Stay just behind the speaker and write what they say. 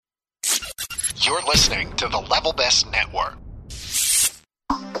You're listening to the Level Best Network.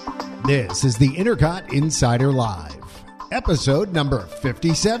 This is the Intercot Insider Live, episode number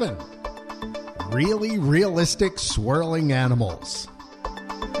 57. Really realistic swirling animals.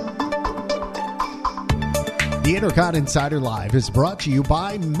 The Intercot Insider Live is brought to you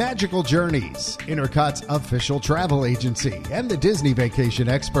by Magical Journeys, Intercot's official travel agency, and the Disney Vacation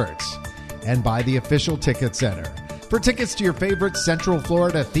Experts, and by the Official Ticket Center. For tickets to your favorite Central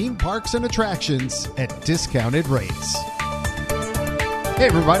Florida theme parks and attractions at discounted rates. Hey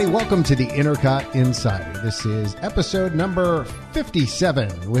everybody, welcome to the Intercot Insider. This is episode number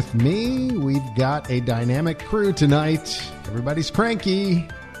 57. With me, we've got a dynamic crew tonight. Everybody's cranky.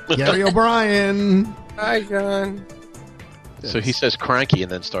 Gary O'Brien. Hi, John. So he says cranky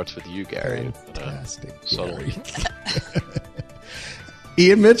and then starts with you, Gary. Fantastic. Subtly.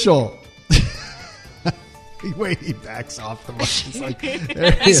 Ian Mitchell. Wait, he backs off the mic. He's like,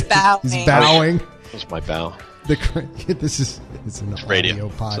 He's bowing. He's bowing. That was my bow. This is an It's radio. audio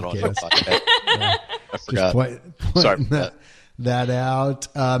podcast. It's an audio podcast. Yeah. I forgot. Sorry about that out.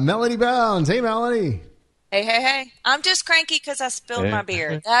 Melanie Bounds. Hey, Melanie. Hey. I'm just cranky because I spilled my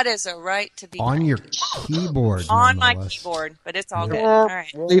beer. That is a right to be On cranky. your keyboard. On my nonetheless. keyboard, but it's all good. All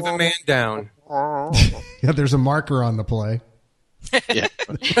right. Leave a man down. Yeah, there's a marker on the play. Yeah.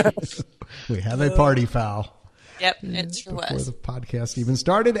 We have a party foul. Yep, it sure Before was. the podcast even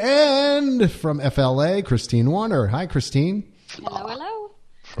started. And from FLA, Christine Warner. Hi, Christine. Hello.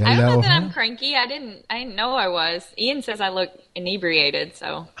 I don't know that I'm cranky. I didn't know I was. Ian says I look inebriated,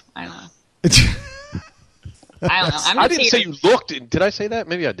 so I don't know. I don't know. I'm I just didn't say here. you looked. Did I say that?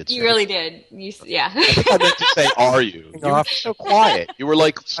 Maybe I did. Say You really did. Yeah. I think I meant to say, are you? You were so quiet. You were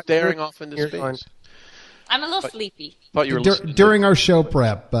like staring off into space. I'm a little sleepy. Thought you were listening. During our show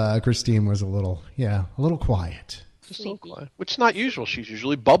prep, Christine was a little quiet. Which is not usual. She's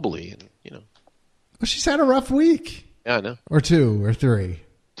usually bubbly, and Well, she's had a rough week. yeah, I know. Or 2 or 3.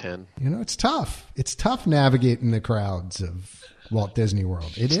 10. It's tough. It's tough navigating the crowds of Walt Disney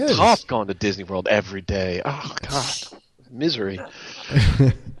World. It is. Tough going to Disney World every day. Oh God, misery.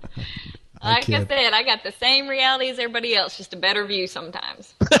 Like I said, I got the same reality as everybody else, just a better view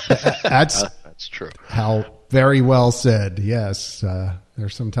sometimes. That's true. how very well said. Yes.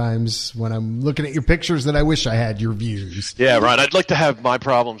 There's sometimes when I'm looking at your pictures that I wish I had your views. Yeah, right. I'd like to have my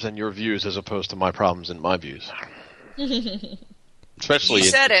problems and your views as opposed to my problems and my views. Especially You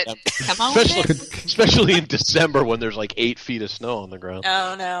said it. Come on. Especially in December when there's like 8 feet of snow on the ground.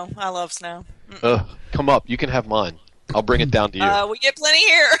 Oh, no. I love snow. Come up. You can have mine. I'll bring it down to you. We get plenty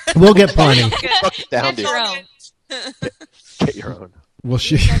here. We'll get plenty. Truck it down Get to your you. own. Get your own. We'll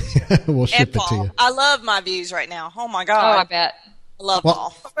ship And it to fall. you. I love my views right now. Oh, my Oh, God. I bet. I love Well,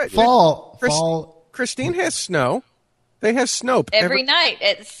 fall. fall. Christine has snow. They have snow. Every night,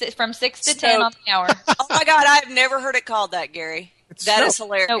 from 6 to 10 on the hour. Oh, my God. I've never heard it called that, Gary. That is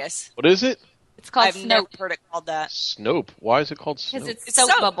hilarious. What is it? It's called I've never Snope. heard it called that. Snope. Why is it called Snope? Because it's It's soap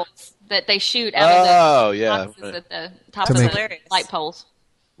soap. bubbles that they shoot out of the Oh, yeah. boxes Right. at the top To of make- the light poles.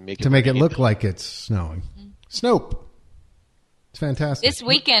 To make it look like it's snowing. Snope. It's fantastic. This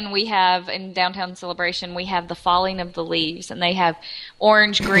weekend we have, in Downtown Celebration, we have the falling of the leaves, and they have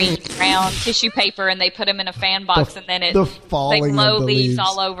orange, green, brown tissue paper, and they put them in a fan box, and then the they falling blow of the leaves leaves.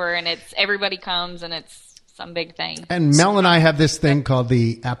 all over, and everybody comes, and it's some big thing. And Mel and I have this thing called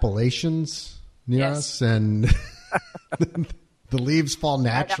the Appalachians near Yes. us, and the leaves fall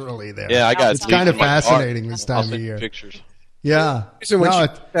naturally there. Yeah, I got It's kind of leaves in my car. fascinating this I'll time of send you year. pictures. Yeah. So when No, she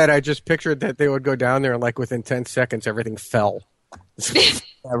it- said that, I just pictured that they would go down there and like within 10 seconds everything fell.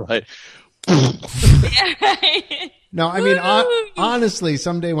 Right. Yeah, right. No, I mean, honestly,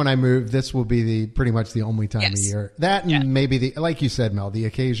 someday when I move, this will be pretty much the only time of Yes. year. That and maybe like you said, Mel, the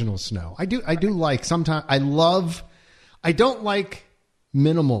occasional snow. I do like sometimes. I don't like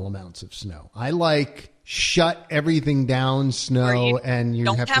minimal amounts of snow. I like shut everything down snow, Where you and you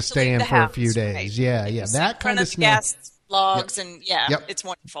don't have to have to stay leave in the for a house, few days. right. Yeah, You sit that in front kind of the snow. gas logs and it's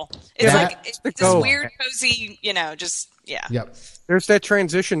wonderful. It's That- like it's the this goal. weird cozy, just Yep. There's that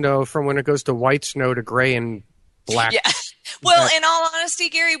transition though from when it goes to white snow to gray and black. Yeah. Well, in all honesty,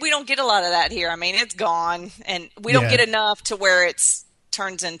 Gary, we don't get a lot of that here. I mean, it's gone, and we don't Yeah. get enough to where it's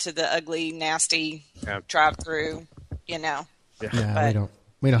turns into the ugly, nasty drive-through. Yeah, But-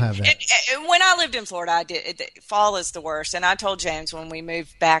 we don't have that. And when I lived in Florida, I did. Fall is the worst, and I told James when we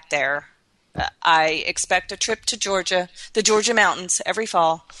moved back there, I expect a trip to Georgia, the Georgia mountains, every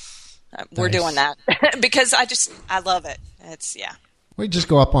fall. We're Nice. doing that because I love it. It's We just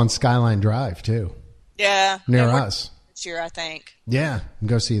go up on Skyline Drive too, near And we're us. this year, I think. Yeah, and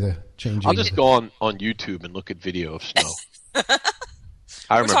go see the changing. I'll just go on YouTube and look at video of snow.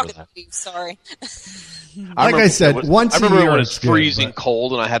 I We're remember talking that. Leaves, sorry. Like I said, once I a remember year when it it's was good, freezing but-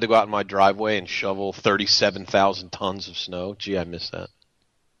 cold and I had to go out in my driveway and shovel 37,000 tons of snow. Gee, I miss that.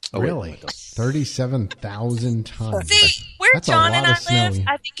 Oh, wait, Really? no, I don't. 37,000 tons. See, where That's a John and lot I of live, snow.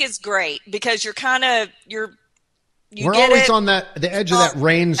 I think is great because you're kind of you We're get always it. on the edge of that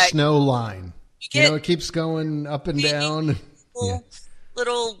rain Like, snow line. You get- know, it keeps going up and down. Yeah.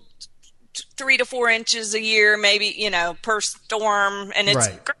 little 3 to 4 inches a year, maybe, per storm, and it's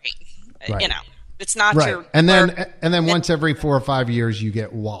Right. great. Right. It's not Right. your And then once every 4 or 5 years you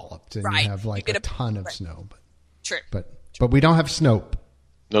get walloped and Right. you have like You get a a- ton of right. snow. trip. But we don't have Snope.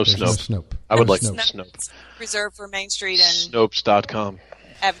 No There's Snope. no Snope. I would No like Snope. Snope. It's reserved for Main Street and Snopes.com.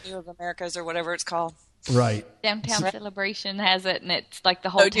 Avenue of Americas or whatever it's called. Right. Downtown Celebration has it, and it's like the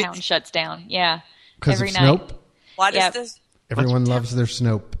whole did- town shuts down. Yeah, Because of every night. Snope? Why does Yep. this? Everyone loves their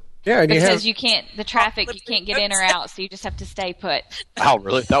Snope. Yeah, and you Because have, you can't, the traffic, you can't get in or out, so you just have to stay put. Wow,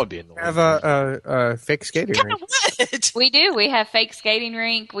 really? That would be annoying. have a fake skating rink. What? We do. We have fake skating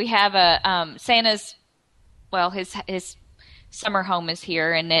rink. We have a Santa's. Well, his summer home is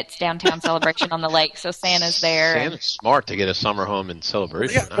here, and it's downtown Celebration on the lake. So Santa's there. Santa's smart to get a summer home in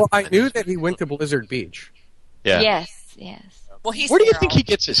Celebration. Yeah, well, I knew that he went to Blizzard Beach. Yeah. Yes. Well, he's Where do you there think all- he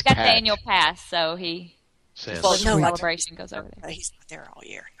gets his He's got the cash? annual pass, so he Santa. Well, no, Celebration goes over there. He's not there all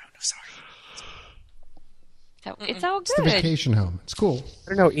year. No, sorry. So it's all It's the good. vacation home. It's cool. I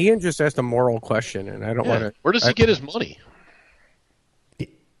don't know. Ian just asked a moral question, and I don't want to. Where does he get his money?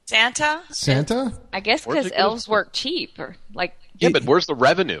 Santa? Santa? I guess Where's because it gonna- elves work cheap, or like Yeah, but where's the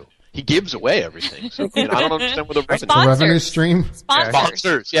revenue? He gives away everything. So, I don't understand where the revenue. The revenue Sponsors. stream? sponsors.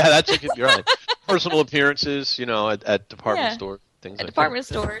 Sponsors. Yeah, that's you're right. Personal appearances, at department Yeah. stores, things At like department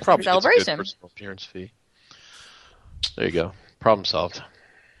that. stores, Probably gets a good Celebration. personal appearance fee. There you go. Problem solved.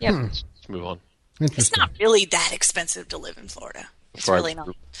 Yep. Let's move on. It's Interesting. not really that expensive to live in Florida. It's Before I really not.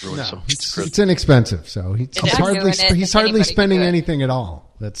 ruin No, some it's inexpensive, so he's is. hardly Doing it, he's then hardly anybody can spending do it. anything at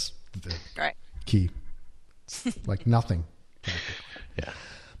all. That's the Right. key. It's like nothing. Yeah.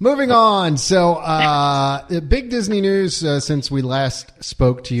 Moving on. So, big Disney news since we last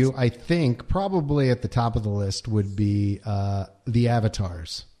spoke to you. I think probably at the top of the list would be the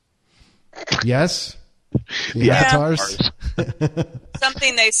Avatars. Yes, the Avatars.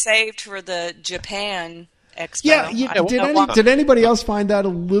 Something they saved for the Japan Expo. Yeah. Did anybody else find that a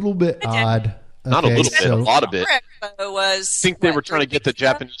little bit did. odd? Not a Okay, little bit, a so- lot of it. Expo was. Think they what, were trying to 3 get the weeks ago?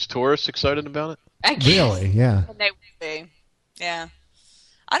 Japanese tourists excited about it? I guess. Really? Yeah. And they would be. Yeah.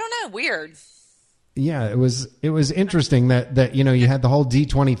 I don't know. Weird. Yeah, it was interesting that you had the whole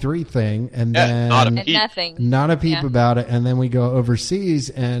D23 thing and Yeah, then not a And peep. nothing. not a peep Yeah. about it, and then we go overseas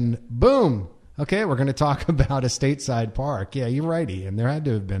and boom. Okay, we're going to talk about a stateside park. Yeah, you're right, Ian. There had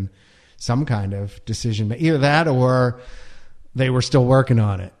to have been some kind of decision, either that or they were still working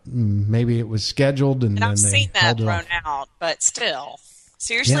on it. Maybe it was scheduled and And then I've they seen that held it thrown off. out, but still.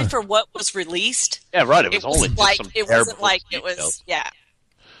 Seriously, Yeah. for what was released, Yeah, right. It was it only wasn't just like some it bare wasn't like it details. was. Yeah.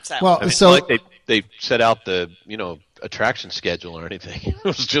 So Well, I mean, so it's like they set out the attraction schedule or anything. It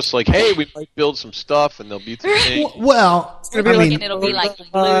was just like, hey, we might build some stuff and there'll be some things. well, I mean, And it'll be like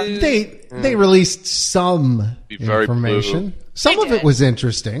blue. they released some Be very information. blue. Some They of it did. was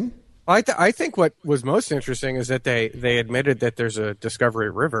interesting. I think what was most interesting is that they admitted that there's a Discovery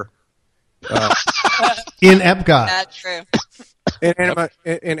River In Epcot. that's true. in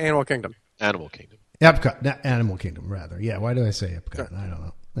Animal Kingdom. Animal Kingdom. Epcot, not Animal Kingdom, rather. Yeah, why do I say Epcot? I don't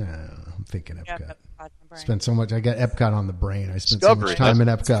know. I'm thinking Yeah, Epcot. but my brain. Spent so much. I got Epcot on the brain. I spent Discovery. so much time in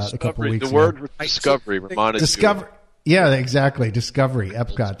That's- Epcot a couple Discovery. weeks The ago. word discovery reminded Discover. Yeah, exactly. Discovery.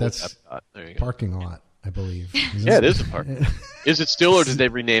 Epcot. you. That's There you go. parking lot, I believe. Yeah, it is a park. Is it still, or did they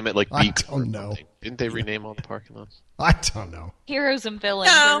rename it like I Beacon or don't know. something? Didn't they rename all the parking lots? I don't know. Heroes and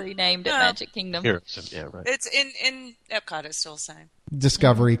villains No, are renamed at no. Magic Kingdom. Here, yeah, right. It's in Epcot. It's still the same.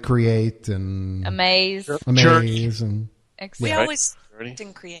 Discovery, Create, and Amaze. Amaze, and We Excellent. always Journey.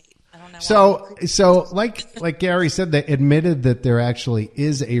 didn't create. I don't know. so like Gary said, they admitted that there actually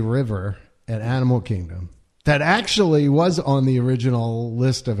is a river at Animal Kingdom that actually was on the original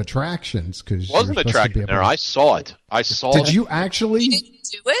list of attractions. Because Wasn't a attraction there. I saw it. I saw Did it. you actually? You didn't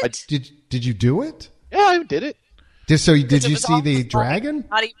do it. Did you do it? Yeah, I did it. Did it you was see the awful. dragon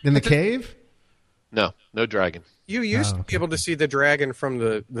Not even- in the cave? No dragon. You used to okay. be able to see the dragon from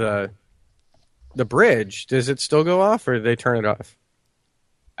the bridge. Does it still go off, or did they turn it off?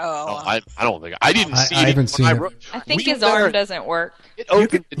 Oh, I don't think I didn't see it. I haven't seen it. I think We his were arm there. doesn't work. It You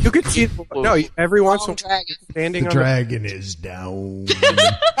opened. could see no every once in Long a while dragon. standing The on dragon is down.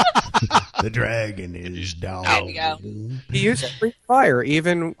 The dragon is down. There you go. he used to breathe fire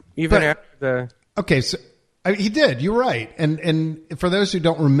even But- after the Okay, so He did. You're right. And for those who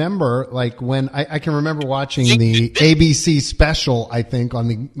don't remember, like when I can remember watching the ABC special, I think on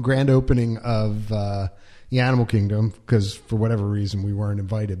the grand opening of the Animal Kingdom, because for whatever reason we weren't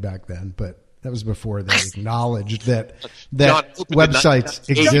invited back then, but that was before they acknowledged that websites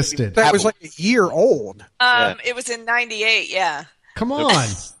existed. That was like a year old. It was in '98. Yeah. Come on.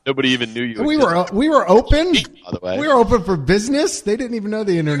 Nobody even knew you. We were open. By the way. We were open for business. They didn't even know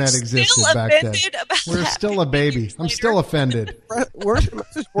the internet existed back then. We're still a baby. I'm still offended. Weren't the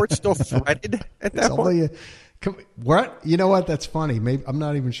message boards still threaded at that point? What? You know what? That's funny. Maybe I'm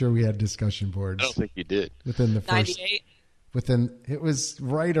not even sure we had discussion boards. I don't think you did. Within the first 98. it was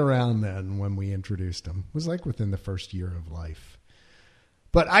right around then when we introduced them. It was like within the first year of life.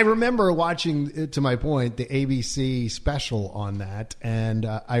 But I remember watching, to my point, the ABC special on that, and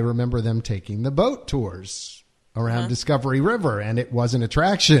I remember them taking the boat tours around Discovery River, and it was an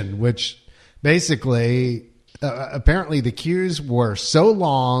attraction, which basically, apparently the queues were so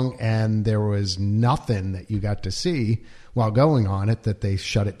long and there was nothing that you got to see while going on it that they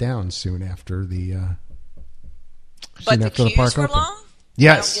shut it down soon after the But the queues were long?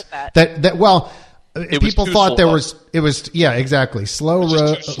 Yes. I don't get that. Well... People thought it was exactly slow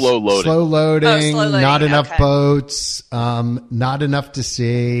loading, loading, not enough boats, not enough to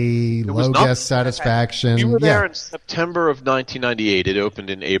see, low guest satisfaction. We were there in September of 1998. It opened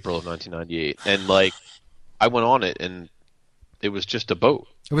in April of 1998, and like I went on it, and it was just a boat.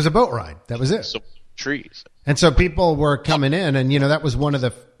 It was a boat ride. That was it. Some trees, and so people were coming in, and that was one of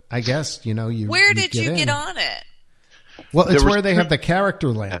the. I guess Where did you get on it? Well, it's where they have the character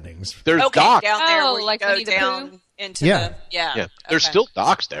landings. There's docks down there where you go down into the There's still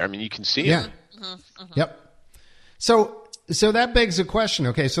docks there. I mean, you can see them. Yep. So that begs a question.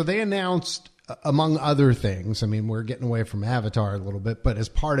 Okay, so they announced, among other things, I mean, we're getting away from Avatar a little bit, but as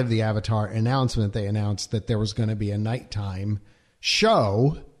part of the Avatar announcement, they announced that there was going to be a nighttime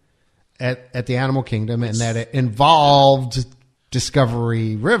show at the Animal Kingdom, and that it involved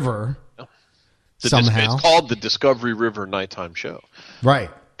Discovery River. Somehow. It's called the Discovery River Nighttime Show. Right.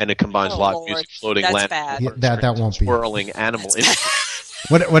 And it combines live music, floating lanterns, that won't be swirling animal imagery.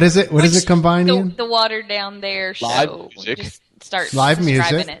 What is it? What is it combining? The water down there show. Live music. Just start live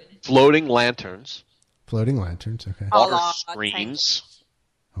music. it. Floating lanterns. Floating lanterns, okay. Water screens.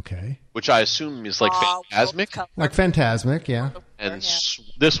 Okay. Which I assume is like Phantasmic. Like Phantasmic, yeah. And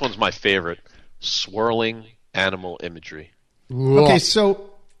this one's my favorite. Swirling animal imagery. Okay, so...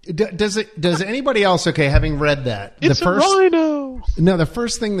 Does anybody else? Okay, having read that, a rhino. No, the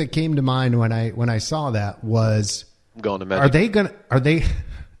first thing that came to mind when I saw that was, I'm going to Magic. Are they?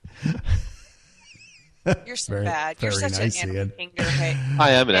 You're so bad. You're such nice, an Animal Kingdom hater.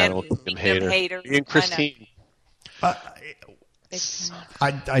 I am an Animal Kingdom hater. Me and Christine. I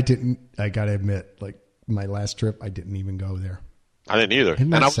didn't. I gotta admit, like my last trip, I didn't even go there. I didn't either,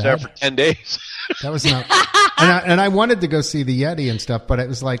 and I was there for 10 days. That was not. And I wanted to go see the Yeti and stuff, but it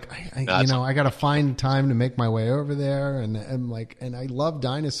was like, I got to find time to make my way over there, and I love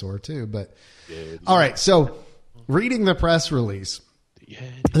Dinosaur too. But all right, so reading the press release,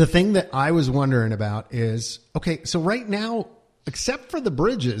 the thing that I was wondering about is, okay, so right now, except for the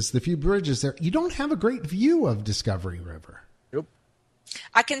bridges, the few bridges there, you don't have a great view of Discovery River.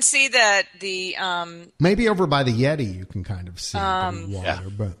 I can see that the maybe over by the Yeti you can kind of see the water,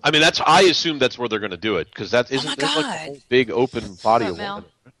 but I mean I assume that's where they're going to do it because that isn't there's like a whole big open body of water.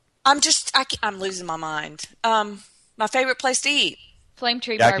 I'm losing my mind. My favorite place to eat. Flame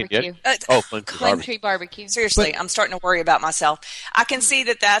Tree Barbecue. Flame Tree Barbecue. Seriously, I'm starting to worry about myself. I can see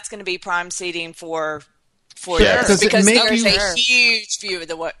that that's going to be prime seating for this because there's a huge view of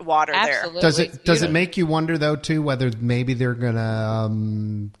the water Absolutely. there. Does it make you wonder though too whether maybe they're going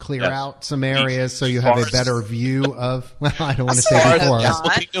to clear out some areas so you have a better view of? Well, I don't want to say the forest.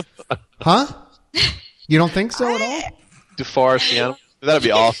 Huh? You don't think so at all? Deforest the animal. That'd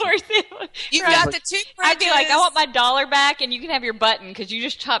be awesome. You've got the two bridges. I'd be like, I want my $1 back, and you can have your button because you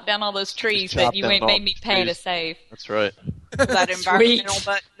just chopped down all those trees that you made me pay to save. That's right. That environmental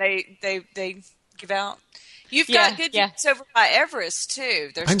button they give out. You've got good views over by Everest too.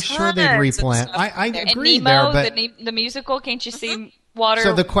 I'm sure they'd replant. I agree and Nemo, there, but the musical, can't you see water?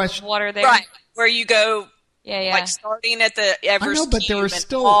 So the question, water there, right? Where you go, like starting at the Everest, but there are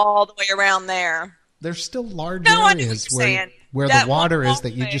still all the way around there. There's still large areas where the water is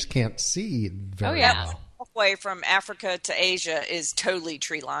that you just can't see very well. Walkway from Africa to Asia is totally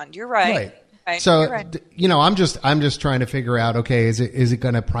tree lined. You're right. So I'm just trying to figure out. Okay, is it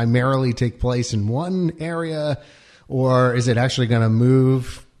going to primarily take place in one area, or is it actually going to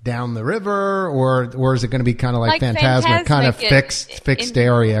move down the river, or is it going to be kind of like Phantasmic, kind of fixed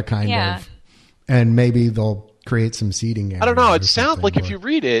area, kind of? And maybe they'll create some seating area. I don't know. It sounds like if you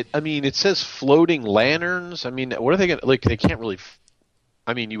read it, I mean, it says floating lanterns. I mean, what are they going to, like, they can't really,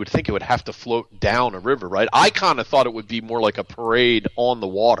 I mean, you would think it would have to float down a river, right? I kind of thought it would be more like a parade on the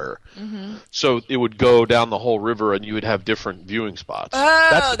water. Mm-hmm. So it would go down the whole river and you would have different viewing spots.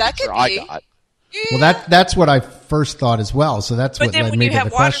 Oh, that could be. I got. Well, that's what I first thought as well. So that's what led me to the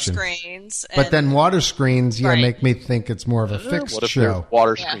question. But then water screens, make me think it's more of a fixed what if show. Their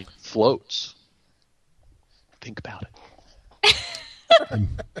water screen floats? Think about it.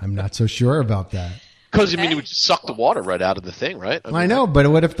 I'm not so sure about that. Because, I mean, it would just suck the water right out of the thing, right? I know, but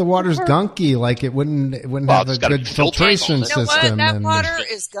what if the water's gunky? Like, it wouldn't have a good filtration system. You know what? That water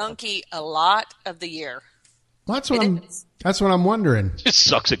is gunky a lot of the year. Well, that's what I'm wondering. It just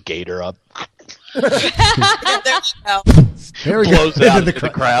sucks a gator up. There we Blows go. out into the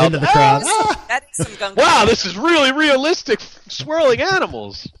crowd. Into the crowd. That is some gunky. Wow, this is really realistic swirling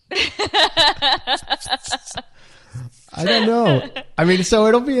animals. I don't know. I mean, so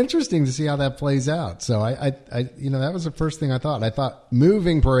it'll be interesting to see how that plays out. So I that was the first thing I thought. I thought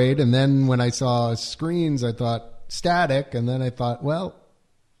moving parade, and then when I saw screens, I thought static, and then I thought, well,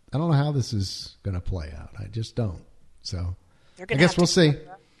 I don't know how this is going to play out. I just don't. So I guess we'll see.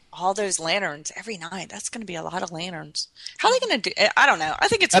 All those lanterns every night. That's going to be a lot of lanterns. How are they going to do? I don't know. I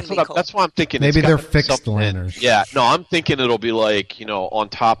think it's going to be cool. That's why I'm thinking. Maybe they're fixed lanterns. Yeah, no, I'm thinking it'll be like, on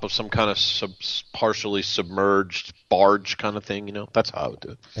top of some kind of partially submerged barge kind of thing. That's how I would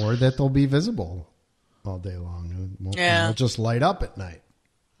do it. Or that they'll be visible all day long. They'll just light up at night.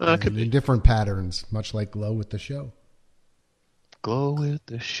 Could be different patterns, much like Glow with the Show. Glow with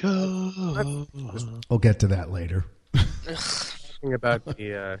the Show. We'll get to that later. Talking about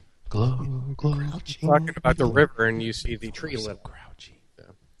the talking about the river, and you see the tree lit. Yeah.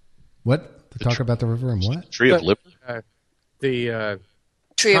 What? Talk about the river and what? Tree of Liberty. The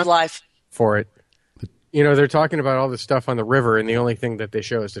Tree of Life for it. They're talking about all the stuff on the river, and the only thing that they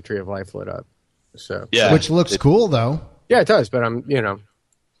show is the Tree of Life lit up. So yeah, which looks cool though. Yeah, it does. But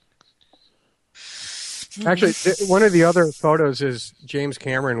actually, one of the other photos is James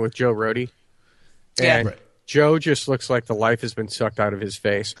Cameron with Joe Rohde. And right. Joe just looks like the life has been sucked out of his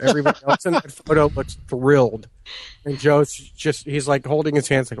face. Everybody else in that photo looks thrilled. And Joe's he's like holding his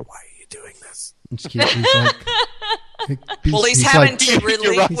hands like, why are you doing this? It's cute. He's like, he's having to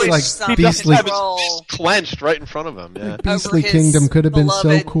relinquish some control. Clenched right in front of him. Yeah. Beastly Kingdom could have been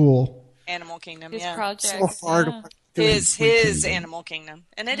so cool. Animal Kingdom, his project. So hard. Yeah. His Animal Kingdom.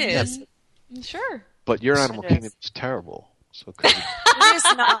 And it is. Sure. But your Animal Kingdom is terrible. So it is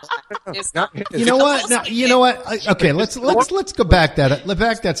not. It's not. You know what? No, you know what? Okay, let's go back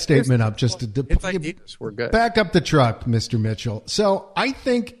that statement up just to we're good. Back up the truck, Mr. Mitchell. So I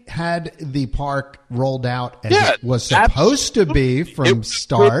think had the park rolled out as it was supposed to be from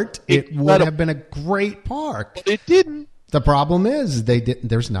start, it would have been a great park. But it didn't. The problem is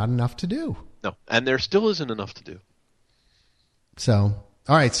there's not enough to do. No, and there still isn't enough to do. So.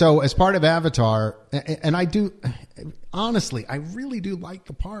 All right, so as part of Avatar, and I do, honestly, I really do like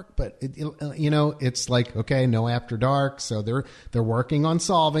the park, but it's like, okay, no after dark, so they're working on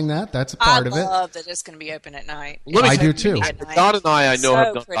solving that. That's a part of it. I love that it's going to be open at night. I do too. Don and I know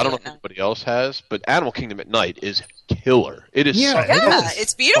have done. I don't know if anybody else has, but Animal Kingdom at night is killer. It is. Yeah,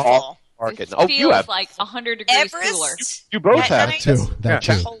 it's beautiful. It feels like 100 degrees cooler. You both have too. That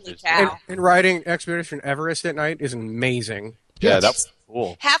too. Holy cow! And riding Expedition Everest at night is amazing. Yeah, that's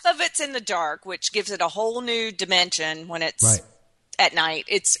cool. Half of it's in the dark, which gives it a whole new dimension when it's at night.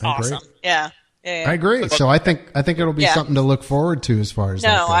 It's awesome. Yeah. I agree. So I think it'll be something to look forward to as far as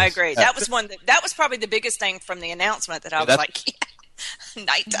that goes. I agree. That was that was probably the biggest thing from the announcement that I was like,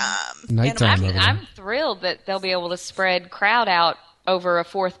 nighttime. I'm thrilled that they'll be able to spread crowd out over a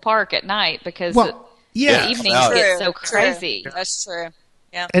fourth park at night because the evenings get so crazy. That's true.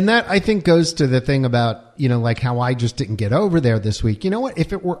 Yeah. And that, I think, goes to the thing about, like how I just didn't get over there this week. You know what?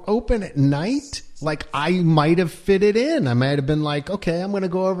 If it were open at night, like I might have fit it in. I might have been like, okay, I'm going to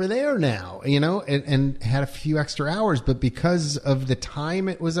go over there now, and had a few extra hours. But because of the time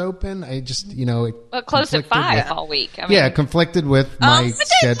it was open, I just, it closed at 5 all week. It conflicted with my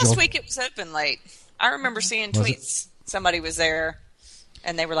schedule. Last week it was open late. I remember seeing tweets. Somebody was there,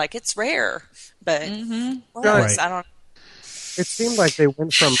 and they were like, it's rare. But I don't It seemed like they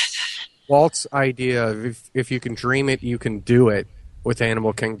went from Walt's idea of if you can dream it, you can do it with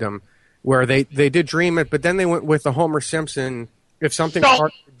Animal Kingdom, where they did dream it, but then they went with the Homer Simpson, if something's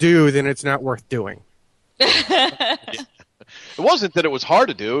hard to do, then it's not worth doing. It wasn't that it was hard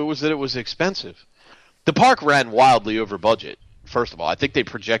to do, it was that it was expensive. The park ran wildly over budget, first of all. I think they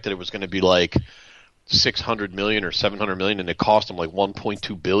projected it was going to be like $600 million or $700 million, and it cost them like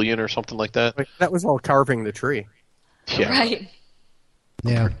 $1.2 billion or something like that. That was all carving the tree. Yeah, Right.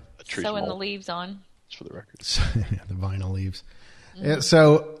 Yeah. Sewing the leaves on. Just for the record. The vinyl leaves.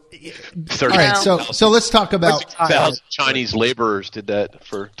 So, 30, all right. So let's talk about 1,000 Chinese laborers did that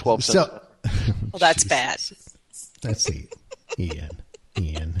for 12 cents. Well, that's bad. Let's see, Ian.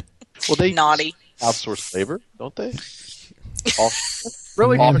 Well, they Naughty. outsource labor, don't they?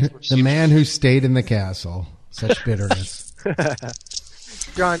 Really? The man who stayed in the castle. Such bitterness.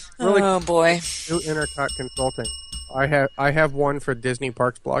 John, really Oh boy. new Intercut Consulting. I have one for Disney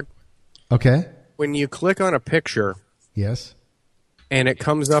Parks blog. Okay. When you click on a picture Yes. and it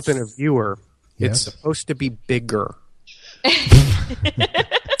comes up in a viewer, Yes. it's supposed to be bigger.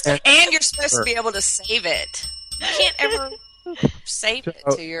 And you're supposed to be able to save it. You can't ever save it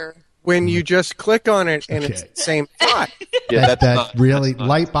to your. When you just click on it and it's the same font. Yeah, That really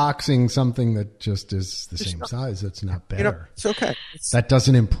light boxing something that just is the same size. That's not better. You know, it's okay. That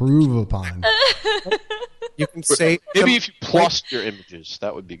doesn't improve upon. You can save. maybe if you plus your images,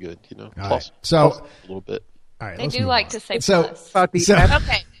 that would be good. You know, All plus right. So, plus a little bit. all right, They let's do move like on. to say So, plus. About the So-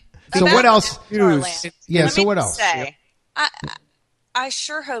 Okay. So About what else? Avatar Land. Yeah. Let So me what else? Say, I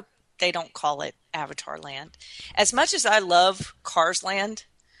sure hope they don't call it Avatar Land. As much as I love Cars Land,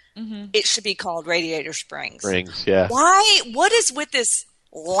 it should be called Radiator Springs. Rings, yeah. Why? What is with this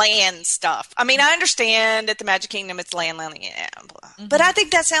land stuff? I mean, I understand at the Magic Kingdom it's land, yeah, blah. But I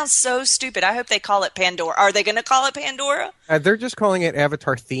think that sounds so stupid. I hope they call it Pandora. Are they going to call it Pandora? They're just calling it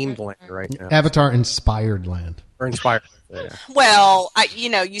Avatar themed land right now. Avatar inspired land. Or inspired. Yeah. Well,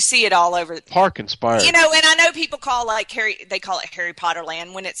 you see it all over. Park inspired. And I know people call they call it Harry Potter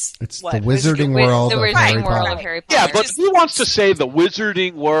Land when it's the what, Wizarding With World the of Wizarding Harry World Potter. of Harry Yeah, Potter. but who wants to say the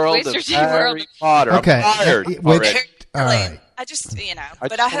Wizarding World of Wizarding Harry World. Potter? Okay. I'm tired Which- already. all Land. right. I just I but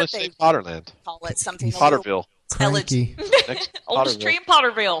just I want hope to say they Potterland. call it something a little Potterville. Cranky. Next to Oldest Potterville. tree in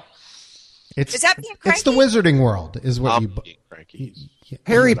Potterville. It's, Is that being it's the cranky? Wizarding World, is what I'm you. being cranky.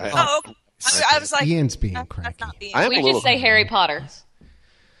 Harry Potter. Potter. Oh, okay. I was like, Ian's being that's cranky. not being. I am We a little. just say Harry Potter.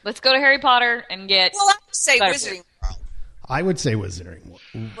 Let's go to Harry Potter and get. Well, I would say Potterville. Wizarding World. I would say Wizarding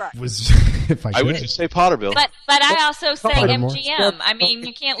World. Right. Was if I I would could. just say Potterville. But I also say Pottermore. MGM. I mean,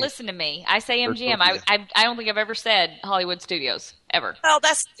 you can't listen to me. I say MGM. I don't think I've ever said Hollywood Studios ever. Well,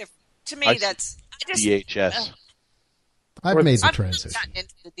 that's different. To me, I- that's I just DHS. I've made the I've transition. gotten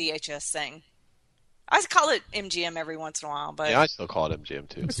into the DHS thing. I call it MGM every once in a while, but Yeah, I still call it MGM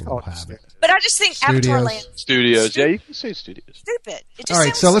too. It's a little habit. I just think Studios. Avatar Land is Studios. Yeah, you can say studios. stupid. It just All right,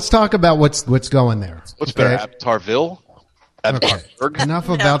 sounds so let's talk about what's going there. What's Okay? better, Avatarville? Avatarburg? Enough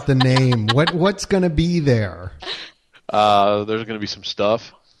about the name. What's going to be there? There's going to be some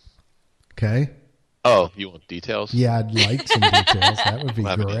stuff. Okay. Oh, you want details? Yeah, I'd like some details. That would be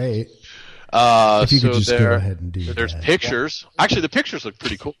great. If you could just go ahead and do there's that. pictures. Actually, the pictures look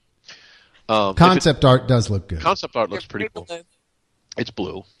pretty cool. Concept art does look good. Concept art looks pretty cool. blue. It's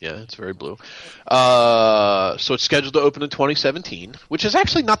blue. Yeah, it's very blue. So it's scheduled to open in 2017, which is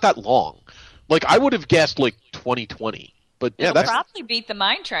actually not that long. Like, I would have guessed, 2020. But, yeah, It'll that's... probably beat the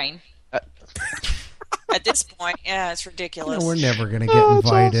Mine Train. At this point, yeah, it's ridiculous. We're never going to get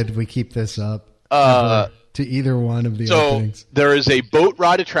invited. We keep this up ever, to either one of the So openings. there is a boat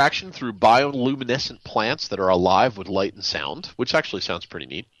ride attraction through bioluminescent plants that are alive with light and sound, which actually sounds pretty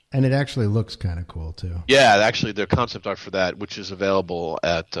neat. And it actually looks kind of cool, too. Yeah, actually, the concept art for that, which is available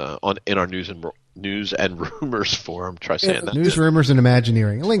at in our news and rumors forum. Try saying that. News, rumors, and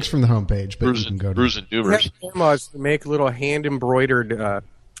Imagineering. Links from the homepage, but you can go to Brews and We Doomers. have grandmas to make little hand embroidered,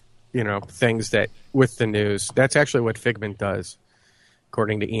 things that with the news. That's actually what Figment does,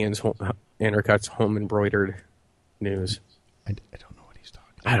 according to Ian's Intercut's home embroidered news. I don't know what he's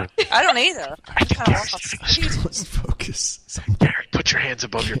talking about. I don't either. I'm kinda lost. Let's focus. Gary, put your hands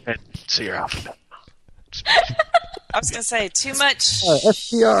above your head and say your alphabet. I was going to say too much.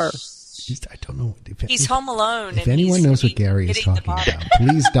 FTR. I don't know. He's home alone. If and anyone he's knows what Gary is hitting the talking bottom. about,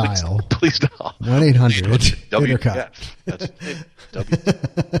 please dial Please don't. 1-800-INTERCOT. That's W.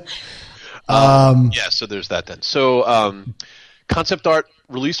 Yeah, so there's that then. So concept art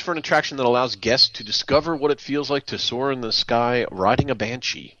released for an attraction that allows guests to discover what it feels like to soar in the sky riding a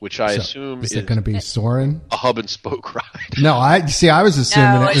banshee, which I assume Is is it going to be Soren? a hub and spoke ride. No, I was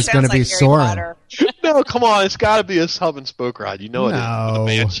assuming No, it was going sounds to be like Harry Soren. Potter. No, come on, it's got to be a hub and spoke ride. You know it is. With No. a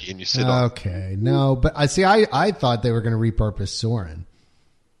banshee and you sit on. Okay, no, but I thought they were going to repurpose Soren.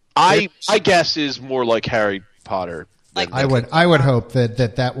 I guess is more like Harry Potter. Like I would hope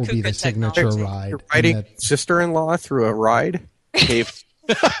that will be the Kuka signature technology. ride. You're and riding that- sister-in-law through a ride. Cave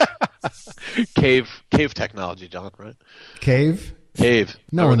technology, John, right? cave. Cave.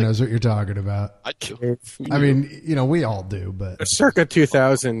 No one knows what you're talking about. I do. I mean, we all do, but a circa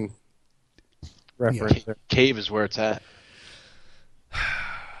 2000 reference. Cave is where it's at.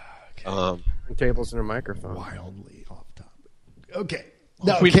 Tables and a microphone. Wildly off topic. Okay.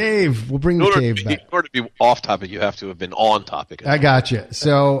 No, Cave. We'll bring the Cave back. In order to be off topic, you have to have been on topic. I got you.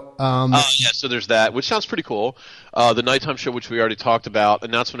 So, so there's that, which sounds pretty cool. The nighttime show, which we already talked about,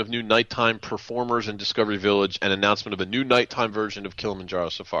 announcement of new nighttime performers in Discovery Village, and announcement of a new nighttime version of Kilimanjaro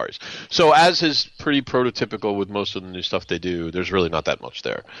Safaris. So, as is pretty prototypical with most of the new stuff they do, there's really not that much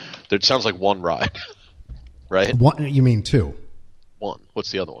there. It sounds like one ride, right? One, you mean two? One.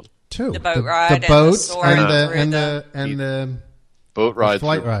 What's the other one? Two. The boat ride, the boat, and the boat ride,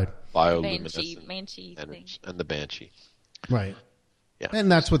 flight ride, Banshee and the Banshee. Right. Yeah.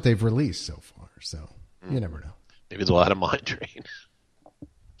 And that's what they've released so far. So you never know. Maybe they'll add a mine train.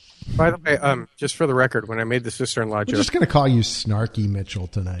 By the way, just for the record, when I made the sister-in-law joke, we're just going to call you Snarky Mitchell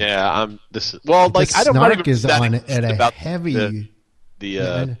tonight. Yeah, I don't Snark is on at a heavy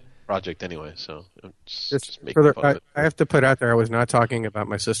project anyway. So just make I have to put out there, I was not talking about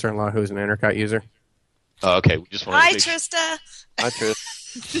my sister-in-law who's an Intercot user. Oh, okay. We just want Hi, Trista. Hi,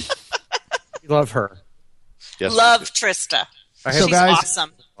 Trista. Love her. Yes, love Trista. So she's guys,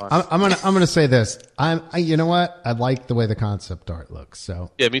 awesome. I'm gonna say this. You know what? I like the way the concept art looks.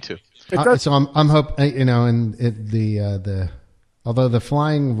 So yeah, me too. So I'm hoping and the although the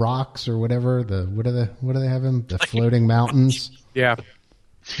flying rocks or whatever what do they have him, the floating mountains? Yeah.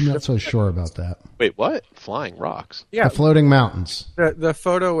 I'm not so sure about that. Wait, what? Flying rocks? Yeah, the floating mountains. The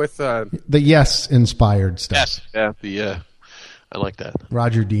photo with the Yes inspired stuff. Yes, yeah, I like that.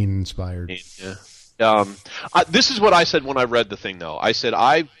 Roger Dean inspired. Yeah. This is what I said when I read the thing, though. I said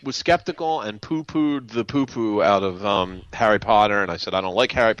I was skeptical and poo-pooed the poo-poo out of Harry Potter, and I said I don't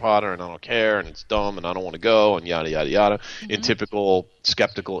like Harry Potter, and I don't care, and it's dumb, and I don't want to go, and yada, yada, yada, in typical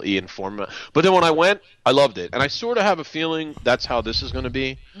skeptical Ian format. But then when I went, I loved it. And I sort of have a feeling that's how this is going to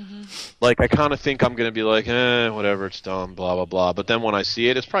be. Like, I kind of think I'm going to be like, whatever, it's dumb, blah, blah, blah. But then when I see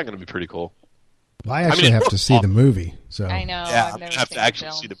it, it's probably going to be pretty cool. Well, I actually have to see the movie. So I know. Yeah, I have to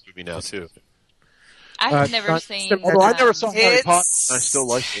actually see the movie now, too. I've never seen. Although I never saw Harry Potter, and I still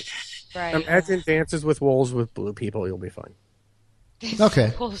like it. Right. Imagine Dances with Wolves with blue people. You'll be fine.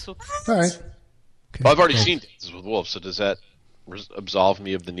 Okay. All right. Okay. Well, I've already seen Dances with Wolves, so does that absolve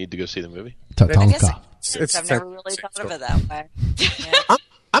me of the need to go see the movie? I guess I've never really thought of it that way. Yeah.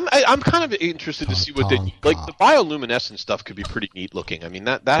 I'm kind of interested to see what they like. The bioluminescent stuff could be pretty neat looking. I mean,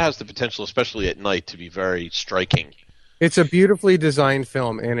 that has the potential, especially at night, to be very striking. It's a beautifully designed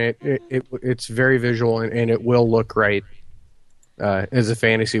film, and it's very visual, and it will look right as a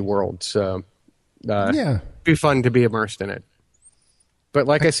fantasy world. So, it'd be fun to be immersed in it. But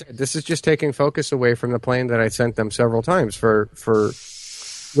like I said, this is just taking focus away from the plane that I sent them several times for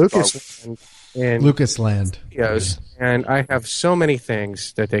Lucas and Lucasland. Yes, and I have so many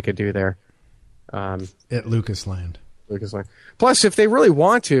things that they could do there at Lucasland. Plus, if they really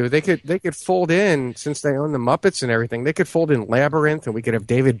want to, they could fold in, since they own the Muppets and everything, they could fold in Labyrinth, and we could have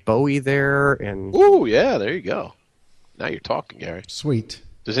David Bowie there. And ooh, yeah, there you go. Now you're talking, Gary. Sweet.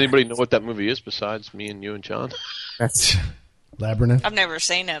 Does anybody know what that movie is besides me and you and John? That's Labyrinth. I've never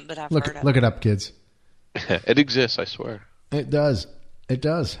seen it, but I've heard of it. Look it up, kids. It exists, I swear. It does. It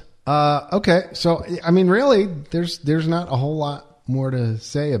does. Okay, so I mean, really, there's not a whole lot more to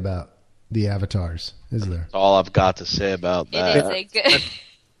say about the avatars, is there? That's all I've got to say about that.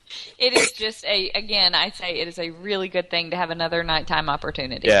 It is just I say it is a really good thing to have another nighttime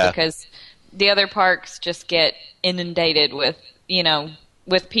opportunity because the other parks just get inundated with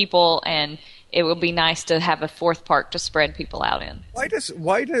people, and it would be nice to have a fourth park to spread people out in. Why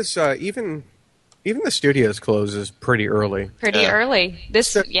does even the studios closes pretty early? Pretty early.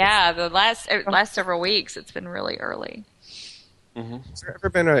 The last several weeks it's been really early. Mm-hmm. Has there ever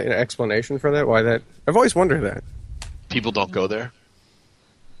been an explanation for that? Why that? I've always wondered that. People don't go there.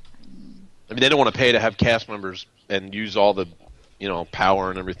 I mean, they don't want to pay to have cast members and use all the, power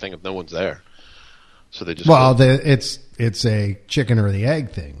and everything if no one's there. So they just it's a chicken or the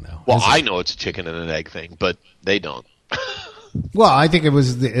egg thing, though. Well, I know it's a chicken and an egg thing, but they don't. Well, I think it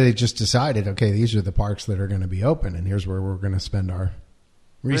was they just decided, okay, these are the parks that are going to be open, and here's where we're going to spend our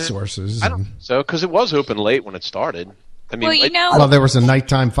resources. I don't think so, because it was open late when it started. I mean, there was a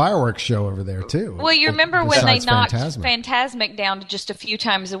nighttime fireworks show over there too. Well, you remember when they knocked Fantasmic down to just a few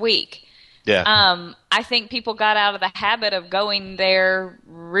times a week? Yeah. I think people got out of the habit of going there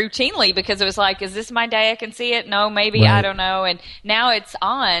routinely because it was like, is this my day? I can see it. No, maybe right. I don't know. And now it's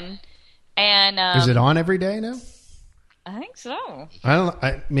on. And is it on every day now? I think so.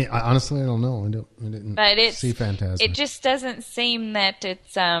 I mean, honestly, I don't know. I didn't see Phantasm. It just doesn't seem that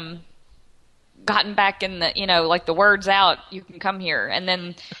it's gotten back in the, like the word's out, you can come here, and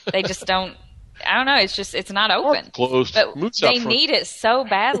then they just don't. I don't know. It's not open. Closed. But they need it so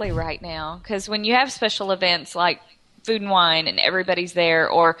badly right now, because when you have special events like Food and Wine and everybody's there,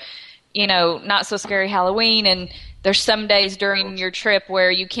 or Not So Scary Halloween, and there's some days during your trip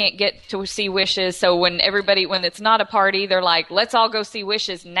where you can't get to see Wishes. So when it's not a party, they're like, let's all go see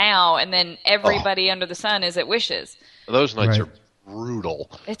Wishes now. And then everybody under the sun is at Wishes. Those nights are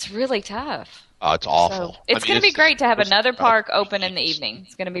brutal. It's really tough. It's awful. So it's going to be great to have another park open in the evening.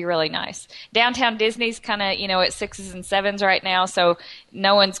 It's going to be really nice. Downtown Disney's kind of, at 6s and 7s right now. So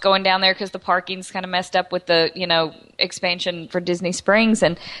no one's going down there because the parking's kind of messed up with the, expansion for Disney Springs.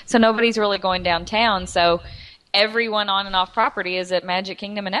 And so nobody's really going downtown. So everyone on and off property is at Magic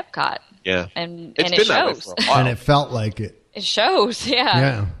Kingdom and Epcot. Yeah. And it shows. And it felt like it. It shows,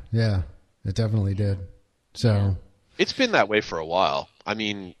 yeah. Yeah. It definitely did. So it's been that way for a while. I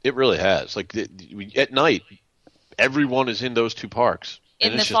mean, it really has. Like at night, everyone is in those two parks.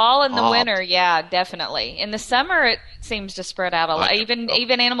 In the fall and the winter, yeah, definitely. In the summer, it seems to spread out a lot. Even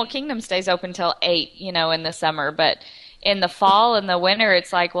Animal Kingdom stays open till 8, in the summer, but in the fall and the winter,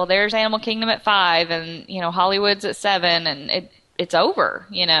 it's like, well, there's Animal Kingdom at 5, and Hollywood's at 7, and it's over.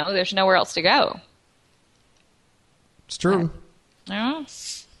 There's nowhere else to go. It's true. Yeah.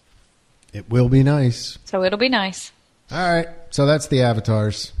 It will be nice. So it'll be nice. All right. So that's the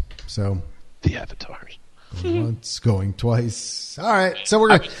Avatars. So the Avatars. Once, going twice. All right. So we're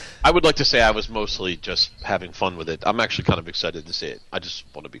going. I would like to say I was mostly just having fun with it. I'm actually kind of excited to see it. I just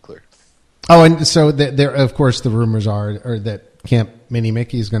want to be clear. Oh, and so there, of course, the rumors are that Camp Mini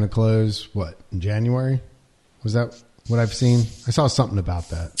Mickey is going to close, in January? Was that what I've seen? I saw something about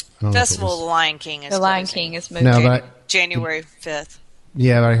that. Festival of the Lion King is Lion closing. King is moving. No, January 5th.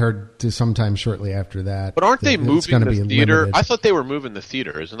 Yeah, but I heard sometime shortly after that. But aren't they moving the theater? Limited. I thought they were moving the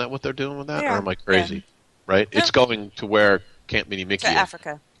theater. Isn't that what they're doing with that? Yeah. Or am I crazy? Yeah. Right? Yeah. It's going to where Camp Mini Mickey To is.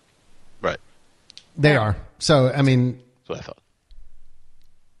 Africa. Right. They are. So, I mean. That's what I thought.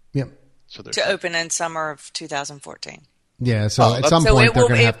 Yep. So to open in summer of 2020. Yeah, so at some point they're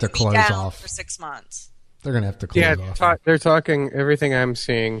going to have to close off. For 6 months. They're going to have to close off. Yeah, they're talking, everything I'm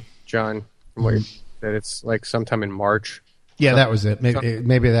seeing, John, from what that it's like sometime in March. Yeah, that was it.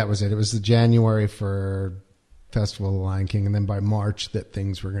 Maybe that was it. It was the January for Festival of the Lion King, and then by March that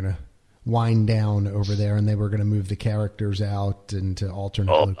things were going to wind down over there, and they were going to move the characters out into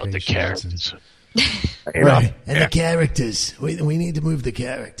alternate locations. The characters. Right, and the characters. We need to move the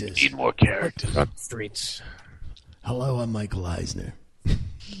characters. Need more characters. On the streets. Hello, I'm Michael Eisner.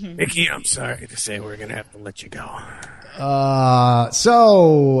 Mickey, I'm sorry to say we're going to have to let you go.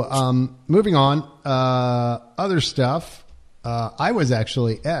 So, moving on. Other stuff. I was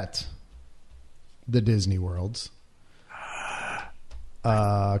actually at the Disney Worlds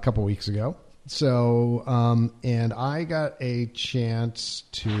a couple weeks ago. So, and I got a chance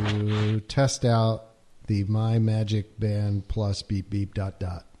to test out the My Magic Band Plus Beep Beep Dot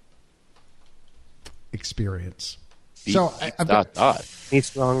Dot experience. Beep, so beep, I've dot, dot. Need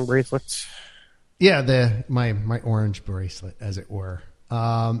strong bracelets. Yeah, my orange bracelet, as it were.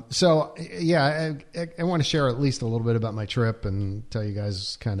 So yeah, I want to share at least a little bit about my trip and tell you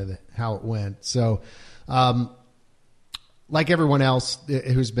guys kind of how it went. So, like everyone else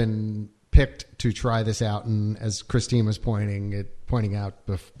who's been picked to try this out, and as Christine was pointing out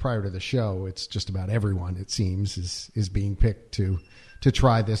prior to the show, it's just about everyone, it seems, is being picked to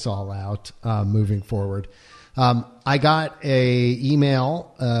try this all out moving forward. I got a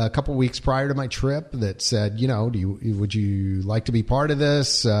email a couple weeks prior to my trip that said, would you like to be part of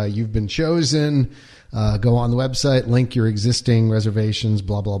this? You've been chosen. Go on the website, link your existing reservations,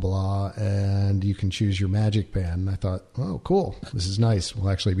 blah, blah, blah, and you can choose your Magic Band. And I thought, oh, cool. This is nice. We'll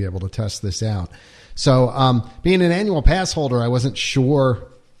actually be able to test this out. So being an annual pass holder, I wasn't sure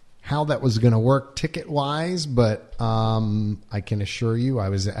how that was going to work ticket-wise, but I can assure you I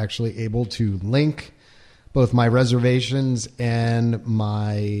was actually able to link both my reservations and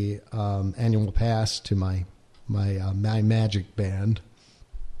my annual pass to my Magic Band.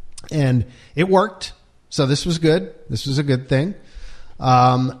 And it worked. So this was good. This was a good thing.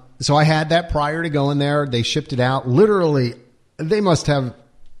 So I had that prior to going there. They shipped it out. Literally, they must have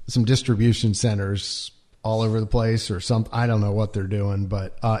some distribution centers all over the place or something. I don't know what they're doing,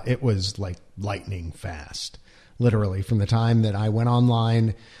 but it was like lightning fast. Literally, from the time that I went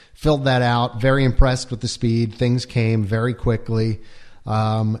online, filled that out, very impressed with the speed. Things came very quickly.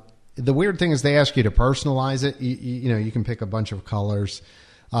 The weird thing is they ask you to personalize it. You can pick a bunch of colors.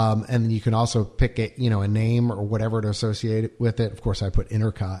 And then you can also pick a name or whatever to associate with it. Of course, I put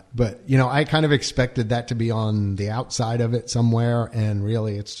Intercot, but I kind of expected that to be on the outside of it somewhere, and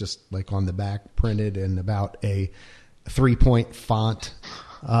really, it's just like on the back, printed in about a 3-point font.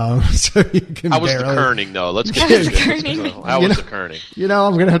 So you can. How was the kerning, though? Let's get into it. How was the kerning?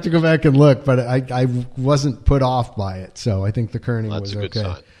 I'm going to have to go back and look, but I wasn't put off by it, so I think the kerning was okay. That's a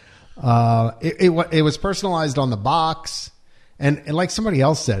good sign. It was personalized on the box, and like somebody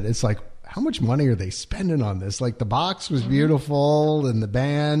else said, it's like, how much money are they spending on this? Like, the box was beautiful, and the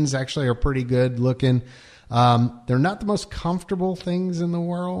bands actually are pretty good looking. They're not the most comfortable things in the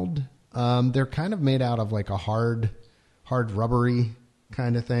world. They're kind of made out of like a hard rubbery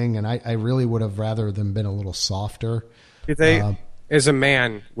kind of thing, and I really would have rather them been a little softer. Do they, as a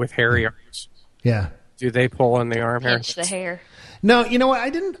man with hairy arms, do they pull on the arm hair? Pinch the hair. No, you know what? I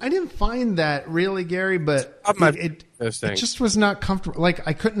didn't find that really, Gary, but it just was not comfortable. Like,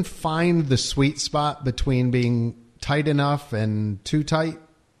 I couldn't find the sweet spot between being tight enough and too tight,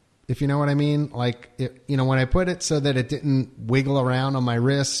 if you know what I mean. Like, when I put it so that it didn't wiggle around on my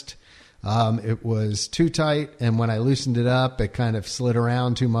wrist, it was too tight, and when I loosened it up, it kind of slid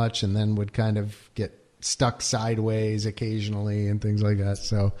around too much and then would kind of get stuck sideways occasionally and things like that.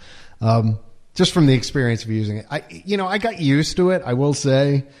 So, just from the experience of using it, I got used to it. I will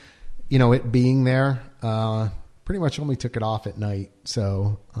say, it being there, pretty much only took it off at night.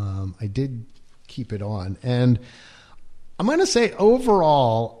 So, I did keep it on, and I'm going to say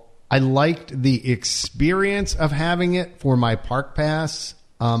overall, I liked the experience of having it for my park pass.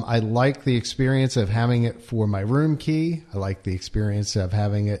 I like the experience of having it for my room key. I like the experience of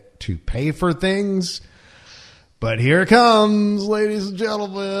having it to pay for things. But here it comes, ladies and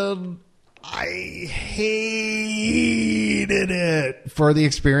gentlemen. I hated it for the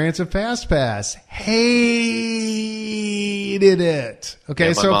experience of FastPass. Hated it. Okay,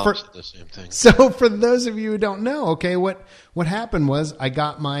 yeah, so for the same thing. So for those of you who don't know, okay, what happened was I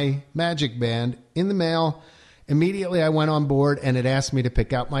got my Magic Band in the mail. Immediately I went on board and it asked me to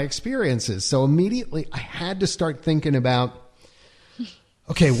pick out my experiences. So immediately I had to start thinking about,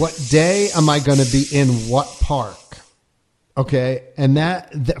 okay, what day am I going to be in what park? Okay. And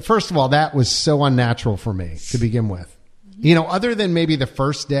that first of all, that was so unnatural for me to begin with. Other than maybe the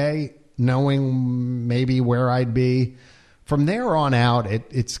first day, knowing maybe where I'd be, from there on out,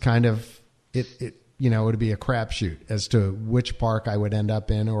 it's kind of, it would be a crapshoot as to which park I would end up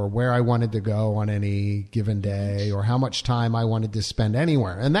in or where I wanted to go on any given day or how much time I wanted to spend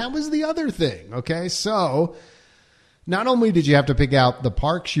anywhere. And that was the other thing. Okay. So not only did you have to pick out the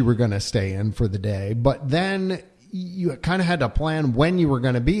parks you were going to stay in for the day, but then you kind of had to plan when you were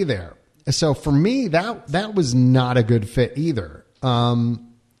going to be there. So for me, that was not a good fit either.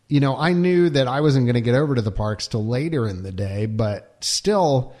 I knew that I wasn't going to get over to the parks till later in the day, but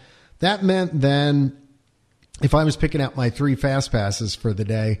still, that meant then if I was picking out my 3 fast passes for the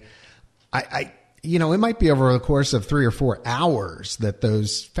day, it might be over the course of 3 or 4 hours that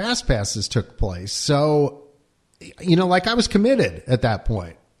those fast passes took place. So, like I was committed at that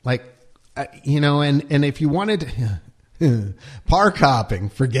point. Like, and if you wanted park hopping,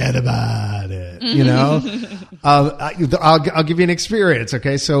 forget about it. I'll give you an experience.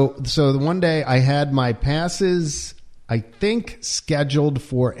 Okay. So the one day I had my passes, I think, scheduled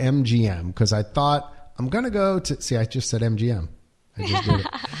for MGM because I thought I'm going to go to, see, I just said MGM. I just did it.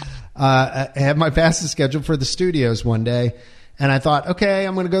 I had my passes scheduled for the studios one day and I thought, okay,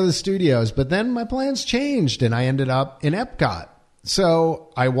 I'm going to go to the studios, but then my plans changed and I ended up in Epcot.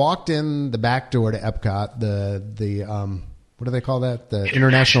 So I walked in the back door to Epcot, the what do they call that? The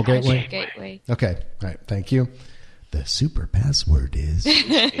International Gateway? Okay. All right. Thank you. The super password is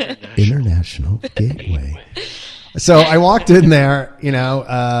International Gateway. So I walked in there,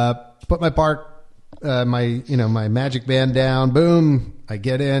 put my my Magic Band down, boom. I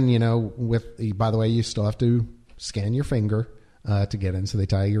get in, by the way, you still have to scan your finger to get in. So they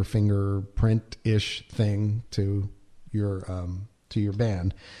tie your fingerprint-ish thing to your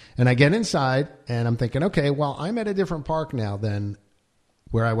band. And I get inside and I'm thinking, okay, well, I'm at a different park now than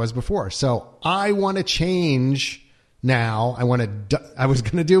where I was before. So I want to change now. I was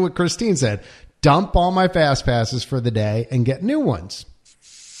going to do what Christine said, dump all my fast passes for the day and get new ones.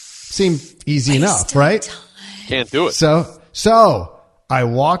 Seemed easy enough, right? Can't do it. So I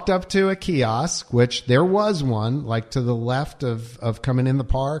walked up to a kiosk, which there was one like to the left of coming in the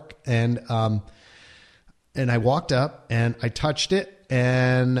park. And I walked up and I touched it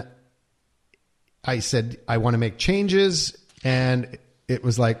and I said, I want to make changes. And it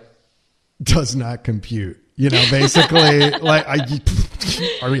was like, does not compute. Basically, like,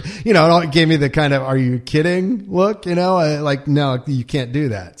 it gave me the kind of, are you kidding look, no, you can't do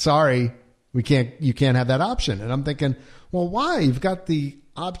that. Sorry, you can't have that option. And I'm thinking, well, why? You've got the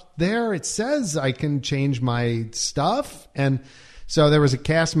there. It says I can change my stuff. And so there was a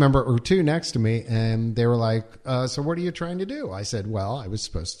cast member or two next to me, and they were like, so what are you trying to do? I said, well, I was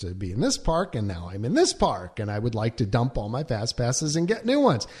supposed to be in this park, and now I'm in this park, and I would like to dump all my fast passes and get new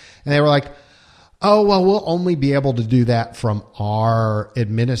ones. And they were like, oh, well, we'll only be able to do that from our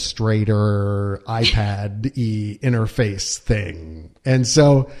administrator iPad interface thing. And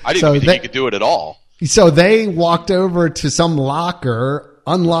so I didn't even think you could do it at all. So they walked over to some locker,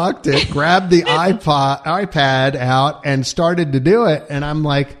 unlocked it, grabbed the iPad out, and started to do it. And I'm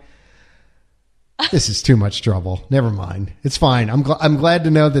like, this is too much trouble. Never mind. It's fine. I'm glad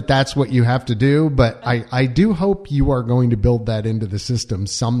to know that that's what you have to do. But I do hope you are going to build that into the system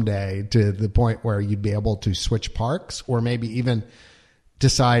someday to the point where you'd be able to switch parks, or maybe even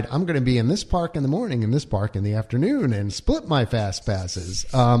decide I'm going to be in this park in the morning and this park in the afternoon and split my fast passes.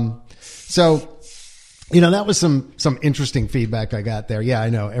 So that was some interesting feedback I got there. Yeah, I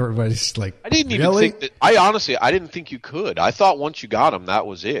know. Everybody's like, I didn't even think that. I didn't think you could. I thought once you got them, that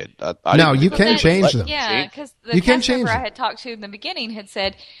was it. No, you can change them. Yeah, because the customer I had talked to in the beginning had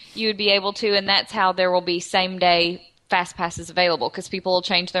said you would be able to, and that's how there will be same day fast passes available, because people will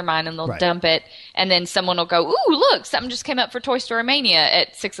change their mind and they'll dump it, and then someone will go, ooh, look, something just came up for Toy Story Mania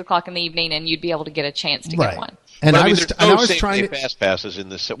at 6:00 in the evening, and you'd be able to get a chance to get one. And I was trying to fast passes in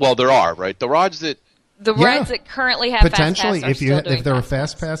this. Well, there are, right? The rides that. The rides that currently have potentially, fast pass if there were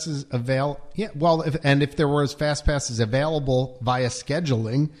fast passes available, if there was fast passes available via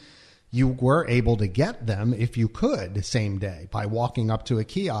scheduling, you were able to get them if you could same day by walking up to a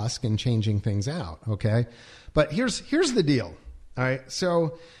kiosk and changing things out. Okay, but here's the deal. All right,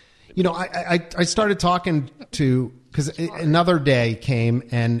 so I started talking to, because another day came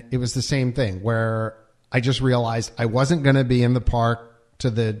and it was the same thing where I just realized I wasn't going to be in the park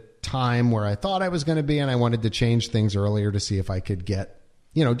to the time where I thought I was going to be, and I wanted to change things earlier to see if I could get,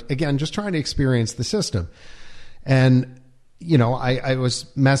 again, just trying to experience the system. And, I was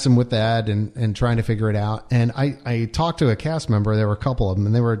messing with that and trying to figure it out. And I talked to a cast member. There were a couple of them,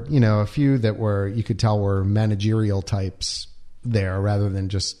 and there were, a few that were, you could tell were managerial types there rather than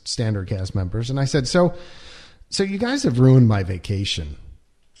just standard cast members. And I said, so you guys have ruined my vacation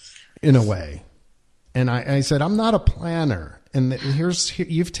in a way. And I said, I'm not a planner. And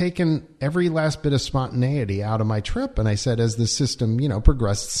you've taken every last bit of spontaneity out of my trip. And I said, as the system,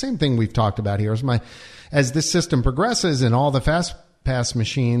 progresses, the same thing we've talked about here as this system progresses and all the fast pass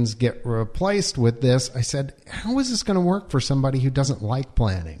machines get replaced with this, I said, how is this going to work for somebody who doesn't like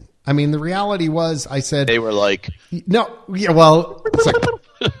planning? I mean, the reality was, I said, they were like, no, yeah, well, it's like,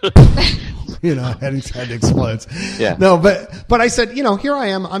 head explodes. Yeah. No, but I said, here I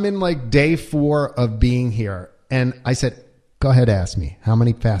am. I'm in like day 4 of being here. And I said, go ahead, ask me, how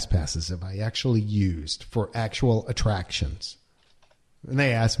many fast passes have I actually used for actual attractions? And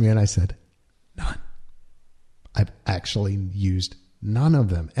they asked me, and I said, none. I've actually used none of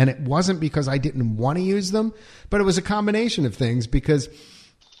them. And it wasn't because I didn't want to use them, but it was a combination of things because,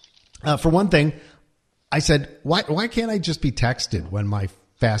 for one thing, I said, why can't I just be texted when my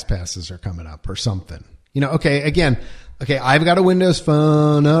fast passes are coming up or something? Okay, I've got a Windows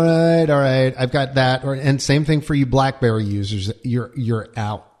phone. All right. I've got that. And same thing for you BlackBerry users. You're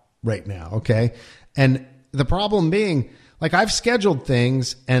out right now. Okay. And the problem being, like, I've scheduled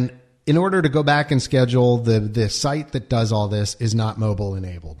things, and in order to go back and schedule, the site that does all this is not mobile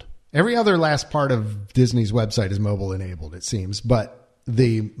enabled. Every other last part of Disney's website is mobile enabled, it seems. But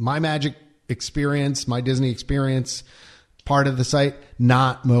the My Magic experience, My Disney experience part of the site,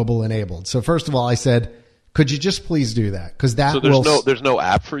 not mobile enabled. So first of all, I said, could you just please do that? Because that there's no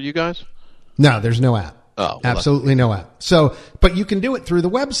app for you guys? No, there's no app. Oh, well, absolutely no app. So, but you can do it through the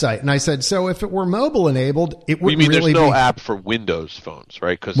website. And I said, so if it were mobile enabled, it would really be. There's no app for Windows phones,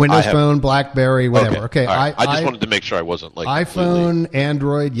 right? Because Windows Phone, BlackBerry, whatever. Okay. Right. I just wanted to make sure I wasn't like iPhone,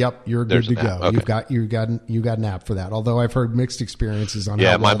 completely... Yep, you're good to go. Okay. You got an app for that. Although I've heard mixed experiences on.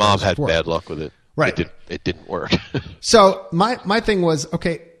 Yeah, my mom had bad luck with it. Right. It didn't work. So my thing was,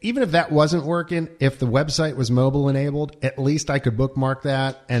 okay, even if that wasn't working, if the website was mobile enabled, at least I could bookmark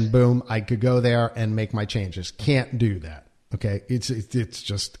that and boom, I could go there and make my changes. Can't do that. Okay.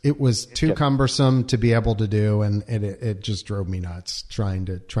 It was too cumbersome to be able to do. And it just drove me nuts trying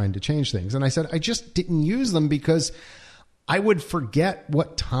to change things. And I said, I just didn't use them because I would forget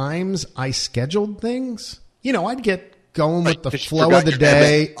what times I scheduled things. I'd get going with the flow of the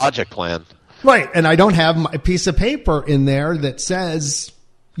day. Project plan. Right. And I don't have my piece of paper in there that says,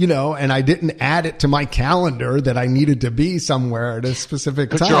 and I didn't add it to my calendar that I needed to be somewhere at a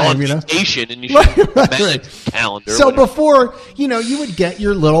specific time. You're on station and you should manage calendar. So before, you would get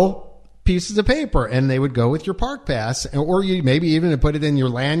your little pieces of paper and they would go with your park pass, or you maybe even put it in your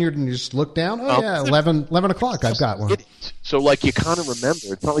lanyard and you just look down. Oh yeah, 11 o'clock. I've got one. So like you kind of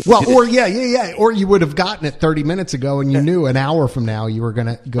remember. It's not like or you would have gotten it 30 minutes ago and you knew an hour from now you were going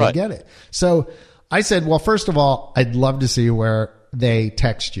to go get it. So I said, well, first of all, I'd love to see where they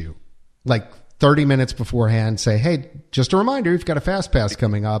text you like 30 minutes beforehand, say, hey, just a reminder, you've got a fast pass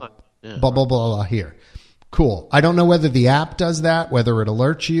coming up, blah, blah, blah, blah, here. Cool. I don't know whether the app does that, whether it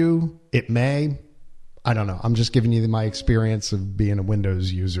alerts you. It may. I don't know. I'm just giving you my experience of being a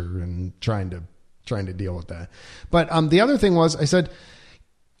Windows user and trying to deal with that. But the other thing was, I said,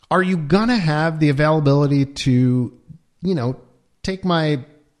 are you going to have the availability to, take my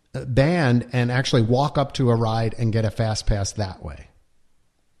band and actually walk up to a ride and get a fast pass that way?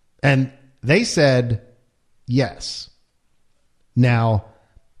 And they said yes. Now,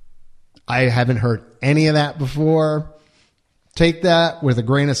 I haven't heard any of that before. Take that with a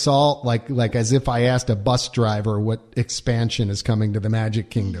grain of salt, like as if I asked a bus driver what expansion is coming to the Magic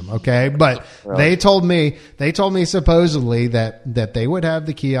Kingdom. Okay. But they told me supposedly that they would have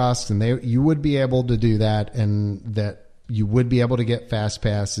the kiosks and you would be able to do that, and that you would be able to get fast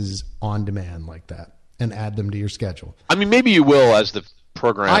passes on demand like that and add them to your schedule. I mean, maybe you will as the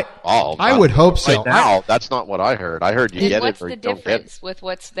program evolves. I would hope so. Right now, that's not what I heard. I heard you get it or you don't get it. What's the difference with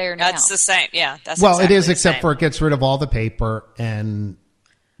what's there now? That's the same. Yeah. That's well, exactly it is, the except same. for it gets rid of all the paper and,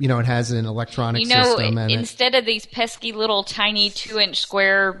 it has an electronic system. And instead of these pesky little tiny 2-inch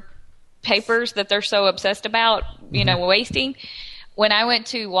square papers that they're so obsessed about, wasting. When I went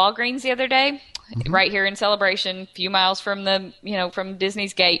to Walgreens the other day, right here in Celebration, a few miles from from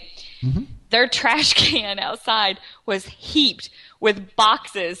Disney's gate, their trash can outside was heaped with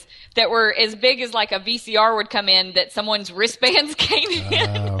boxes that were as big as like a VCR would come in, that someone's wristbands came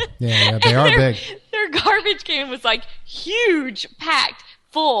in. Yeah, they are big. Their garbage can was like huge, packed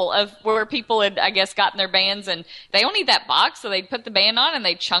full of where people had, I guess, gotten their bands, and they don't need that box, so they'd put the band on and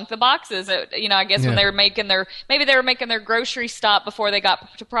they'd chunk the boxes. I guess when they were making their grocery stop before they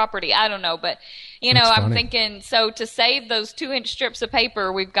got to property. I don't know, but I'm thinking, so to save those 2-inch strips of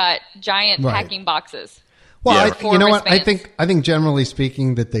paper, we've got giant packing boxes. Well, you know what? I think generally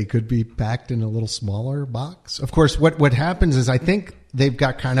speaking that they could be packed in a little smaller box. Of course, what happens is I think they've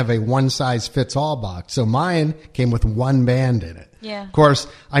got kind of a one-size-fits-all box. So mine came with one band in it. Yeah. Of course,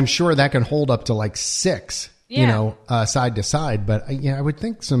 I'm sure that can hold up to like 6, side to side. But I would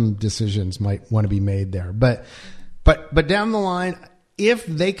think some decisions might want to be made there. But down the line, if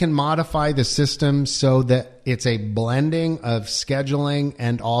they can modify the system so that it's a blending of scheduling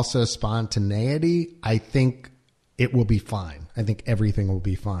and also spontaneity, I think it will be fine. I think everything will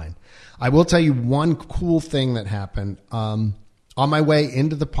be fine. I will tell you one cool thing that happened. On my way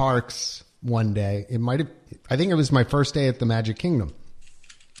into the parks one day, I think it was my first day at the Magic Kingdom.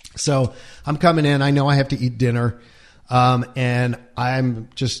 So I'm coming in. I know I have to eat dinner. And I'm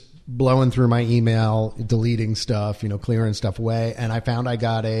just blowing through my email, deleting stuff, clearing stuff away. And I found I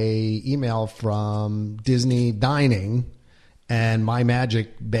got a email from Disney Dining and My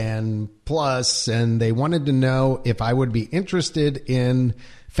Magic Band Plus, and they wanted to know if I would be interested in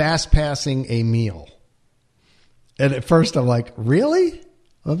fast passing a meal. And at first I'm like, really?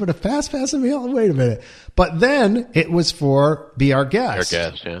 I'm going to fast pass a meal? Wait a minute. But then it was for Be Our Guest. Be Our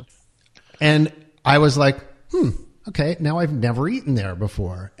Guest, yeah. And I was like, okay, now I've never eaten there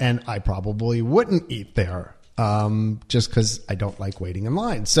before, and I probably wouldn't eat there just because I don't like waiting in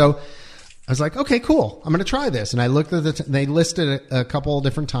line. So I was like, okay, cool. I'm going to try this. And I looked at they listed a couple of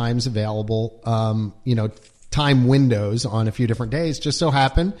different times available, time windows on a few different days. Just so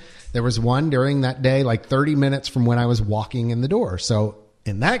happened there was one during that day, like 30 minutes from when I was walking in the door. So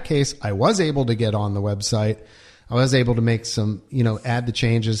in that case, I was able to get on the website. I was able to make some, add the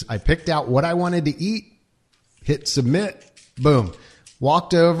changes. I picked out what I wanted to eat. Hit submit, boom,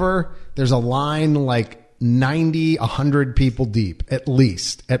 walked over. There's a line like 90, 100 people deep, at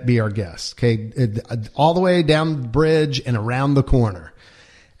least, at Be Our Guest. Okay. All the way down the bridge and around the corner.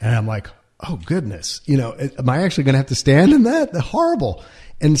 And I'm like, oh goodness, am I actually going to have to stand in that? Horrible.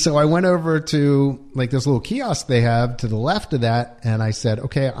 And so I went over to like this little kiosk they have to the left of that. And I said,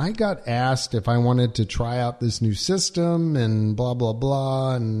 okay, I got asked if I wanted to try out this new system and blah, blah,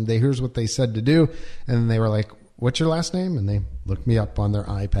 blah. And here's what they said to do. And they were like, what's your last name? And they looked me up on their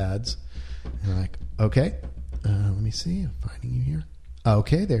iPads. And I'm like, okay, let me see. I'm finding you here.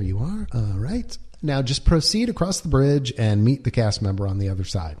 Okay, there you are. All right. Now just proceed across the bridge and meet the cast member on the other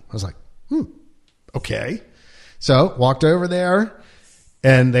side. I was like, okay. So walked over there.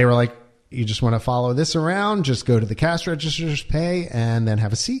 And they were like, you just want to follow this around, just go to the cash registers, pay, and then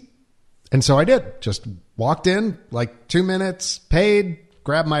have a seat. And so I did. Just walked in, like 2 minutes, paid,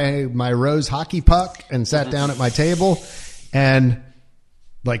 grabbed my Rose hockey puck, and sat down at my table. And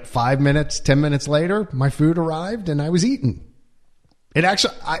like 5 minutes, 10 minutes later, my food arrived and I was eating. It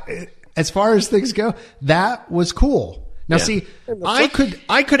actually, as far as things go, that was cool. Now, see, I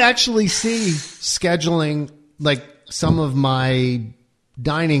could actually see scheduling like some of my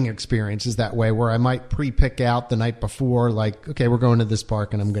dining experiences that way, where I might pre-pick out the night before, like, okay, we're going to this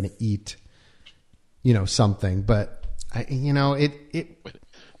park and I'm going to eat, something. But I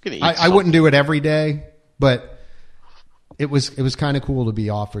wouldn't do it every day, but it was kind of cool to be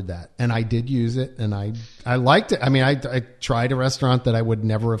offered that, and I did use it, and I liked it. I mean, I tried a restaurant that I would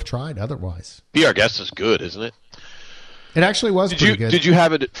never have tried otherwise. Be Our Guest is good, isn't it? It actually was pretty good. Did you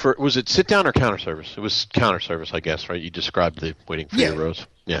have it was it sit down or counter service? It was counter service, I guess, right? You described the waiting for your rows.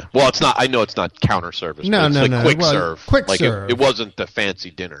 Yeah. Well, it's not. I know it's not counter service. No. Quick serve. Quick serve. It wasn't the fancy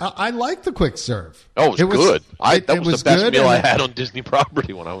dinner. I like the quick serve. Oh, it was good. That was the best meal I had on Disney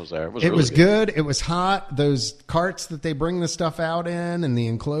property when I was there. It was good. It was hot. Those carts that they bring the stuff out in, and the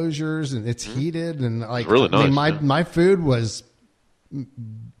enclosures, and it's heated, and like really nice. My food was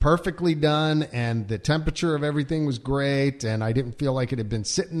perfectly done, and the temperature of everything was great, and I didn't feel like it had been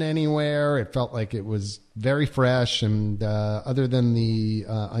sitting anywhere. It felt like it was very fresh, and other than the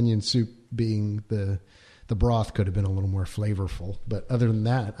onion soup being the broth could have been a little more flavorful, but other than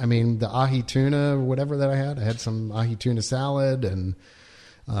that, I mean, the ahi tuna, whatever that I had some ahi tuna salad and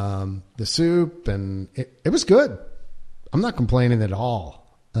the soup, and it was good. I'm not complaining at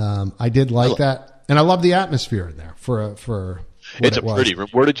all. I did like that, and I love the atmosphere in there for it's a pretty room.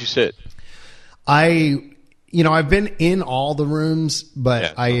 Where did you sit? I've been in all the rooms,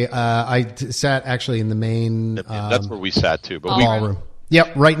 but I sat actually in the main. That's where we sat too. But ballroom.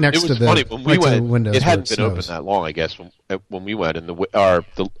 Yep, right next to the. Funny when we went. Windows it hadn't been open that long, I guess. When we went, and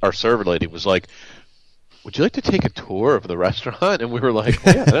our server lady was like, "Would you like to take a tour of the restaurant?" And we were like,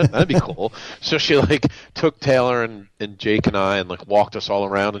 "Yeah, that'd be cool." So she took Taylor and Jake and I and walked us all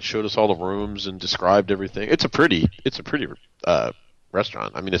around and showed us all the rooms and described everything. It's a pretty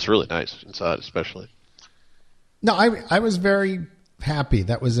restaurant. I mean, it's really nice inside, especially. No, I was very happy.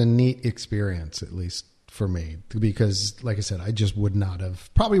 That was a neat experience, at least for me, because, like I said, I just would not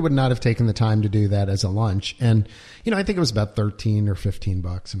have taken the time to do that as a lunch. And I think it was about $13 or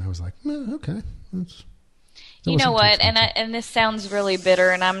 $15, and I was like, okay. You know what? And this sounds really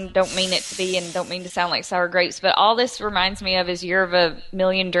bitter, and I don't mean it to be, and don't mean to sound like sour grapes, but all this reminds me of is Year of a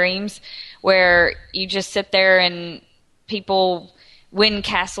Million Dreams, where you just sit there and people win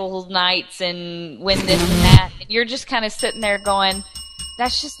castle nights and win this and that, and you're just kind of sitting there going,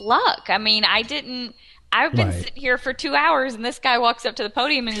 that's just luck. I mean, I've been sitting here for 2 hours, and this guy walks up to the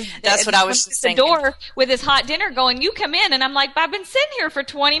podium and that's what I was just thinking. The door with his hot dinner going, you come in, and I'm like, I've been sitting here for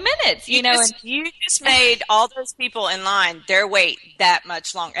 20 minutes, you just made all those people in line their wait that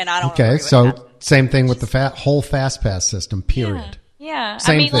much longer, and I don't agree with that. Same thing with the whole fast pass system, period. Yeah.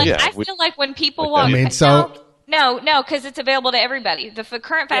 Same thing. I feel like when people walk, No, because it's available to everybody. The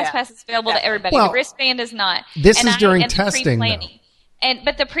current Fast Pass is available to everybody. Well, the wristband is not. This is during testing, though.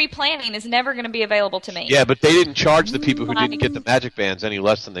 But the pre-planning is never going to be available to me. Yeah, but they didn't charge the people who didn't get the magic bands any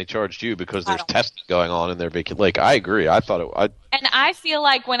less than they charged you because there's testing going on in their vacation. I agree. I thought it. And I feel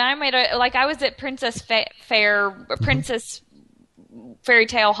like when I made I was at Princess Princess Fairy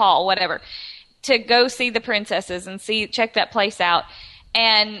Tale Hall, whatever, to go see the princesses and check that place out,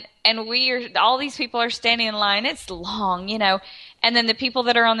 and all these people are standing in line. It's long, and then the people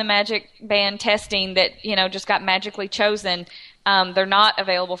that are on the magic band testing that just got magically chosen. They're not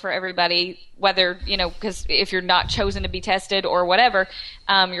available for everybody, whether, because if you're not chosen to be tested or whatever,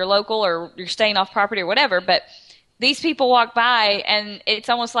 you're local or you're staying off property or whatever. But these people walk by and it's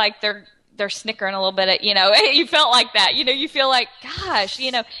almost like they're snickering a little bit at, you felt like that, you feel like, gosh,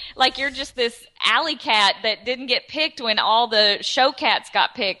 like you're just this alley cat that didn't get picked when all the show cats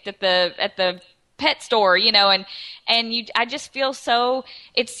got picked at the pet store, I just feel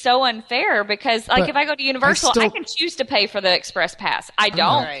it's so unfair because if I go to Universal, I can choose to pay for the express pass. I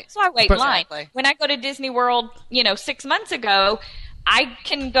don't. Right. So I wait in line. Exactly. When I go to Disney World, 6 months ago, I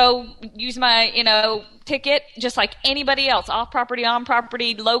can go use my, ticket just like anybody else, off property, on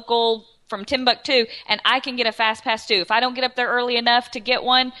property, local, from Timbuktu, and I can get a fast pass too. If I don't get up there early enough to get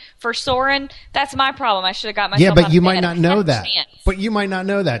one for Soarin', that's my problem. I should have got myself. Yeah, but you might not know that. But you might not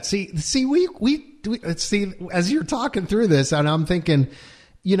know that. See, we see as you're talking through this, and I'm thinking,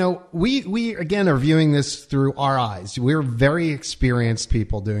 you know, we again are viewing this through our eyes. We're very experienced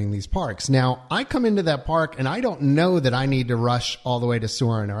people doing these parks. Now, I come into that park and I don't know that I need to rush all the way to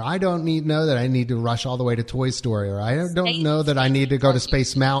Soarin', or I don't know that I need to rush all the way to Toy Story, or I don't know that I need to go to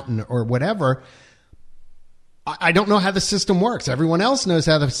Space Mountain or whatever. I don't know how the system works. Everyone else knows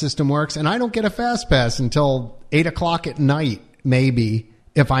how the system works, and I don't get a fast pass until 8 o'clock at night, maybe,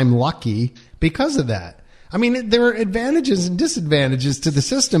 if I'm lucky, because of that. I mean, there are advantages and disadvantages to the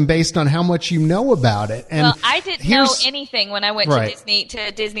system based on how much you know about it. And well, I didn't know anything when I went to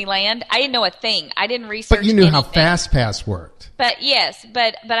Disneyland. I didn't know a thing. I didn't research. But you knew anything. how Fast Pass worked. But yes,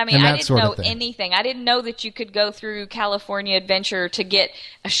 but I mean, I didn't know anything. I didn't know that you could go through California Adventure to get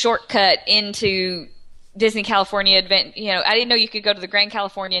a shortcut into Disney California Advent. You know, I didn't know you could go to the Grand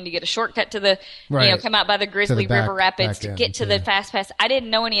Californian to get a shortcut to the, come out by the Grizzly River Rapids to get to the Fast Pass. I didn't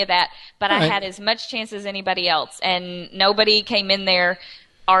know any of that, but I had as much chance as anybody else, and nobody came in there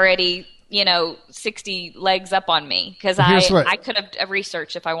already, 60 legs up on me, because I could have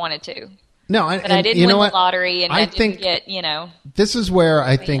researched if I wanted to. No, but I didn't win the lottery, and I didn't get, This is where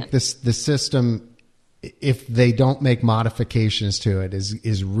I think the system, if they don't make modifications to it,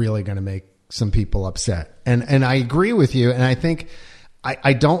 is really going to make some people upset. And I agree with you. And I think,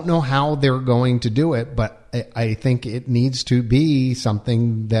 I don't know how they're going to do it, but I think it needs to be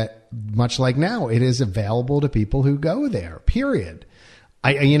something that, much like now, it is available to people who go there, period.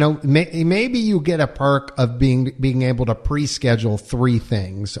 Maybe you get a perk of being able to pre-schedule 3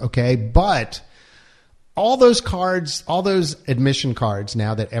 things. Okay. But all those cards, all those admission cards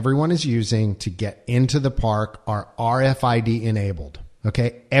now that everyone is using to get into the park are RFID enabled.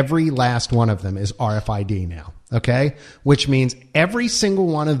 Okay. Every last one of them is RFID now. Okay. Which means every single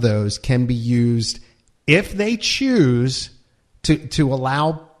one of those can be used if they choose to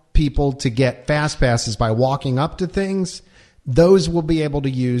allow people to get fast passes by walking up to things. Those will be able to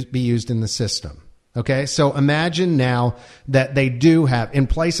be used in the system. Okay. So imagine now that they do have, in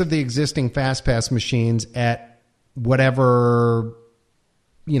place of the existing fast pass machines at whatever,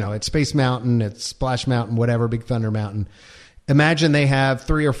 at Space Mountain, at Splash Mountain, whatever, Big Thunder Mountain. Imagine they have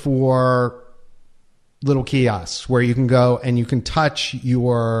 3 or 4 little kiosks where you can go and you can touch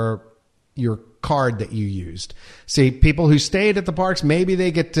your card that you used. See, people who stayed at the parks, maybe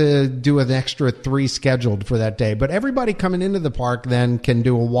they get to do an extra 3 scheduled for that day. But everybody coming into the park then can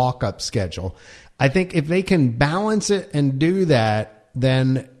do a walk-up schedule. I think if they can balance it and do that,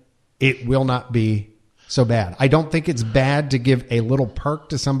 then it will not be so bad. I don't think it's bad to give a little perk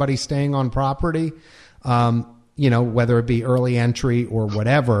to somebody staying on property. Whether it be early entry or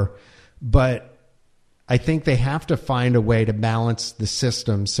whatever, but I think they have to find a way to balance the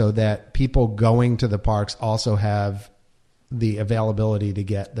system so that people going to the parks also have the availability to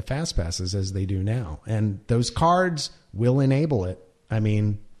get the fast passes as they do now. And those cards will enable it. I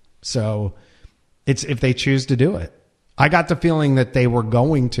mean, so it's if they choose to do it. I got the feeling that they were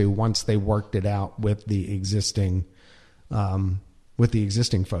going to once they worked it out with the existing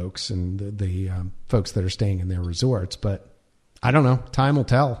folks and the folks that are staying in their resorts. But I don't know. Time will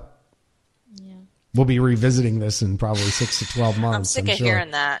tell. Yeah. We'll be revisiting this in probably 6 to 12 months. I'm sick of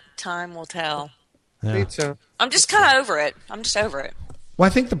hearing that. Time will tell. Yeah. Me too. I'm just kind of over it. I'm just over it. Well,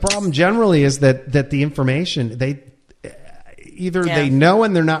 I think the problem generally is that the information, they know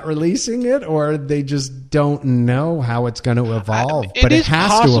and they're not releasing it, or they just don't know how it's going to evolve. But it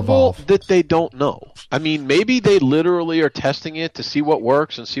has to evolve. That they don't know. I mean, maybe they literally are testing it to see what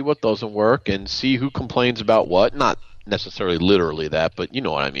works and see what doesn't work and see who complains about what. Not necessarily literally that, but you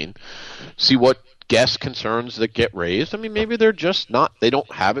know what I mean. See what guest concerns that get raised. I mean, maybe they're just not, they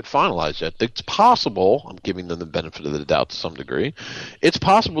don't have it finalized yet. It's possible, I'm giving them the benefit of the doubt to some degree, it's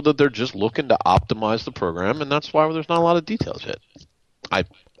possible that they're just looking to optimize the program, and that's why there's not a lot of details yet. I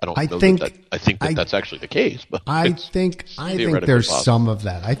think that's actually the case, but I think there's some of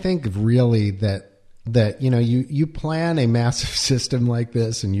that. I think really that you plan a massive system like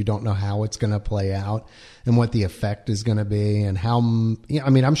this and you don't know how it's going to play out and what the effect is going to be and how.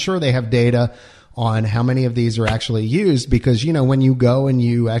 I'm sure they have data on how many of these are actually used, because when you go and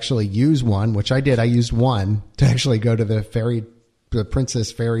you actually use one, which I did, I used one to actually go to the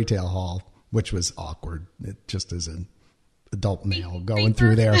Princess Fairy Tale Hall, which was awkward. It just as an adult male going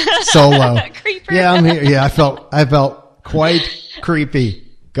through there solo. Creeper. Yeah, I'm here. Yeah, I felt quite creepy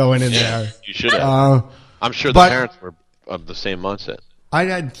going in there. You should have. I'm sure the parents were of the same mindset.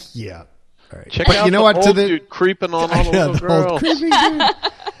 Yeah. All right. Check out old dude creeping on all the little girls. Creepy dude.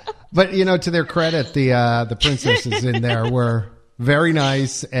 But to their credit, the princesses in there were very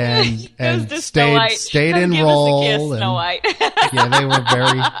nice and stayed in role. Snow White. Yeah, they were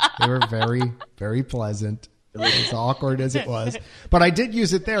very, very pleasant. as awkward as it was. But I did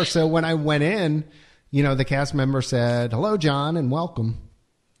use it there. So when I went in, the cast member said, "Hello, John, and welcome."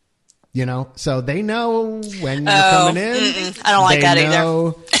 So they know when you're coming in. I don't like that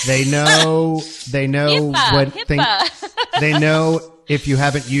either. They know HIPAA, when HIPAA. they know if you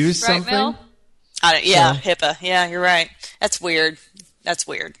haven't used Right, something. Mel? HIPAA. Yeah, you're right. That's weird.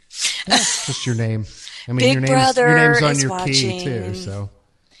 That's just your name. I mean, Big your Brother name's on is your watching. key too. So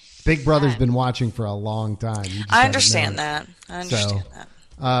Big Brother's been watching for a long time. I understand that. But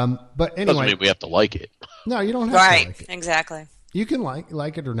Doesn't anyway, mean we have to like it. no, you don't have right, to like it. exactly. You can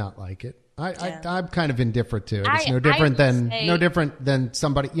like it or not like it. Yeah. I'm kind of indifferent to it. It's I no different would say- than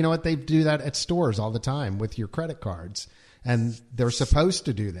somebody. You know what? They do that at stores all the time with your credit cards, and they're supposed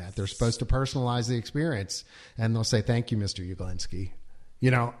to do that. They're supposed to personalize the experience, and they'll say, "Thank you, Mr. Uglinski."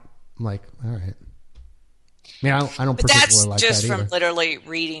 I'm like, all right. I mean, I don't But particularly that's like just that from either. literally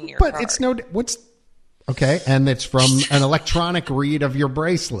reading your But card. it's what's okay, and it's from an electronic read of your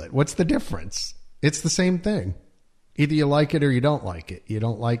bracelet. What's the difference? It's the same thing. Either you like it or you don't like it. You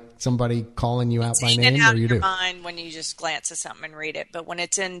don't like somebody calling you out by in and name, out or you of your do. mind when you just glance at something and read it. But when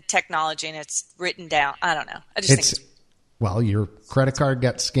it's in technology and it's written down, I don't know. I just think it's Well, your credit card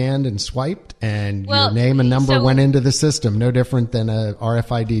got scanned and swiped, and Well, your name and number so- went into the system. No different than a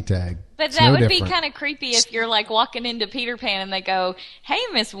RFID tag. But It's that no would be different. kind of creepy if you're like walking into Peter Pan and they go, "Hey,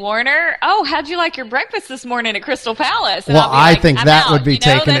 Miss Warner, oh, how'd you like your breakfast this morning at Crystal Palace?" And Well, I'll be I like, think "I'm that out," would be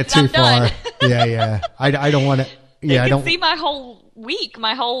taking it that's- too I'm far. done. Yeah. I don't want to. They Yeah, I can don't. see my whole week,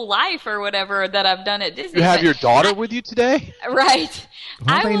 my whole life, or whatever that I've done at Disney. You have but- your daughter with you today? Right.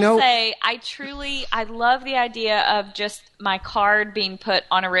 Well, I they will know- say I love the idea of just my card being put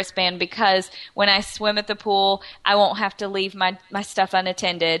on a wristband, because when I swim at the pool, I won't have to leave my stuff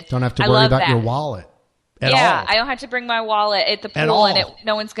unattended. Don't have to I worry love about that. your wallet at Yeah, all. I don't have to bring my wallet at the At pool and all.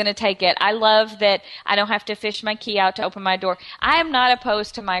 no one's going to take it. I love that I don't have to fish my key out to open my door. I am not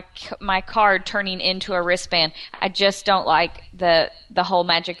opposed to my card turning into a wristband. I just don't like the whole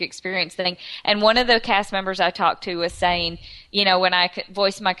magic experience thing. And one of the cast members I talked to was saying, when I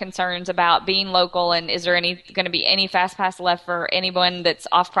voiced my concerns about being local and is there going to be any fast pass left for anyone that's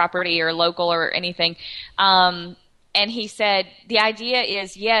off property or local or anything, and he said, the idea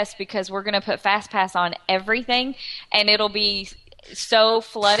is yes, because we're going to put FastPass on everything, and it'll be so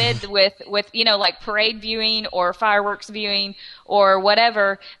flooded with like parade viewing or fireworks viewing or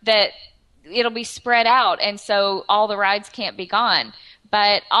whatever, that it'll be spread out, and so all the rides can't be gone.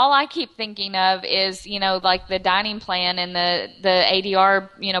 But all I keep thinking of is, like the dining plan and the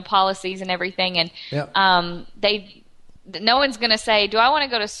ADR, policies and everything, and Yep. no one's going to say, do I want to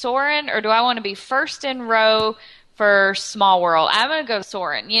go to Soarin' or do I want to be first in row for Small World? I'm going to go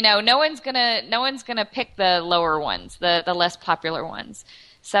Soarin'. No one's gonna pick the lower ones, the less popular ones.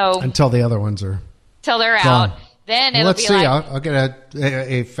 So Until the other ones are till they're gone. out, then Well, it'll let's be see. like I'll get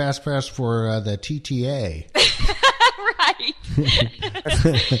a fast pass for the TTA.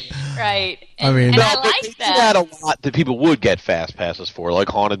 right. I mean- and No, I But like they do that. add a lot that people would get fast passes for, like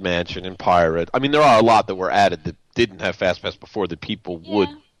Haunted Mansion and Pirate. I mean, there are a lot that were added that didn't have fast pass before that people would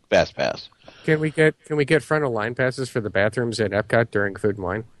fast pass. Can we get front of line passes for the bathrooms at Epcot during Food and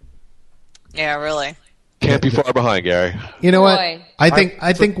Wine? yeah, really. Can't be far behind, Gary. You know what? Boy. I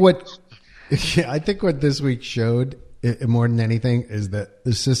think what this week showed more than anything is that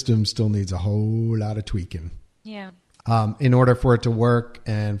the system still needs a whole lot of tweaking. Yeah. In order for it to work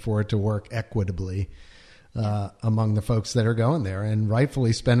and for it to work equitably among the folks that are going there and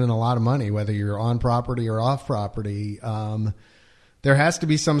rightfully spending a lot of money, whether you're on property or off property. There has to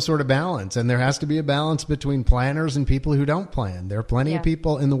be some sort of balance, and there has to be a balance between planners and people who don't plan. There are plenty of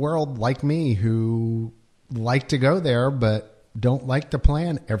people in the world like me who like to go there but don't like to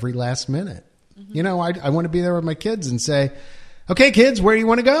plan every last minute. I want to be there with my kids and say, okay, kids, where do you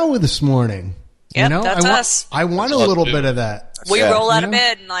want to go this morning? Yep, that's us. I want That's a us little too. bit of that. We Yeah. roll out You of know?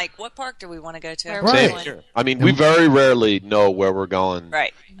 bed and like, what park do we want to go to? Where Right. we're Same going. here. I mean, we very rarely know where we're going.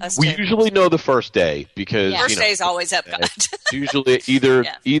 Right. Us We too. usually know the first day because Yeah. First day is always Epcot. it's usually either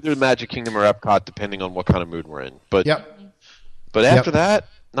Yeah. either Magic Kingdom or Epcot, depending on what kind of mood we're in. But Yep. but after that,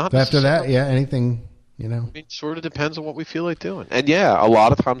 not After that, necessarily. yeah, anything, It sort of depends on what we feel like doing. And yeah, a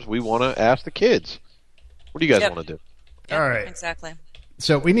lot of times we want to ask the kids, "What do you guys Yep. want to do?" Yep, All right. Exactly.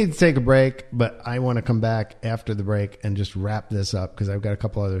 So we need to take a break, but I want to come back after the break and just wrap this up because I've got a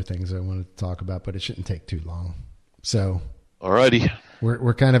couple other things I want to talk about, but it shouldn't take too long. So Alrighty.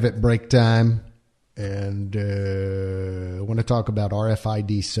 we're kind of at break time, and I want to talk about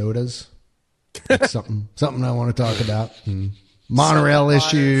RFID sodas. That's something I want to talk about. And monorail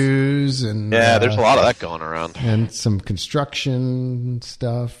issues and there's a lot of that going around, and some construction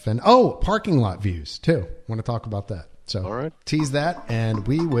stuff, and parking lot views too. Want to talk about that? So all right, tease that, and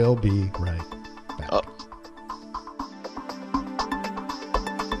we will be right back.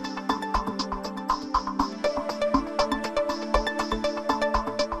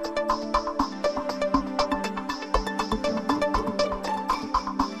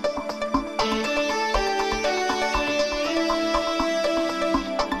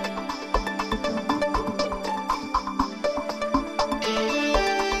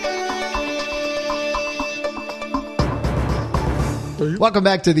 Welcome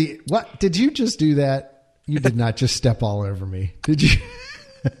back to what? Did you just do that? You did not just step all over me, did you?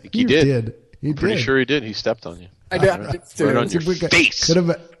 He did. He Pretty did. sure he did. He stepped on you. I did. Right on your face. If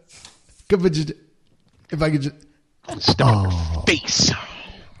I could just step on your face.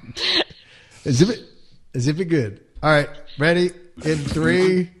 As if it good. All right, ready? In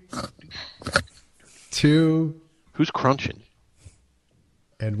 3, 2, who's crunching?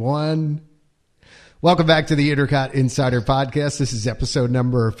 And 1. Welcome back to the Intercot Insider Podcast. This is episode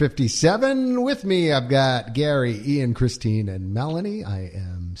number 57. With me, I've got Gary, Ian, Christine, and Melanie. I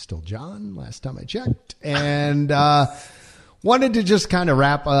am still John, last time I checked. And wanted to just kind of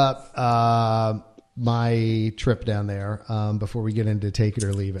wrap up my trip down there before we get into take it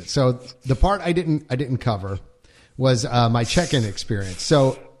or leave it. So the part I didn't cover was my check-in experience.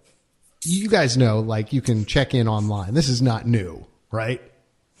 So you guys know, like, you can check in online. This is not new, right?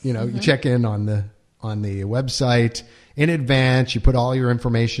 You know, you check in on the website in advance. You put all your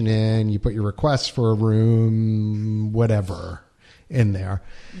information in. You put your requests for a room, whatever, in there.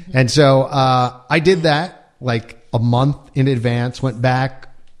 And so I did that like a month in advance. Went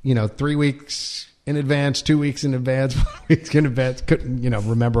back, 3 weeks in advance, 2 weeks in advance, 1 week in advance. Couldn't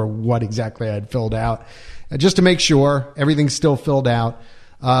remember what exactly I had filled out, just to make sure everything's still filled out.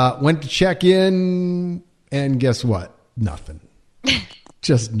 Went to check in, and guess what? Nothing.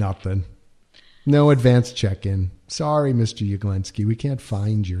 Just nothing. No advanced check-in. Sorry, Mr. Uglinski, we can't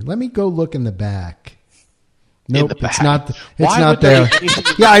find you. Let me go look in the back. Nope, it's not. It's not there.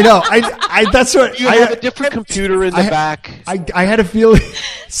 Yeah, I know. I that's what you have a different computer in the back. I had a feeling.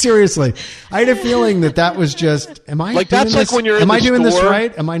 Seriously, I had a feeling that was just. Am I like doing that's this? like when you're in am the I doing store? this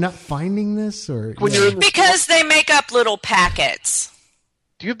right? Am I not finding this or when you're in the because they make up little packets.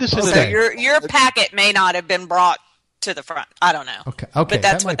 Do you have this? So your packet may not have been brought to the front. I don't know. Okay. But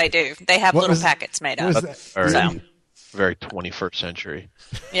that's what they do. They have little packets made up. Very 21st century.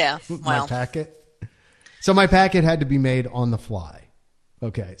 Yeah. Well, my packet. So my packet had to be made on the fly.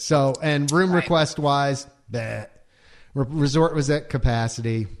 Okay. So, and room request wise, resort was at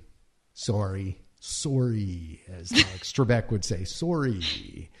capacity. Sorry, as Alex Trebek would say.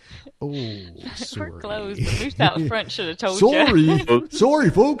 Sorry. Oh, sorry. We're closed. The moose out front should have told you.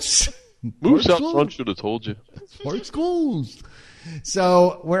 Sorry, folks. Moose out front should have told you. Park schools.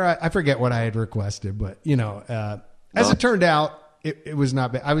 So I forget what I had requested, but as it turned out, it was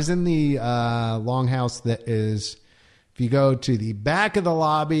not bad. I was in the longhouse that is, if you go to the back of the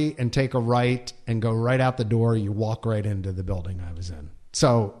lobby and take a right and go right out the door, you walk right into the building I was in.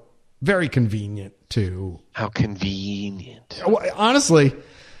 So very convenient too. How convenient. Honestly,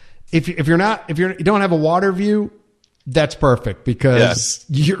 if you don't have a water view, that's perfect because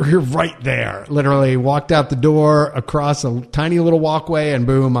you're right there. Literally walked out the door, across a tiny little walkway, and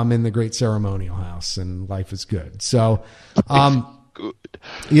boom, I'm in the great ceremonial house, and life is good. So, good.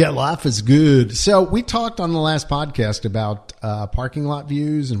 Yeah, life is good. So we talked on the last podcast about parking lot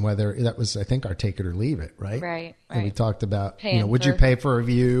views and whether that was, I think, our take it or leave it, right? Right. And we talked about, would you pay for a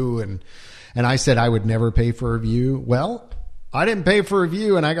view? And I said I would never pay for a view. Well, I didn't pay for a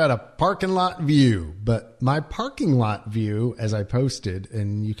view, and I got a parking lot view. But my parking lot view, as I posted,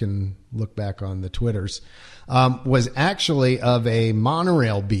 and you can look back on the Twitters, was actually of a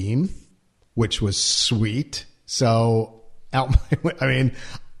monorail beam, which was sweet. So,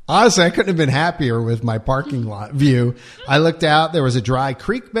 honestly, I couldn't have been happier with my parking lot view. I looked out. There was a dry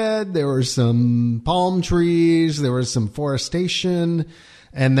creek bed. There were some palm trees. There was some forestation.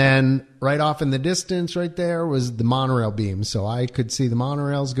 And then right off in the distance right there was the monorail beam. So I could see the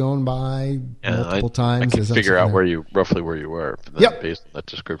monorails going by multiple times. I can figure out roughly where you were based on that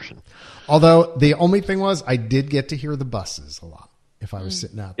description. Although the only thing was I did get to hear the buses a lot if I was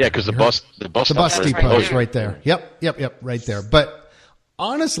sitting out there. Yeah, because the bus depot is right there. Yep, right there. But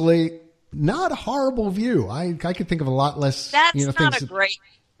honestly, not a horrible view. I could think of a lot less. That's not a great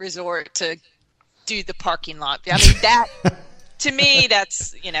resort to do the parking lot. I mean, that... To me,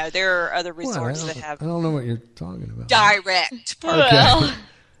 that's, there are other resorts that have. I don't know what you're talking about. Direct parking. Well,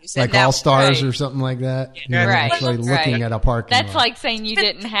 And All Stars right. or something like that. Yeah. Right, Actually looking at a parking That's lot. like saying you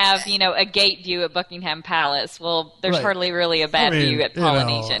didn't have, a gate view at Buckingham Palace. Well, there's Right. hardly really a bad view at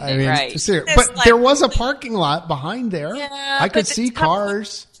Polynesian, right? But there was a parking lot behind there. Yeah, I could but see it's a couple of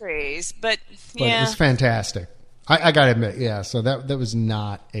cars. trees, but But it was fantastic. I got to admit, yeah. So that was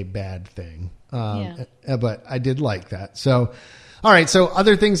not a bad thing. But I did like that. So, all right. So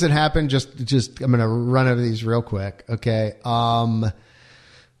other things that happened, just I'm going to run over these real quick. Okay.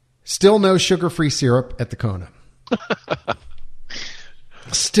 Still no sugar-free syrup at the Kona.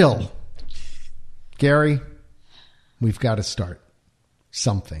 Still, Gary, we've got to start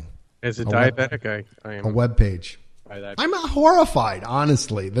something. As a diabetic, I am A webpage. I'm horrified,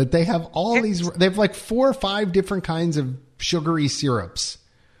 honestly, that they have all these. They have like 4 or 5 different kinds of sugary syrups,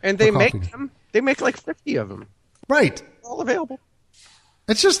 and they for make coffee. them. They make like 50 of them. Right? All available.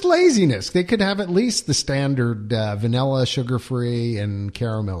 It's just laziness. They could have at least the standard vanilla sugar-free and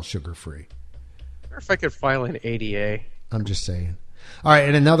caramel sugar-free. Or if I could file an ADA. I'm just saying. All right,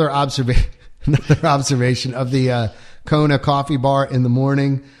 and another observation of the Kona coffee bar in the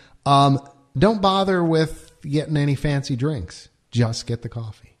morning. Don't bother with getting any fancy drinks. Just get the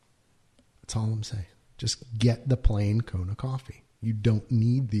coffee. That's all I'm saying. Just get the plain Kona coffee. You don't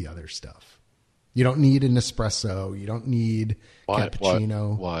need the other stuff. You don't need an espresso. You don't need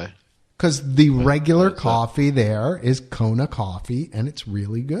cappuccino. Why? Because the regular coffee there is Kona coffee, and it's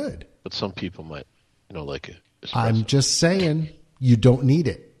really good. But some people might, like it. I'm just saying, you don't need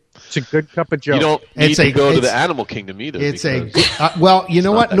it. It's a good cup of joe. You don't need to go to the animal kingdom either. It's well, you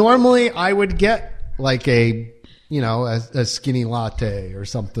know what? Normally, I would get like a skinny latte or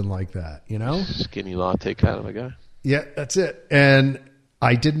something like that. Skinny latte kind of a guy. Yeah, that's it. And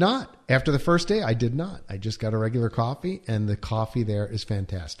I did not. After the first day, I did not. I just got a regular coffee, and the coffee there is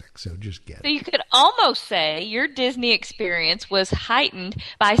fantastic. So just get it. So you could almost say your Disney experience was heightened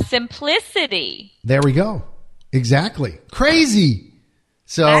by simplicity. There we go. Exactly. Crazy.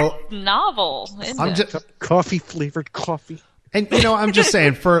 So That's novel. I'm just coffee flavored coffee. And I'm just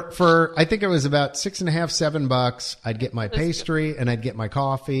saying for I think it was about $6.50, $7. I'd get my pastry and I'd get my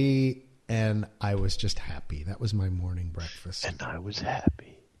coffee, and I was just happy. That was my morning breakfast. And I was happy.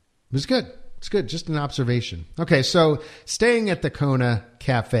 It was good. It's good. Just an observation. Okay, so staying at the Kona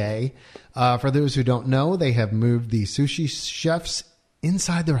Cafe. For those who don't know, they have moved the sushi chefs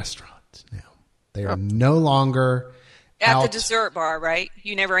inside the restaurant now. They are no longer at the dessert bar, right?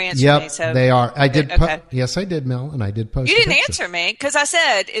 You never answered me. So They are. I did. Okay. Yes, I did, Mel, and I did post. You didn't a picture. answer me because I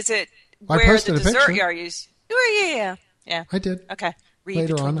said, "Is it I where posted the a dessert picture. are used?" Yeah. I did. Okay. Read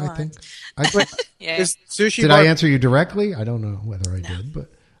Later between on, the I lines. think. Yeah. Is sushi Did bar, I answer you directly? I don't know whether I did,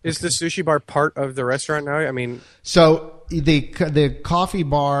 but Is the sushi bar part of the restaurant now? I mean, so the coffee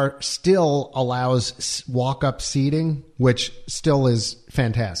bar still allows walk-up seating, which still is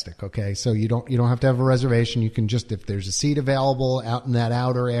fantastic. Okay, so you don't have to have a reservation. You can just, if there's a seat available out in that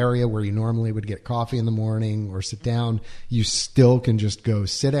outer area where you normally would get coffee in the morning or sit down, you still can just go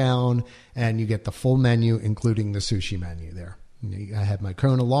sit down and you get the full menu, including the sushi menu there. I had my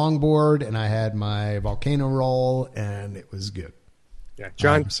Kona longboard and I had my volcano roll, and it was good. yeah,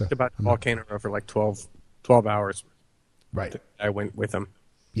 John So- talked about Volcano Roll for like 12 hours. Right. I went with him.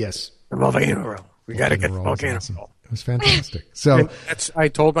 Yes. The Volcano Roll. We got to get the Roll was Volcano awesome. Roll. It was fantastic. So And I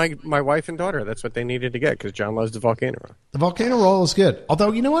told my wife and daughter that's what they needed to get because John loves the Volcano Roll. the volcano roll is good.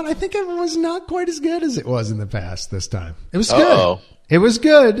 Although, you know what? I think it was not quite as good as it was in the past this time. It was good. Uh-oh. It was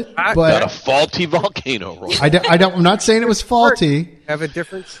good, Got a but faulty volcano roll. I'm not saying it was faulty, Have a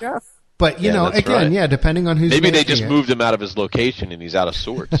different chef. but that's again, right. depending on who's Maybe they making just it. moved him out of his location and he's out of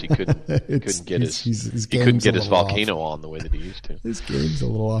sorts. He couldn't get his his he couldn't game's get a his little volcano on the way that he used to. This game's a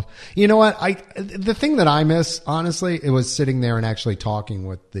little off. You know what? The thing that I miss, honestly, it was sitting there and actually talking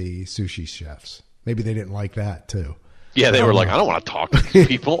with the sushi chefs. Maybe they didn't like that too. Yeah, they were like, I don't want to talk to these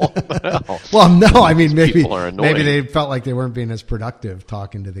people. Well, no, I mean, maybe people are annoying. maybe they felt like they weren't being as productive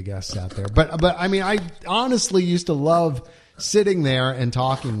talking to the guests out there. But I mean, I honestly used to love sitting there and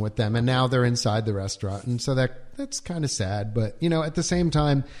talking with them, and now they're inside the restaurant, and so that's kind of sad. But at the same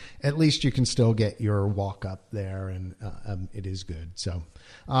time, at least you can still get your walk up there, and it is good. So,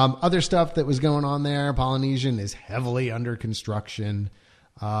 other stuff that was going on there, Polynesian is heavily under construction.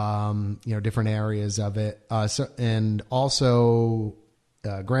 Different areas of it. And also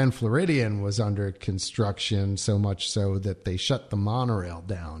Grand Floridian was under construction, so much so that they shut the monorail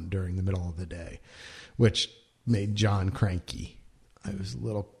down during the middle of the day, which made John cranky. I was a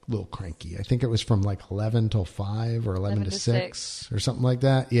little cranky. I think it was from like 11 till 5 or 11 to 6 or something like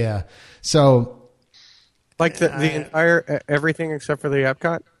that. Yeah. So Like the entire everything except for the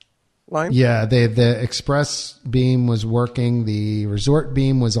Epcot line? Yeah, the express beam was working. The resort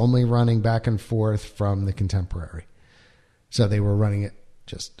beam was only running back and forth from the Contemporary. So they were running it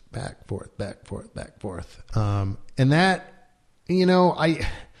just back, forth, back, forth, back, forth. And that,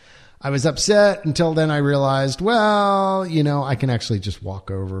 I was upset until then I realized, well, I can actually just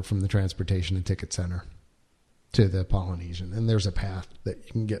walk over from the transportation and ticket center to the Polynesian. And there's a path that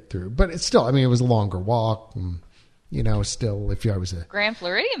you can get through. But it's still, it was a longer walk. And, still, if I was a Grand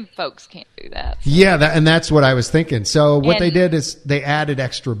Floridian folks can't do that. So. Yeah, and that's what I was thinking. So what they did is they added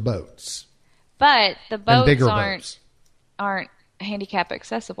extra boats. But the boats bigger aren't handicap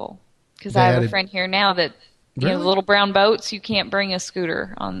accessible. Because I have a friend here now that, the little brown boats, you can't bring a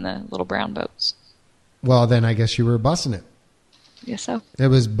scooter on the little brown boats. Well, then I guess you were bussing it. Yes, so. It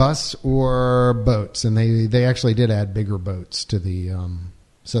was bus or boats, and they actually did add bigger boats to the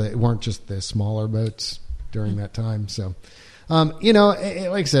so it weren't just the smaller boats during that time. So, like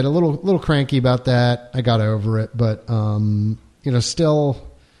I said, a little cranky about that. I got over it, but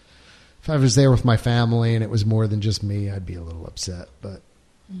still, if I was there with my family and it was more than just me, I'd be a little upset. But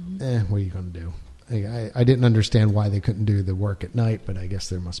what are you going to do? I didn't understand why they couldn't do the work at night, but I guess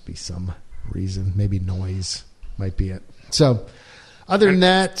there must be some reason. Maybe noise might be it. So. Other than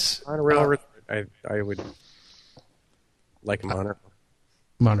that, monorail. I would like a monorail.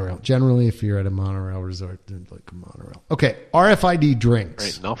 Monorail. Generally, if you're at a monorail resort, then like a monorail. Okay, RFID drinks.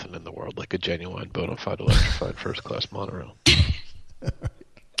 There ain't nothing in the world like a genuine, bona fide, electrified first-class monorail.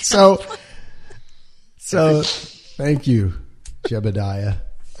 So, thank you, Jebediah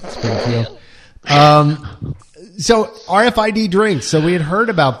Springfield. So RFID drinks. So we had heard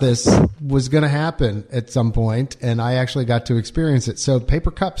about this was going to happen at some point, and I actually got to experience it. So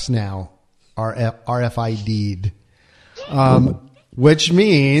paper cups now are RFID'd, which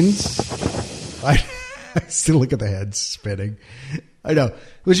means I still look at the heads spinning. I know,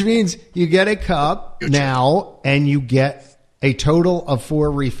 which means you get a cup now, and you get a total of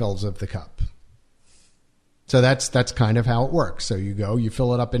 4 refills of the cup. So that's kind of how it works. So you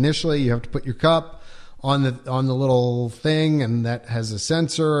fill it up initially. You have to put your cup on the little thing, and that has a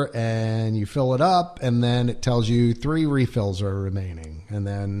sensor, and you fill it up, and then it tells you 3 refills are remaining, and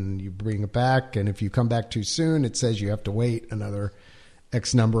then you bring it back, and if you come back too soon, it says you have to wait another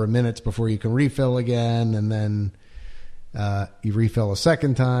X number of minutes before you can refill again, and then you refill a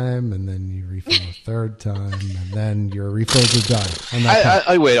second time, and then you refill a third time, and then your refills are done.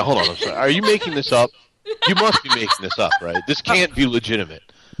 I wait, hold on, I'm sorry. Are you making this up? You must be making this up, right? This can't be legitimate.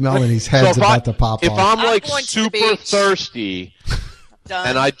 Melanie's head's about to pop off. If I'm like super thirsty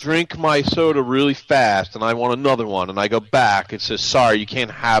and I drink my soda really fast and I want another one and I go back, it says, sorry, you can't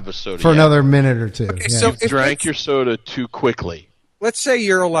have a soda for yet. Another minute or two. Okay, yeah. so You drank your soda too quickly. Let's say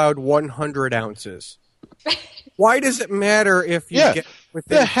you're allowed 100 ounces. Why does it matter if you get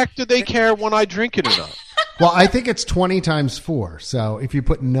within... The heck do they care when I drink it or not? Well, I think it's 20 times 4. So if you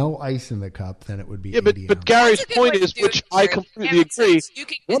put no ice in the cup, then it would be 80 but Gary's point is, which I completely agree,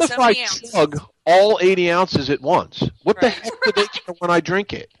 what if I chug all 80 ounces at once? What the heck do they care when I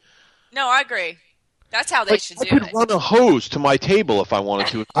drink it? No, I agree. That's how they should do it. I could run a hose to my table if I wanted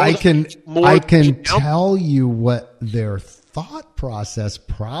to. I can tell you what their thought process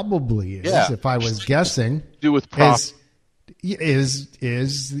probably is, if I was guessing. Do with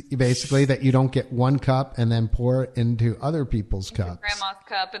is basically that you don't get one cup and then pour it into other people's cups. Grandma's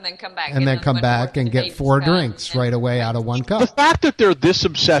cup and then come back. And then come back and get 4 drinks right away out of one cup. The fact that they're this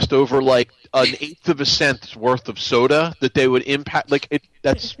obsessed over like an eighth of a cent's worth of soda that they would impact, like it,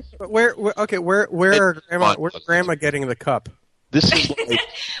 that's. But where where's Grandma getting the cup? This is like,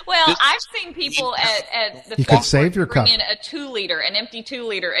 well, I've seen people at the you could save your bring cup. in a 2-liter, an empty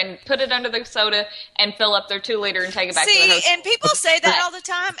 2-liter, and put it under the soda and fill up their 2-liter and take it back to the hotel. See, and people say that all the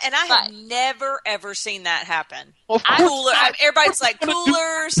time, and I have never ever seen that happen. Of course, everybody's like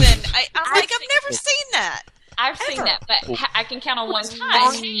coolers, and I'm like, I've never seen that. I've seen that, but I can count on one time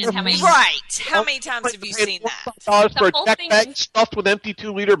how many. Right? How many times have you seen that? $4 for a deck bag stuffed with empty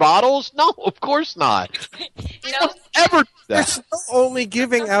 2-liter bottles? No, of course not. No, ever. They're still only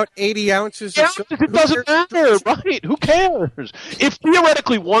giving out 80 ounces of soda. It doesn't matter, right? Who cares? If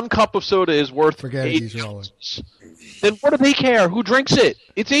theoretically 1 cup of soda is worth 80 ounces, then what do they care? Who drinks it?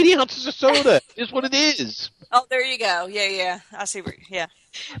 It's 80 ounces of soda. It's what it is. Oh, there you go. Yeah. I see.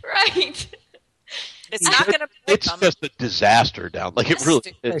 right. It's not going to. It's just a disaster down. Like it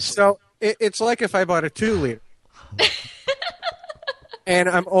really is. So it's like if I bought a 2-liter, and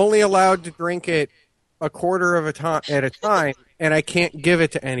I'm only allowed to drink it a quarter of a time at a time, and I can't give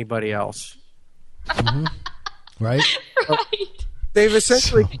it to anybody else. Mm-hmm. Right. Right. They've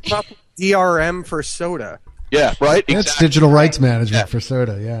essentially come up with DRM for soda. Yeah, right? That's Exactly. digital rights management for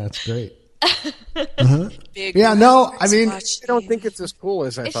soda. Yeah, it's great. Big Yeah, no, I mean, I don't think it's as cool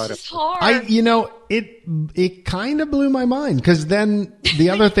as I It's thought it just was. hard. it kind of blew my mind because then the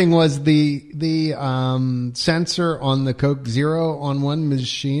other thing was the sensor on the Coke Zero on one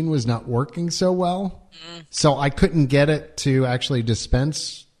machine was not working so well, so I couldn't get it to actually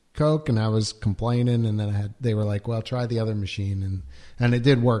dispense Coke, and I was complaining, and then they were like, "Well, try the other machine," and it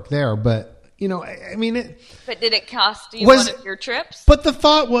did work there, but I mean, But did it cost you Was- one of your trips? but the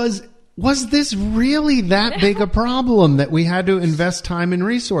thought was this really that big a problem that we had to invest time and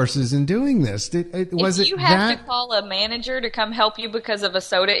resources in doing this? Was if it you have that? to call a manager to come help you because of a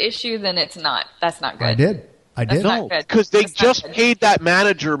soda issue, then it's not. That's not good. I did. That's not good. Because they That's not just good. paid that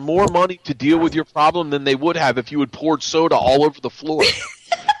manager more money to deal with your problem than they would have if you had poured soda all over the floor. Do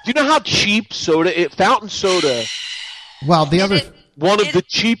you know how cheap fountain soda, Well, the other. one of the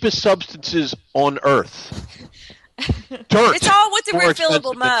cheapest substances on earth? Dirt. It's all with the More expensive refillable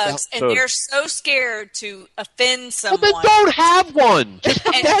than mugs, fountain and soda. they're so scared to offend Well, someone. then don't have one. Just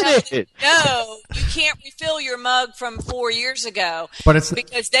and forget tell it. them, no, you can't refill your mug from 4 years ago. But it's-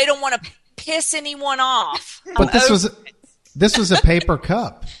 because they don't want to piss anyone off. But this was a paper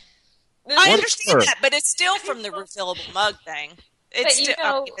cup. I understand Whatever. that, but it's still from the refillable mug thing. It's But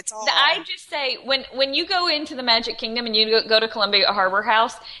still, it's all. I just say when you go into the Magic Kingdom and you go to Columbia Harbor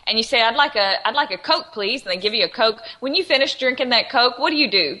House and you say I'd like a Coke, please, and they give you a Coke. When you finish drinking that Coke, what do?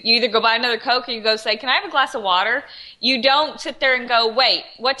 You either go buy another Coke or you go say, "Can I have a glass of water?" You don't sit there and go, "Wait,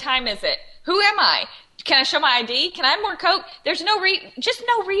 what time is it? Who am I? Can I show my ID? Can I have more Coke?" There's just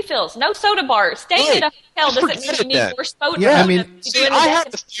no refills, no soda bars. Staying at a hotel doesn't Forget mean it you need then. more soda. Yeah, I mean- You're See, doing I the have a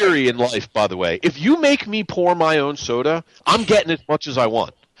best. theory in life, by the way. If you make me pour my own soda, I'm getting as much as I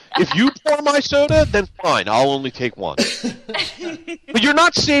want. If you pour my soda, then fine, I'll only take one. But you're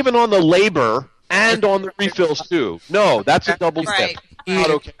not saving on the labor and on the refills too. No, that's a double dip. Right. Not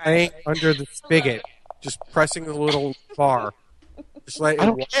okay. Hang under the spigot, just pressing the little bar. Just let I it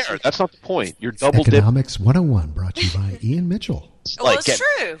don't wash. care. That's not the point. You're double dipping. Economics 101 brought to you by Ian Mitchell. Well, it's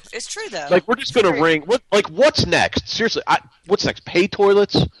true. It's true though. Like we're just gonna ring. What's next? Seriously, what's next? Pay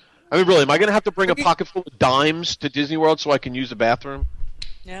toilets? I mean, really, am I gonna have to bring a pocket full of dimes to Disney World so I can use the bathroom?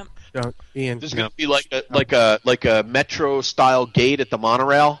 yeah. Don't, Ian. This is gonna be like a metro style gate at the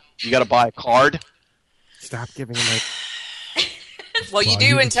monorail. You got to buy a card. Stop giving him like. Well, you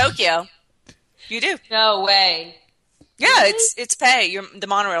do in Tokyo. You do. No way. Yeah, it's pay. The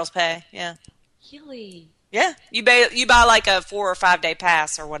monorail's pay. Yeah. Really? Yeah. You buy like a 4 or 5 day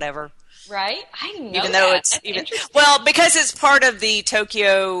pass or whatever. Right? I didn't know Even that. though it's That's even interesting. well, because it's part of the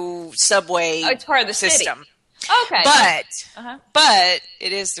Tokyo subway. Oh, it's part of the city. system. Okay. But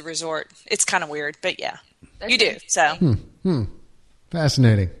it is the resort. It's kind of weird, but yeah, you do. So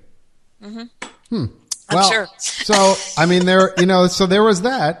Fascinating. I'm Well, sure. so I mean, so there was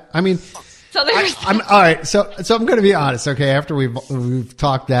that. I mean, So there's I'm all right. So I'm going to be honest. Okay, after we've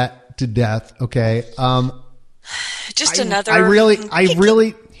talked that to death. Okay. Just another. I really.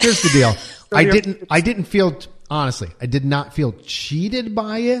 Here's the deal. I didn't feel honestly. I did not feel cheated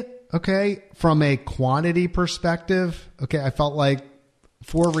by it. Okay, from a quantity perspective. Okay, I felt like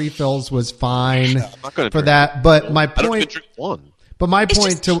 4 refills was fine I'm not gonna for drink that. But my I don't even point. drink one. But my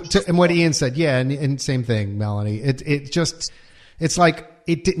point to and what Ian said, yeah, and same thing, Melanie. It's like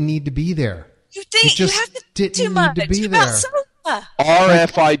it didn't need to be there. You think It just you have to didn't too need much to be about there. soda.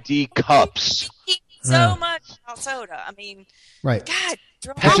 RFID cups. You eat so much about soda. I mean, Right? God,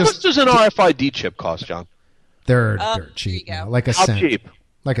 throw How just- much does an RFID chip cost, John? They're there cheap you go. now, like a How cent, cheap?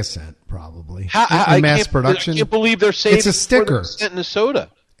 like a cent probably. I In mass can't- production, I can't believe they're saving It's a sticker. 4% in the soda.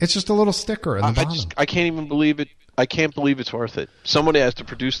 It's just a little sticker in the bottom. I can't even believe it. I can't believe it's worth it. Somebody has to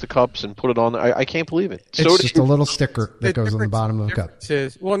produce the cups and put it on. I can't believe it. It's just a little sticker that goes on the bottom of the cup.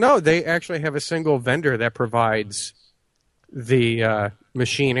 Well, no, they actually have a single vendor that provides the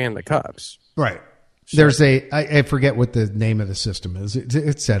machine and the cups. Right. There's I forget what the name of the system is.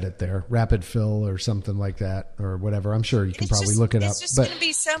 It said it there, Rapid Fill or something like that, or whatever. I'm sure you can probably look it up. It's just But going to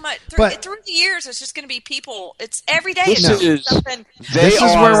be so much but- through the years. It's just going to be people. It's every day. This It's is- something. this is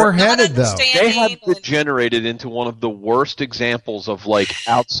where we're headed, though. They have and- degenerated into one of the worst examples of like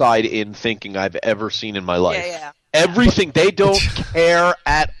outside in thinking I've ever seen in my life. Yeah. Everything they don't care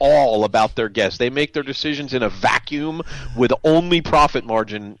at all about their guests. They make their decisions in a vacuum with only profit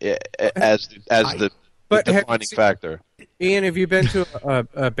margin as the But have you defining seen- factor. Ian, have you been to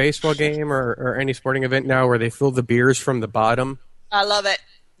a baseball game or any sporting event now where they fill the beers from the bottom? I love it.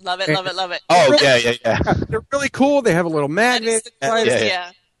 Love it. Love it. Love it. Oh yeah. They're really cool. They have a little That is magnet. the coolest.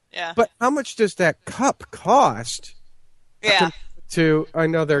 Yeah. Yeah. But how much does that cup cost Yeah. to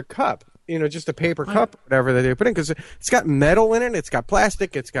another cup? just a paper cup, or whatever that they put in, because it's got metal in it, it's got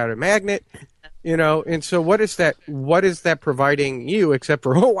plastic, it's got a magnet, and so what is that providing you except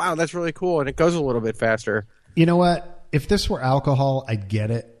for, oh wow, that's really cool, and it goes a little bit faster. You know what? If this were alcohol, I'd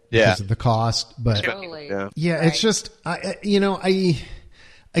get it because of the cost, but Totally. it's just I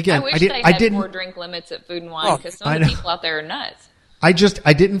wish they had more drink limits at Food and Wine, because some of the people out there are nuts. I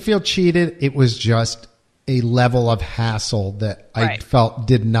didn't feel cheated. It was just a level of hassle that I felt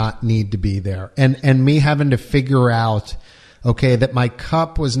did not need to be there. And me having to figure out, okay, that my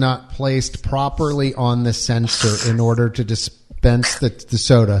cup was not placed properly on the sensor in order to dispense the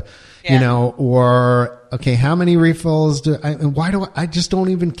soda, or, okay, how many refills I just don't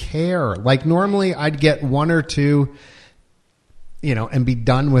even care. Like normally I'd get one or two, and be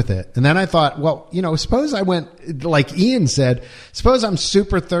done with it. And then I thought, well, suppose I went, like Ian said, suppose I'm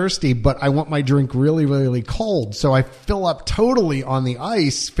super thirsty, but I want my drink really, really cold. So I fill up totally on the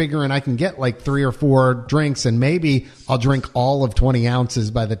ice, figuring I can get like 3 or 4 drinks, and maybe I'll drink all of 20 ounces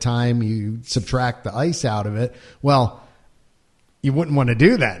by the time you subtract the ice out of it. Well, you wouldn't want to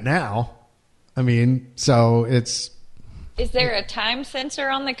do that now. I mean, so it's... Is there a time sensor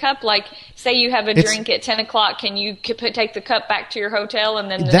on the cup? Like, say you have a drink at 10 o'clock, can you take the cup back to your hotel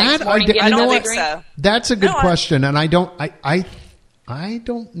and then the next morning get another drink? So. That's a good question, and I don't know. I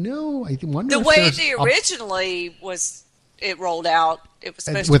wonder the if way it originally was. It rolled out. It was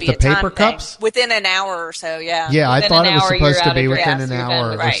supposed to be with the paper cups within an hour or so. Yeah. Yeah, I thought it was supposed to be within an you're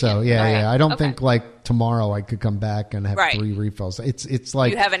hour or so. Yeah. I don't think like tomorrow I could come back and have 3 refills. It's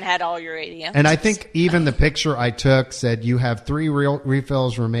like you haven't had all your ADM. And I think even the picture I took said you have 3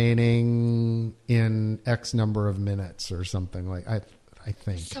 refills remaining in X number of minutes or something like. I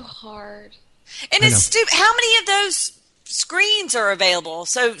think so hard. And it's stupid. How many of those screens are available?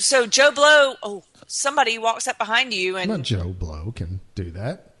 So Joe Blow. Oh. Somebody walks up behind you and... Well, Joe Blow can do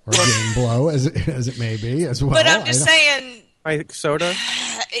that. Or Jane Blow, as it may be, as well. But I'm just saying... Soda?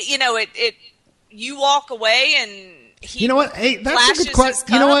 You walk away and he... You know what? Hey, that's a good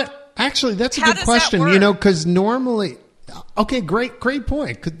question. You know what? Actually, that's a good question. Because normally... Okay, great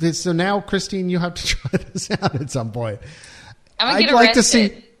point. So now, Christine, you have to try this out at some point. I'm going to get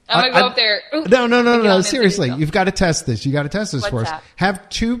arrested. I'm going to go up there. No. Seriously, you've got to test this. You got to test this for us. Have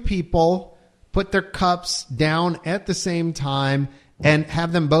 2 people... put their cups down at the same time and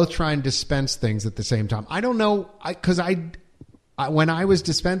have them both try and dispense things at the same time. I don't know, because when I was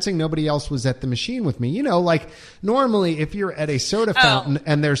dispensing, nobody else was at the machine with me. Like normally if you're at a soda fountain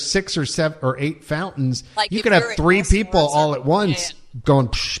and there's 6 or 7 or 8 fountains, like you could have 3 people all at once going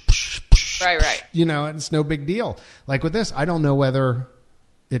psh, psh, psh, right. And it's no big deal. Like with this, I don't know whether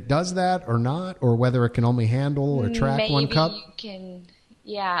it does that or not, or whether it can only handle or track one cup.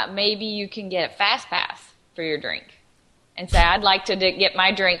 Maybe you can get a fast pass for your drink and say, I'd like to get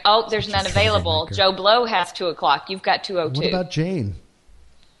my drink. Oh, there's none available. Joe Blow has 2 o'clock. You've got 2:02. What about Jane?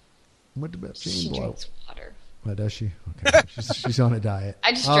 What about Jane she Blow? Drinks water. Oh, does she? Okay. she's on a diet.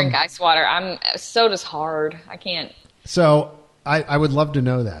 I just drink ice water. Soda's hard. I can't. So I would love to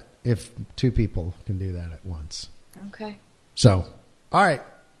know that if 2 people can do that at once. Okay. So, all right.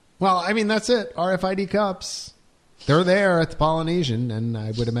 Well, I mean, that's it. RFID cups. They're there at the Polynesian, and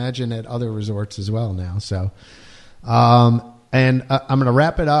I would imagine at other resorts as well now. So, and I'm going to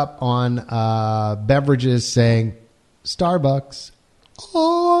wrap it up on beverages saying Starbucks,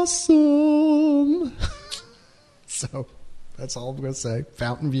 awesome. So that's all I'm going to say.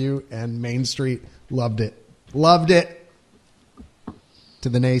 Fountain View and Main Street, loved it. Loved it. To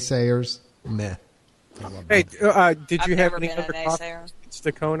the naysayers, meh. Hey, did you have any other coffee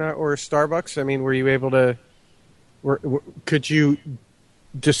at Kona or Starbucks? I mean, were you able to... Could you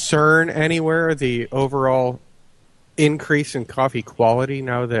discern anywhere the overall increase in coffee quality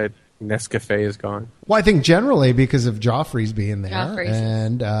now that Nescafe is gone? Well, I think generally because of Joffrey's being there,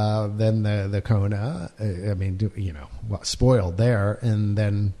 and then the Kona. I mean, spoiled there, and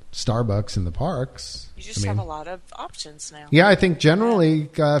then Starbucks in the parks. You just have a lot of options now. Yeah, I think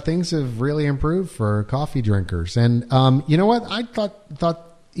generally things have really improved for coffee drinkers, and you know what? I thought.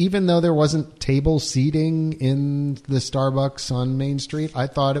 Even though there wasn't table seating in the Starbucks on Main Street, I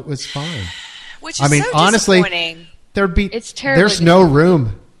thought it was fine. Which is so honestly, it's terrible. There's no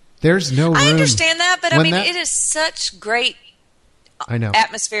room. There's no room. I understand that, but it is such great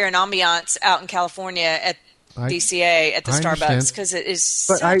atmosphere and ambiance out in California at DCA at the Starbucks because it is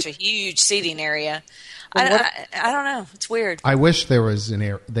such a huge seating area. I don't know. It's weird. I wish there was an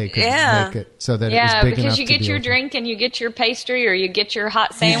air they could make it so that it was big enough. Yeah, because you get your drink and you get your pastry or you get your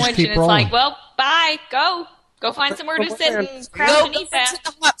hot sandwich and it's like, well, bye, go. Go find somewhere to sit and crouch and eat that.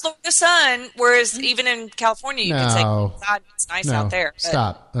 Go the hot Florida sun, whereas even in California, you can take outside. It's nice out there. But.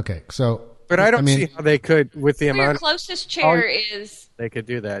 Stop. Okay, so... But I don't see how they could, with the amount... Your closest chair is... They could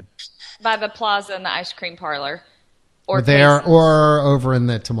do that. By the plaza and the ice cream parlor. Or there, or over in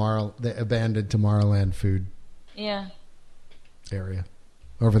the abandoned Tomorrowland food area.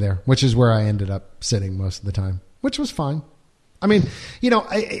 Over there, which is where I ended up sitting most of the time, which was fine. I mean,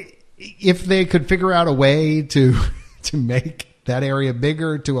 if they could figure out a way to make that area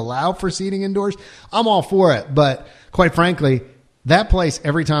bigger to allow for seating indoors, I'm all for it. But quite frankly, that place,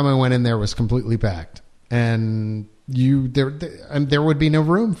 every time I went in there, was completely packed. And there would be no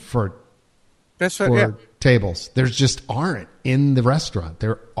room for tables. There's just aren't in the restaurant.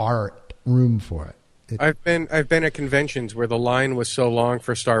 There aren't room for it. I've been at conventions where the line was so long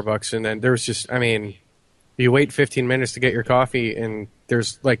for Starbucks, and then there's just, you wait 15 minutes to get your coffee, and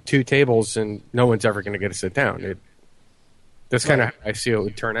there's like 2 tables, and no one's ever going to get to sit down. That's kind of how I see it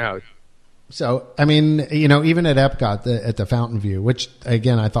would turn out. So, even at Epcot, at the Fountain View, which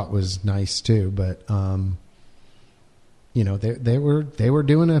again I thought was nice too, but they were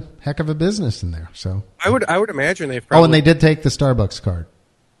doing a heck of a business in there. So I would imagine they've probably... Oh, and they did take the Starbucks card,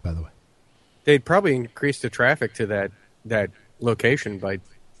 by the way. They'd probably increase the traffic to that location by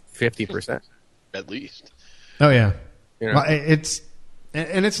 50%. At least. Oh, yeah. Well, it's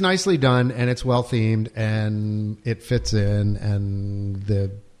nicely done, and it's well themed, and it fits in, and the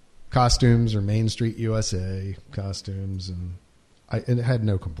costumes are Main Street USA costumes, and it had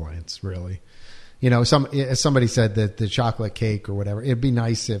no complaints, really. As somebody said that the chocolate cake or whatever, it'd be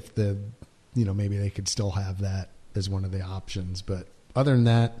nice if maybe they could still have that as one of the options, but other than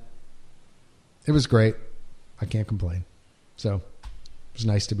that, it was great. I can't complain. So it was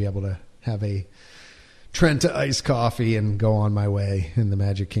nice to be able to have a Trenta iced coffee and go on my way in the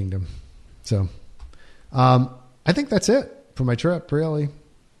Magic Kingdom. So I think that's it for my trip, really.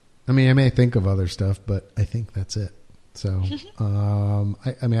 I may think of other stuff, but I think that's it. So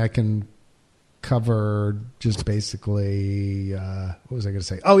I can cover just basically what was I going to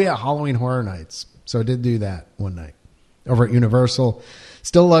say? Oh, yeah, Halloween Horror Nights. So I did do that one night over at Universal.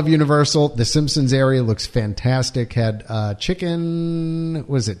 Still love Universal. The Simpsons area looks fantastic. Had chicken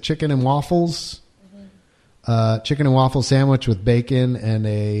and waffles? Chicken and waffle sandwich with bacon and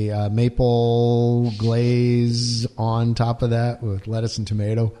a maple glaze on top of that with lettuce and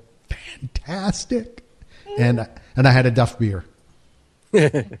tomato. Fantastic. And I had a Duff beer.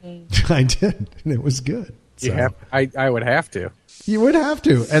 I did, and it was good. So. I would have to. You would have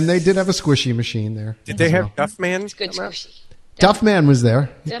to. And they did have a squishy machine there. Did they have Duff Man? It's good squishy. Duff Man was there.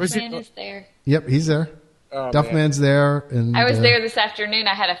 Duff Man is there. Yep, he's there. Oh, Duff Man's there. And I was there this afternoon.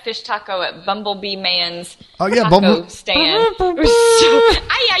 I had a fish taco at Bumblebee Man's taco stand. It was so...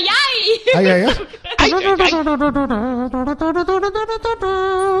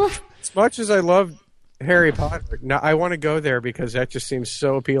 As much as I love Harry Potter, now I want to go there because that just seems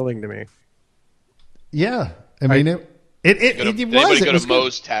so appealing to me. Yeah. It was. Anybody go to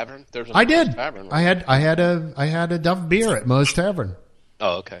Moe's Tavern? I did. Tavern, right? I had a Duff beer at Moe's Tavern.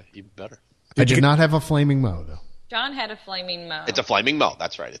 Oh, okay. Even better. I did not have a Flaming Moe, though. John had a Flaming Moe. It's a Flaming Moe.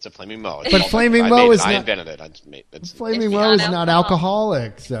 That's right. It's a Flaming Moe. But Flaming Moe is not... I invented it. Flaming Moe is not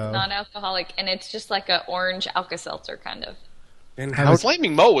alcoholic. So. Non-alcoholic, and it's just like an orange Alka-Seltzer, kind of. And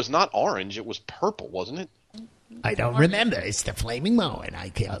Flaming Moe was not orange. It was purple, wasn't it? I don't remember. It's the Flaming Moe, and I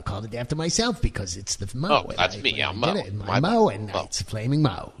called it after myself because it's the Moe. Oh, that's me. I'm Moe. My Moe, and it's Flaming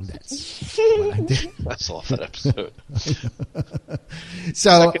Moe. That's what I did. I love that episode.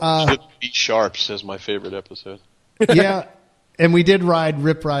 So, Beat Sharps is my favorite episode. Yeah, and we did ride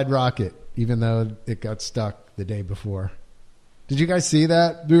Rip Ride Rocket, even though it got stuck the day before. Did you guys see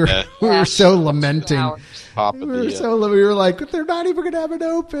that? We were so lamenting. We were like, they're not even going to have it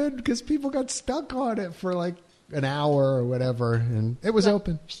open because people got stuck on it for like an hour or whatever, and it was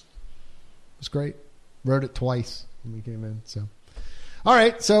open. It was great. Rode it twice when we came in. So, all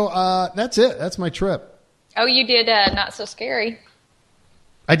right. So that's it. That's my trip. Oh, you did Not So Scary.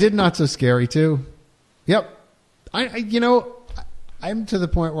 I did Not So Scary too. Yep. I'm to the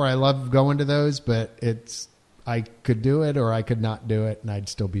point where I love going to those, but I could do it or I could not do it, and I'd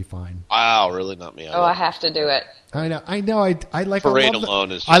still be fine. Wow, really? Not me. I have to do it. I know. I like parade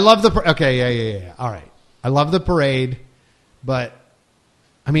alone is. I love the. Okay, yeah. All right. I love the parade, but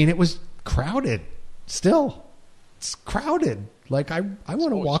it was crowded. Still, it's crowded. Like I want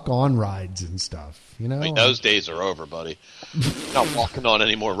to walk on rides and stuff. Those days are over, buddy. Not walking on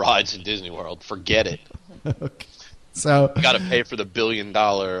any more rides in Disney World. Forget it. Okay. So you got to pay for the $1 billion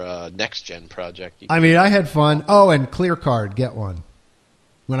next gen project. I had fun. Oh, and Clear Card, get one.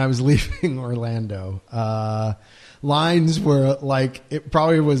 when I was leaving Orlando. Lines were like, it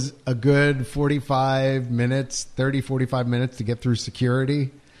probably was a good 45 minutes to get through security.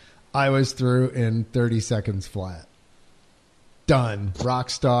 I was through in 30 seconds flat. Done.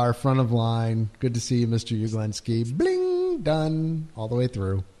 Rockstar, front of line. Good to see you, Mr. Uglenski. Bling. Done. All the way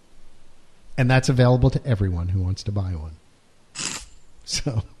through. And that's available to everyone who wants to buy one.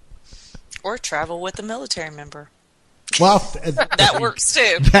 So. Or travel with a military member. Well, that works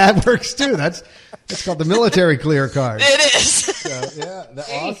too. That works too. That's called the military clear card. It is. So, yeah, that's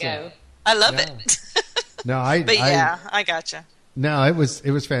awesome. Go. I love it. No, I gotcha. No, it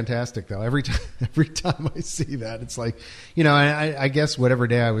was fantastic though. Every time I see that, it's like, you know, I guess whatever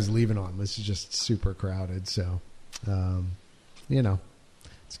day I was leaving on was just super crowded. So, you know,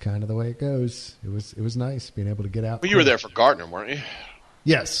 it's kind of the way it goes. It was nice being able to get out. Well, you were there for Gartner, weren't you?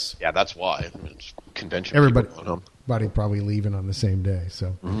 Yes. Yeah, that's why. I mean, it's convention. Everybody probably leaving on the same day.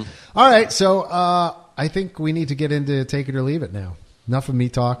 So, All right. So I think we need to get into Take It or Leave It now. Enough of me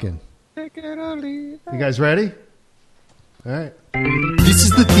talking. Take it or leave it. You guys ready? All right. This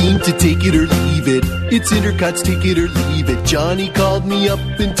is the theme to Take It or Leave It. It's Intercut's Take It or Leave It. Johnny called me up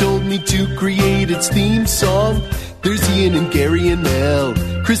and told me to create its theme song. There's Ian and Gary and Mel.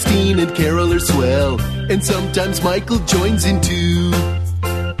 Christine and Carol are swell. And sometimes Michael joins in too.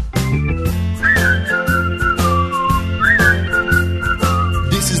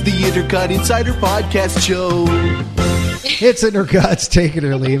 This is the Intercut Insider Podcast Show. It's Intercut's Take It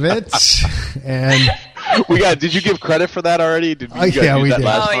or Leave It. And did you give credit for that already? Did we did. We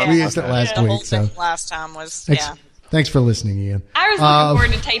used it last week. So last time was Thanks for listening, Ian. I was looking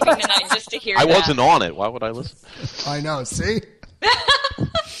forward to taping tonight just to hear. I wasn't on it. Why would I listen? I know. See,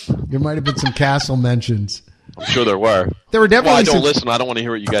 there might have been some Castle mentions. I'm sure there were. There were definitely. I don't listen. I don't want to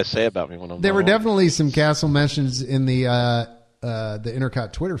hear what you guys say about me when I'm. There were definitely some Castle mentions in the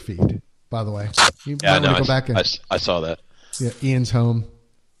Intercut Twitter feed. By the way, you might want to go back and. I saw that. Yeah, Ian's home.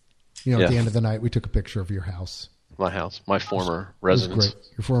 You know, at the end of the night, we took a picture of your house. My house, my former residence. Great.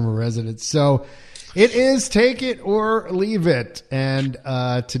 Your former residence. So it is Take It or Leave It. And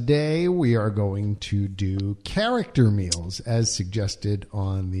today we are going to do character meals as suggested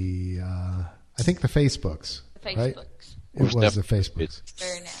on the, I think the Facebooks. Right? It was the Facebooks.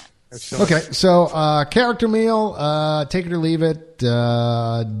 Very nice. Okay, so character meal, take it or leave it.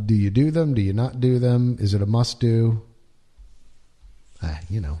 Do you do them? Do you not do them? Is it a must-do?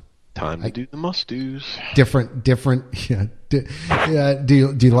 You know. Time to do the must-dos. Different. Yeah.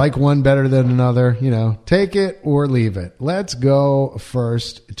 Do you like one better than another? You know, take it or leave it. Let's go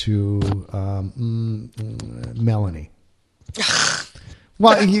first to Melanie.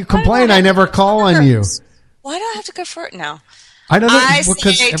 Well, you complain I never call on you. Why do I have to go for it now? I don't know. I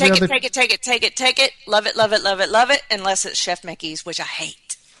say take it. Love it. Unless it's Chef Mickey's, which I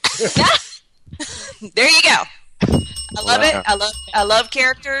hate. There you go. I love it. I love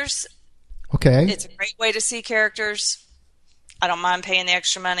characters. Okay. It's a great way to see characters. I don't mind paying the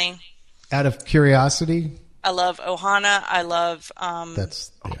extra money. Out of curiosity? I love Ohana. I love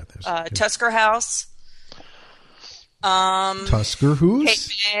Tusker House. Tusker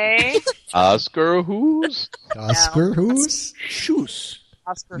Who's? Oscar Who's? Oscar Who's? Shoes.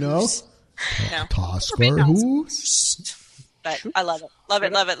 Oscar No? Who's? No. Tusker Who's? But I love it. Love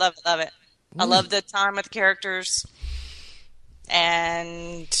it. I love the time with the characters.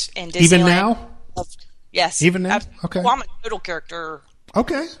 And in Disneyland. Even now? Yes. Even now? Okay. Well, I'm a total character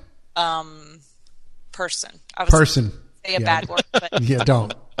okay. Person. Person. Say a bad word. But yeah,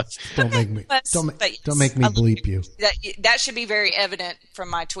 don't make me don't make me bleep you. That should be very evident from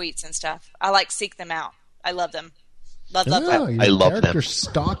my tweets and stuff. I seek them out. I love them. Love. I love them.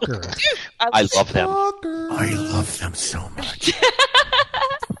 Stalker. I love them. I love them so much.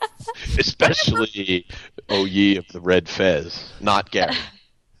 Especially ye of the red fez, not Gary.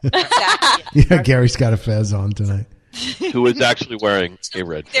 Yeah, Gary's got a fez on tonight. Who is actually wearing a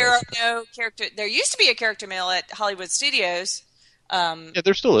red fez. There are no character. There used to be a character meal at Hollywood Studios. Yeah,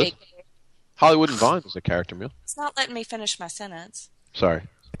 there still is. Hollywood and Vine is a character meal. It's not letting me finish my sentence. Sorry.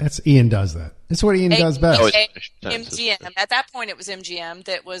 Ian does that. That's what Ian does best. MGM. At that point, it was MGM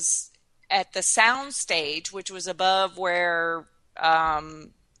that was at the sound stage, which was above where,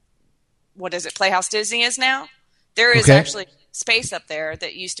 Playhouse Disney is now. There is actually space up there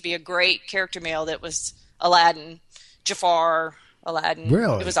that used to be a great character meal that was Aladdin, Jafar, Aladdin.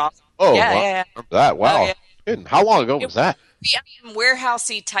 Really? It was awesome. Oh, yeah. Remember that? Wow. Oh, yeah. How long ago was that? Yeah,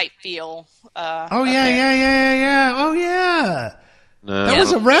 warehousey type feel. Yeah. Oh, yeah. No. That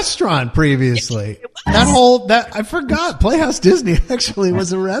was a restaurant previously. I forgot. Playhouse Disney actually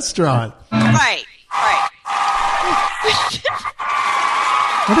was a restaurant. Right.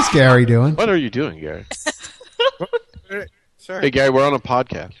 What is Gary doing? What are you doing, Gary? Sorry. Hey, Gary, we're on a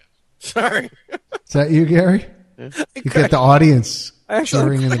podcast. Sorry. Is that you, Gary? Yeah. You get the audience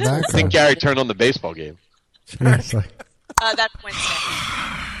cheering in the background. I think Gary turned on the baseball game. Yeah, it's like... That's Wednesday.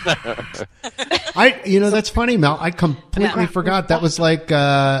 That's funny, Mel. I completely forgot. That was like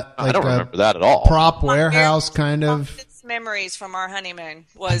I don't remember that at all. Prop warehouse kind of. Memories from our honeymoon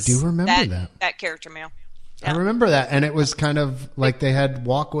was I do remember that character mail. Yeah. I remember that, and it was kind of like they had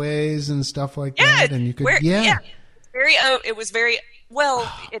walkways and stuff like that, and you could it was very well.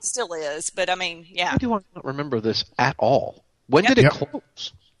 It still is, but I mean, yeah. Why do I not remember this at all? When did it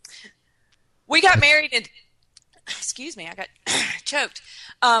close? We got married in. Excuse me, I got choked.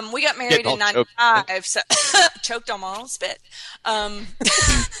 We got married in 95, so choked on my own spit.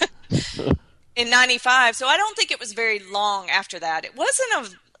 In 95, so I don't think it was very long after that. It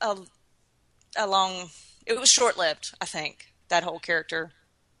wasn't a long. It was short-lived, I think, that whole character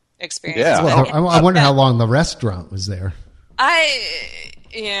experience. Yeah. Well, I wonder how long the restaurant was there. I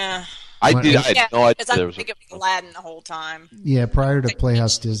had no idea. Because I think it was Aladdin the whole time. Yeah, prior to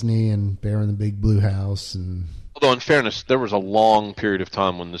Playhouse Disney and Bear in the Big Blue House. Although, in fairness, there was a long period of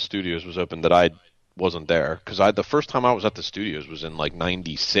time when the studios was open that I wasn't there. Because the first time I was at the studios was in, like,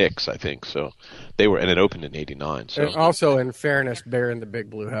 96, I think. So and it opened in 89. So. And also, in fairness, Bear in the Big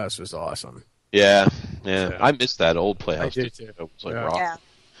Blue House was awesome. Yeah. I missed that old Playhouse. I did too. It was like rock.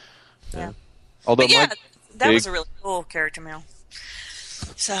 Yeah. Although that was a really cool character mail.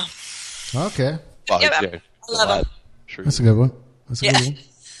 So. Okay. Well, I love him. Sure. That's a good one. That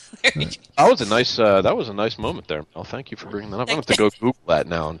was a nice moment there, Mel. Thank you for bringing that up. I'm going to have to go Google that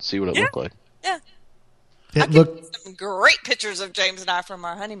now and see what it looked like. Yeah. It looked some great pictures of James and I from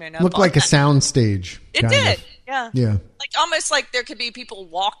our honeymoon. Looked like a sound stage. It did. Yeah. Like almost like there could be people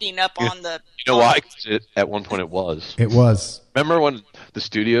walking up on the. You know why? At one point it was. It was. Remember when the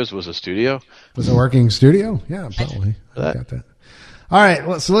studios was a studio? Was a working studio? Yeah, probably. I got that. All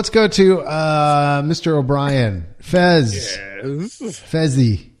right, so let's go to Mr. O'Brien. Fez. Yes.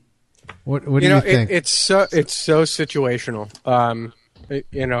 Fezzy. What do you think? It's so situational.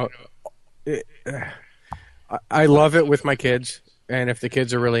 I love it with my kids, and if the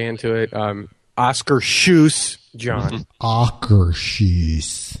kids are really into it, Oscar Shoes, John. Oscar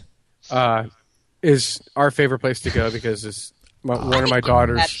Shoes. Is our favorite place to go because it's one of my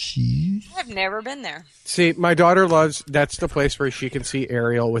daughters. I've never been there. See, my daughter that's the place where she can see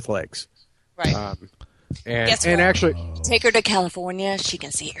Ariel with legs. Right. And actually, take her to California. She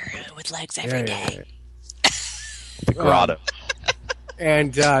can see Ariel with legs every day. The grotto.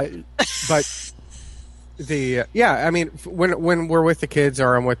 But I mean, when we're with the kids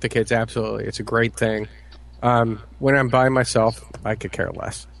or I'm with the kids, absolutely, it's a great thing. When I'm by myself, I could care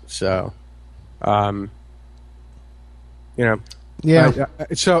less. So, Yeah.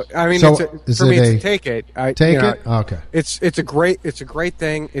 So I mean, so for me to take it. Okay. It's a great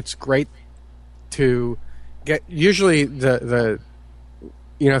thing. It's great to get. Usually the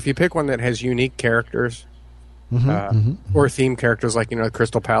if you pick one that has unique characters or theme characters, like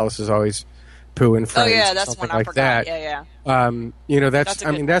Crystal Palace is always Pooh and Friends. Oh yeah, that's one I forgot. That.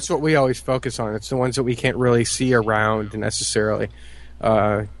 Yeah. That's what we always focus on. It's the ones that we can't really see around necessarily.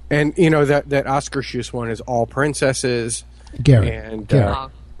 And that Oscar Shoes one is all princesses. Gary.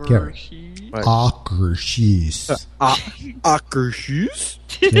 Oscar Shoes. Oscar Shoes.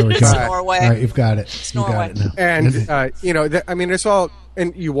 There we go. Norway. All right, you've got it. You got it now. And it's all.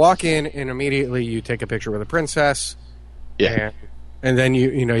 And you walk in, and immediately you take a picture with a princess. Yeah. And then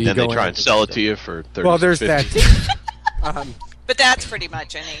you go. And they try and sell it to you for $30. Well, there's that. But that's pretty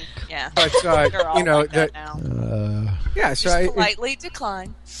much any. Yeah. But yeah. So just politely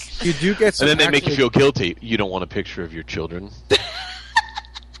decline. You do get some. And then they make you feel guilty. You don't want a picture of your children.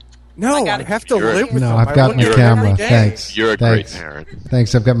 No, I have to live with them. No, I've got my camera. Thanks. You're a great parent.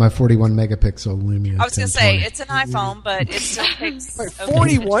 Thanks. I've got my 41 megapixel Lumia. I was going to say, it's an iPhone, but it still takes...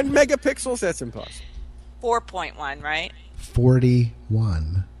 41 megapixels? That's impossible. 4.1, right?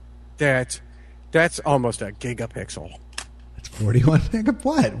 41. That's almost a gigapixel. It's 41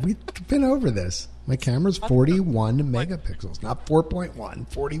 what? We've been over this. My camera's 41 megapixels, not 4.1.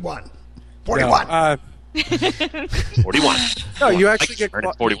 41. 41. No, 41. No, you actually get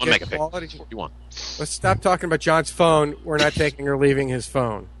 41 megapixels. 41. Let's stop talking about John's phone. We're not taking or leaving his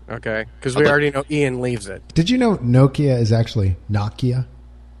phone, okay? Because we already know Ian leaves it. Did you know Nokia is actually Nokia?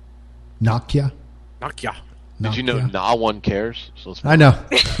 Nokia. Did you know no one cares? So I know.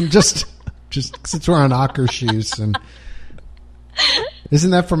 just since we're on Oscar Shoes and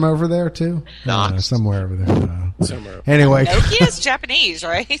Isn't that from over there too? No, somewhere over there. Somewhere. Anyway, Nokia's Japanese,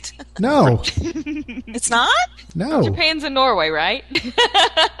 right? No, it's not. No, Japan's in Norway, right?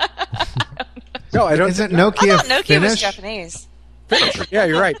 No, I don't. Isn't Nokia? I thought Nokia Finnish? was Japanese. Finnish. Yeah,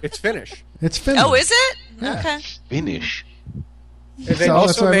 you're right. It's Finnish. It's Finnish. Oh, is it? Yeah. Okay. Finnish. And they So that's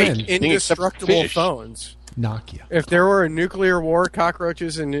also what I make meant. indestructible Finnish. phones. Nokia. If there were a nuclear war,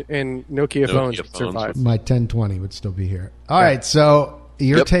 cockroaches and Nokia phones would survive. My 1020 would still be here. All right, so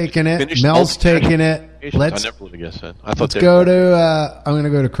you're taking it. Finnish Mel's multi- taking it. I never would have guessed that. I thought Let's they go to. I'm going to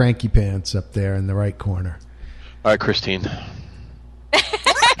go to Cranky Pants up there in the right corner. All right, Christine.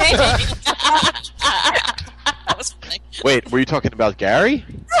 That was funny. Wait, were you talking about Gary?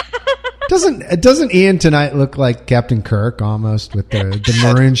 Doesn't Ian tonight look like Captain Kirk almost with the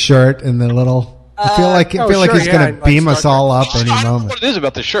maroon shirt and the little? I feel like he's going to beam us all up any I don't know moment. what it is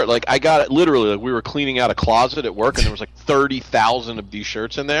about the shirt. Like I got it literally. Like we were cleaning out a closet at work, and there was like 30,000 of these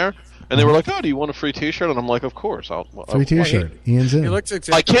shirts in there. And they were like, "Oh, do you want a free T-shirt?" And I'm like, "Of course, Free T-shirt. Ian's in. He looks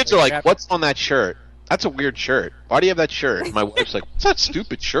exactly My kids are like, Captain. "What's on that shirt? That's a weird shirt. Why do you have that shirt?" And my wife's like, "What's that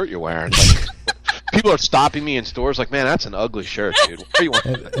stupid shirt you're wearing?" Like, people are stopping me in stores like, "Man, that's an ugly shirt, dude. Why are you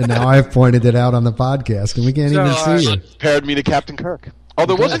wearing?" And now I've pointed it out on the podcast, and we can't even see you. Compared me to Captain Kirk. Oh,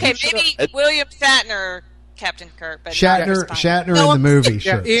 there wasn't. Okay, maybe William Shatner, Captain Kirk, but Shatner in the movie.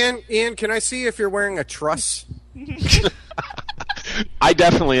 Sure. Yeah, Ian, can I see if you're wearing a truss? I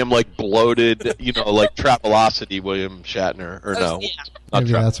definitely am like bloated, like Travelocity William Shatner, or no? Yeah. Not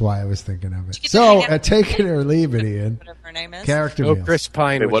Maybe Tra- that's why I was thinking of it. So, take it or leave it, Ian. Whatever her name is. Character Oh, meals. Chris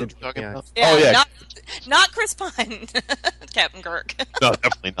Pine. Wait, what are which we talking about? Yeah, Oh yeah, not Chris Pine, Captain Kirk. no,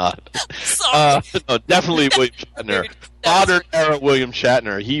 definitely not. Sorry. No, definitely William Shatner. Modern era William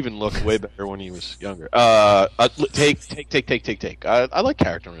Shatner. He even looked way better when he was younger. Take. I like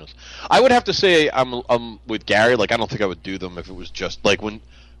character meals. I would have to say I'm with Gary. Like I don't think I would do them if it was just like when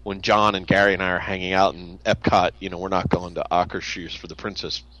John and Gary and I are hanging out in Epcot. We're not going to Akershus for the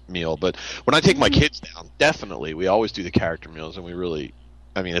princess meal. But when I take my kids down, definitely we always do the character meals, and we really.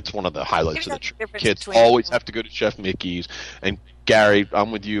 I mean, it's one of the highlights of the trip. Kids always have to go to Chef Mickey's. And Gary, I'm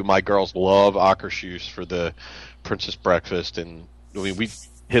with you. My girls love Akershus for the princess breakfast, and I mean we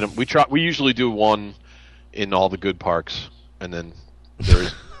hit them. We usually do one in all the good parks, and then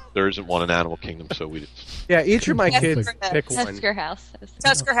there isn't one in Animal Kingdom, so we just. Yeah, each of my kids pick one. Tusker House.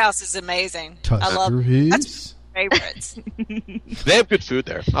 Tusker House is amazing. Tusker I love House. That's my favorites. They have good food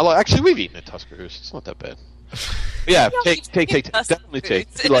there. Actually, we've eaten at Tusker House. It's not that bad. Yeah, take. Definitely take.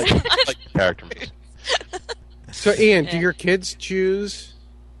 We like the character meals. So, Ian, do your kids choose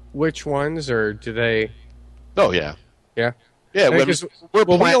which ones, or do they? Oh yeah. Yeah. Yeah, we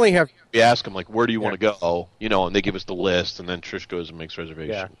only have. We ask them like, "Where do you want to go?" And they give us the list, and then Trish goes and makes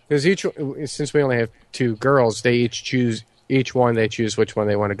reservations. Yeah, because since we only have two girls, they each choose which one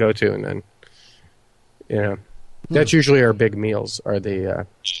they want to go to, and then that's usually our big meals. Are the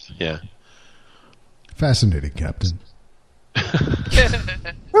yeah. Fascinating, Captain.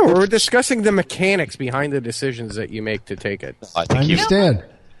 we're discussing the mechanics behind the decisions that you make to take it. I I understand.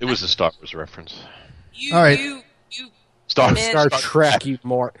 It was a Star Wars reference. All right. Star Trek, you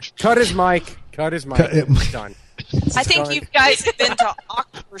more. Cut his mic. Done. I think you guys have been to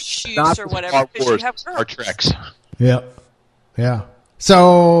Akershus or whatever. Star Wars, Star Treks. Yep. Yeah.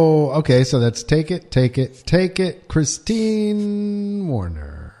 So, okay, so that's take it. Christine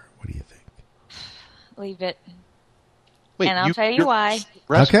Warner, what do you think? Leave it. Wait, and I'll tell you why.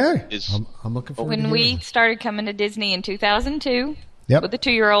 Okay. I'm looking forward to When we started coming to Disney in 2002 with a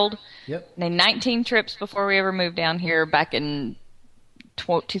 2-year-old, made 19 trips before we ever moved down here back in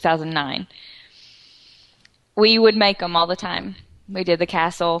 2009. We would make them all the time. We did the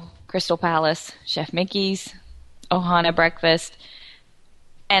Castle, Crystal Palace, Chef Mickey's, Ohana breakfast.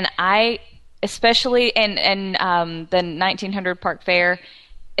 And I, especially, and the 1900 Park Fair,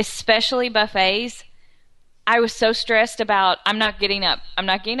 especially buffets, I was so stressed about, I'm not getting up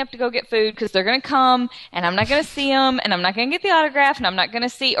to go get food because they're going to come and I'm not going to see them and I'm not going to get the autograph and I'm not going to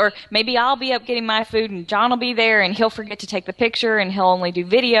see, or maybe I'll be up getting my food and John will be there and he'll forget to take the picture and he'll only do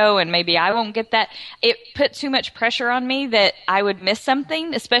video and maybe I won't get that. It put too much pressure on me that I would miss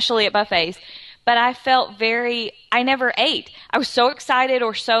something, especially at buffets. But I felt I never ate. I was so excited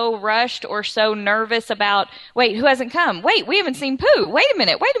or so rushed or so nervous about, wait, who hasn't come? Wait, we haven't seen Pooh. Wait a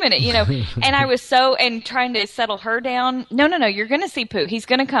minute, and I was and trying to settle her down. No, you're going to see Pooh. He's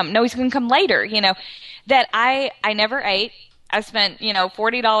going to come. No, he's going to come later, that I never ate. I spent,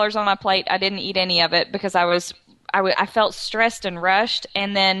 $40 on my plate. I didn't eat any of it because I felt stressed and rushed.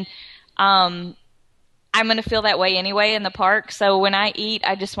 And then, I'm going to feel that way anyway in the park. So when I eat,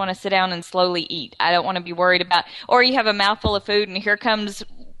 I just want to sit down and slowly eat. I don't want to be worried about, or you have a mouthful of food and here comes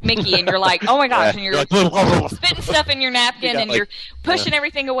Mickey and you're like, oh my gosh, and you're spitting stuff in your napkin and you're pushing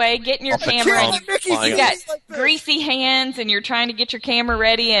everything away, getting your camera, and you got greasy hands and you're trying to get your camera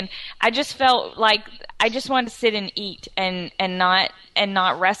ready. And I just felt like I just wanted to sit and eat and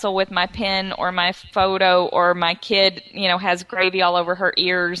not wrestle with my pen or my photo, or my kid, has gravy all over her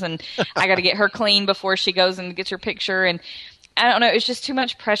ears and I got to get her clean before she goes and gets her picture. And I don't know, it's just too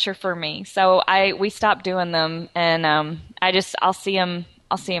much pressure for me. So we stopped doing them, and I'll see them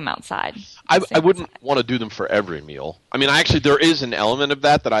outside. I wouldn't want to do them for every meal. I mean, there is an element of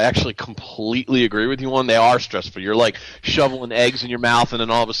that I actually completely agree with you on. They are stressful. You're like shoveling eggs in your mouth, and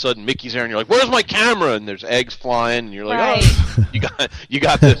then all of a sudden Mickey's there, and you're like, "Where's my camera?" And there's eggs flying, and you're like, right. "Oh, you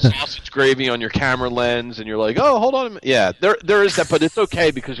got the sausage gravy on your camera lens," and you're like, "Oh, hold on a minute." Yeah, there is that, but it's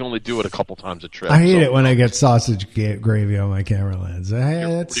okay because you only do it a couple times a trip. I hate it when I get sausage gravy on my camera lens.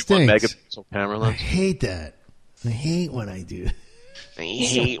 That stinks. Megapixel camera lens. I hate that. I hate when I do. I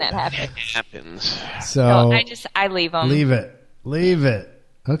hate when that happens. So I leave them. Leave it.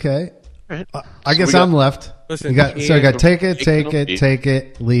 Okay. Right. I guess I'm left. Listen, I got take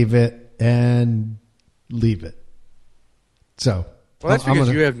it, leave it, and leave it. So. Well, that's because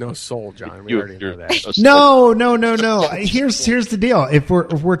you have no soul, John. We already know that. No. Here's the deal. If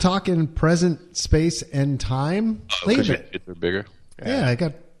we're talking present space and time, leave it. They're bigger. Yeah, I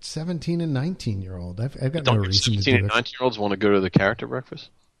got 17 and 19-year-old. I've got no reason to do 17 and 19-year-olds want to go to the character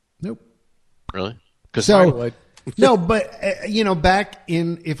breakfast? Nope. Really? I would. No, but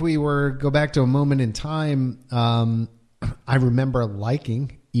if we go back to a moment in time, I remember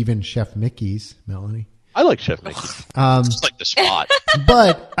liking even Chef Mickey's, Melanie. I like Chef Mickey. It's like the spot.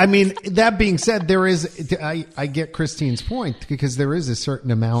 But I mean, that being said, I get Christine's point, because there is a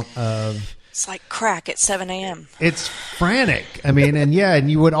certain amount of. It's like crack at 7 a.m. It's frantic. I mean, and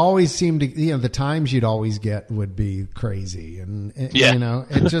you would always seem to, the times you'd always get would be crazy. And it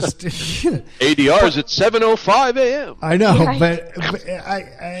just. ADR's at 7:05 a.m. I know, right. but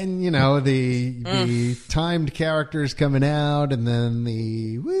the timed characters coming out, and then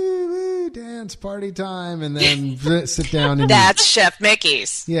the woo dance party time, and then sit down and that's Chef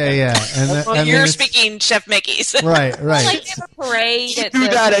Mickey's. Yeah. And you're speaking Chef Mickey's. Right. Like they have a parade. They do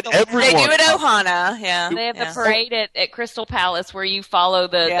that at everyone. They do it at Ohana. Yeah, they have the parade at Crystal Palace where you follow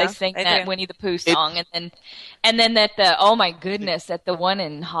they sing that Winnie the Pooh song, and then at the oh my goodness, at the one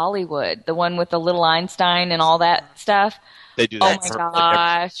in Hollywood, the one with the little Einstein and all that stuff. They do that.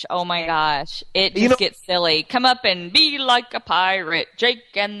 Oh my gosh. It just gets silly. Come up and be like a pirate, Jake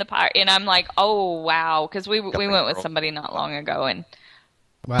and the pirate. And I'm like, oh, wow. Because we went with somebody not long ago. And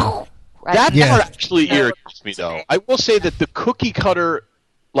wow. That part actually irritates me, though. I will say that the cookie cutter,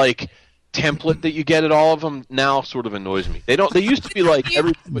 template that you get at all of them now sort of annoys me. They used to be like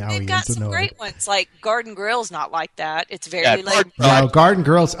they've got some great ones. Like Garden Grill's not like that. It's very Garden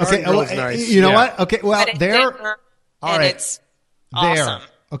Grill's. Okay. Nice. You know what? Okay. Well, all right. It's awesome.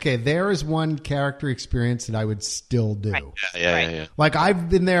 Okay, there is one character experience that I would still do. Right. Yeah. Like I've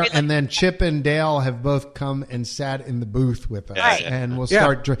been there, and then Chip and Dale have both come and sat in the booth with us, and we'll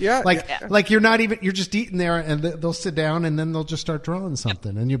start. Like you're not even. You're just eating there, and they'll sit down, and then they'll just start drawing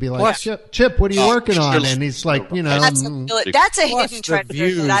something, and you'll be like, "Chip, what are you working on?" And he's like, that's a hidden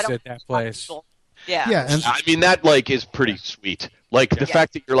treasure that I don't at that place. Yeah, and I mean that is pretty sweet. The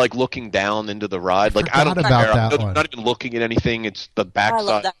fact that you're looking down into the ride. I don't about care. that one. I'm not even looking at anything. It's the backside. I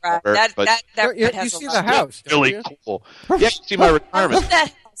love that ride. That you see the house. Really cool. Yeah, you see my retirement. I love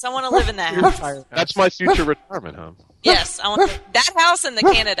that house. I want to live in that house. That's my future retirement home. Yes, I want that house and the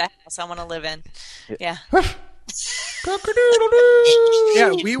Canada house. I want to live in. Yeah.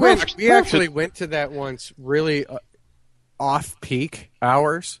 Yeah, we actually went to that once, really off peak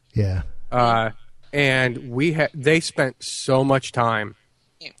hours. Yeah. And they spent so much time.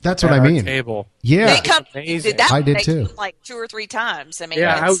 That's what I mean. Table. Yeah, they come. I did too. 2 or 3 times. I mean,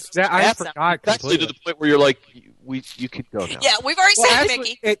 I forgot completely to the point where you're like, you could go now. Yeah, we've already said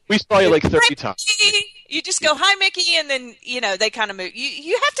Mickey. We saw you 30 times. You just go, hi, Mickey, and then they kind of move.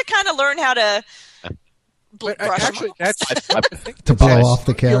 You have to kind of learn how to. Brush actually, them off. To blow off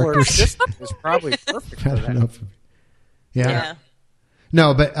the characters. Is probably perfect for that. Yeah.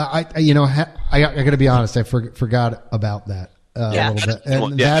 No, but I got to be honest. I forgot about that a little bit,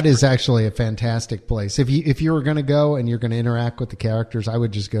 and that is actually a fantastic place. If you were going to go and you're going to interact with the characters, I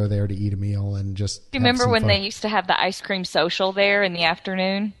would just go there to eat a meal and just. Do you remember when they used to have the ice cream social there in the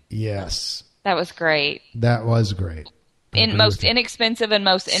afternoon? Yes, that was great. That was great. Most inexpensive and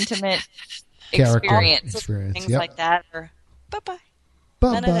most intimate experience. Things like that. Or bye.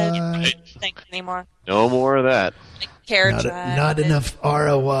 Bye-bye. Thanks anymore. No more of that. Carrot not enough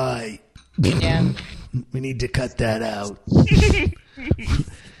ROI. Yeah. We need to cut that out.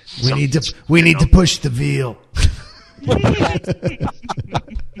 We need to push the veal.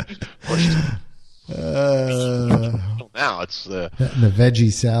 Now it's the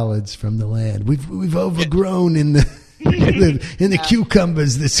veggie salads from the land. We've overgrown in the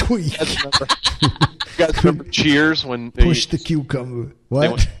cucumbers this week. You guys remember Cheers when they push the cucumber? What? They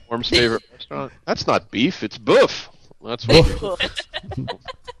went to Norm's favorite restaurant. That's not beef. It's boof. That's what.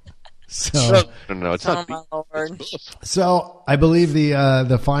 So no, it's not beef. So I believe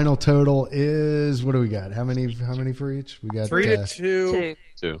the final total is, what do we got? How many for each? We got 3-2.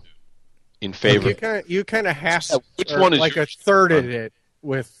 2 in favor. You kind of which one is like a third of it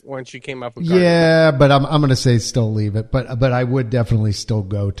with once you came up with. Yeah, but I'm going to say still leave it. But I would definitely still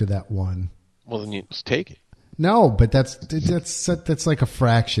go to that one. Well, then you just take it. No, but that's like a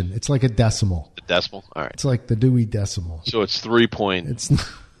fraction. It's like a decimal. The decimal? All right. It's like the Dewey Decimal. So it's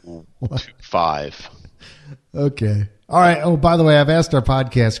 3.25. Okay. All right. Oh, by the way, I've asked our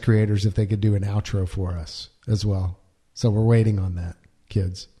podcast creators if they could do an outro for us as well. So we're waiting on that,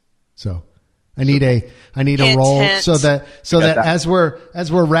 kids. So I need a roll so that as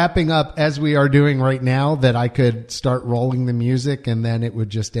we're wrapping up, as we are doing right now, that I could start rolling the music and then it would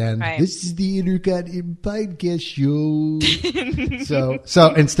just end. Right. This is the Intercut Podcast Show.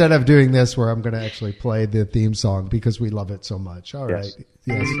 so instead of doing this, where I'm going to actually play the theme song because we love it so much. All right.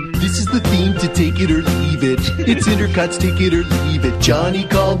 Yes. This is the theme to take it or leave it. It's Intercut's Take It or Leave It. Johnny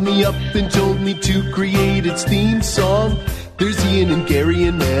called me up and told me to create its theme song. There's Ian and Gary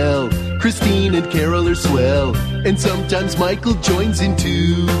and Mel. Christine and Carol are swell. And sometimes Michael joins in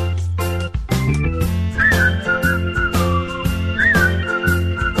too.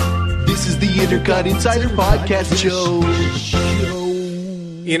 This is the Intercut Insider Podcast Show.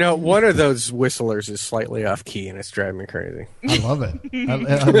 You know, one of those whistlers is slightly off key, and it's driving me crazy. I love it. I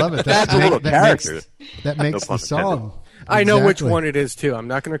love it. That's a little character. That makes the song. I know which one it is, too. I'm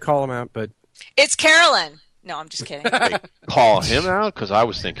not going to call him out, but... It's Carolyn. No, I'm just kidding. Call him out? Because I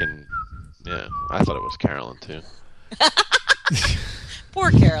was thinking... Yeah, I thought it was Carolyn, too.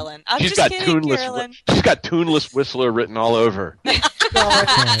 Poor Carolyn. I'm just kidding, Carolyn. She's got tuneless whistler written all over. Poor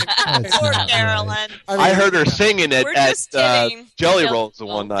Carolyn. I heard her singing at Jelly Rolls the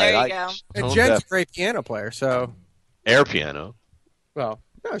one night. There you go. And Jen's a great piano player, so... Air piano. Well,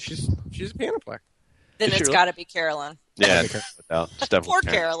 no, she's a piano player. Then it's got to be Carolyn. Yeah, poor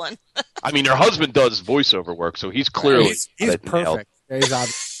Carolyn. I mean, her husband does voiceover work, so he's clearly he's perfect. Yeah, he's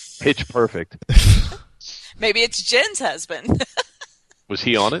obvious. Pitch perfect. Maybe it's Jen's husband. Was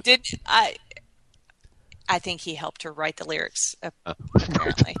he on it? I think he helped her write the lyrics.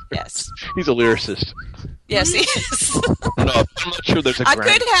 Apparently, yes. He's a lyricist. Yes, he is. I'm not sure there's a.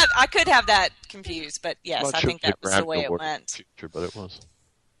 I could have that confused, but yes, I think that was the way it went. Future, but it was.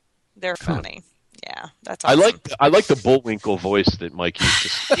 They're funny. Yeah, that's awesome. I like the Bullwinkle voice that Mike used to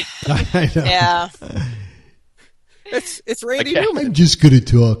say. Yeah. It's Randy Newman. I'm just going to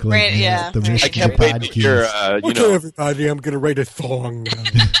talk like that. I can't wait to hear, everybody, I'm going to write a song.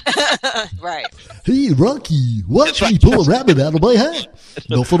 Right. Hey, Rocky, watch me pull a rabbit out of my hat.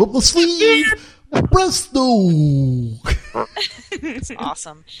 Nothing up my sleeve. Presto. It's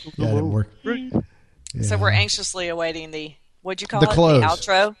awesome. Yeah, it didn't work. Yeah. So we're anxiously awaiting what'd you call it? Close. The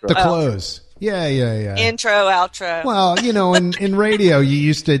outro? The close. Yeah. Intro, outro. Well, in radio, you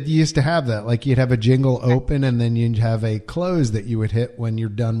used to have that. Like you'd have a jingle open, and then you'd have a close that you would hit when you're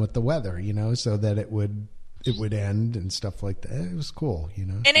done with the weather. So that it would end and stuff like that. It was cool.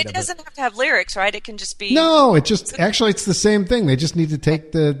 And it doesn't have to have lyrics, right? It can just be. No, it's the same thing. They just need to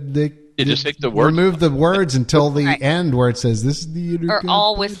take just take the words. Remove the words until the end where it says this is the or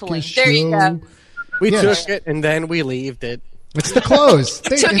all whistling. Show. There you go. We took it and then we leaved it. It's the close.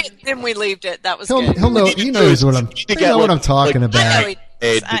 Took it, then we leaved it. That was good. He'll know. He knows what I'm talking about.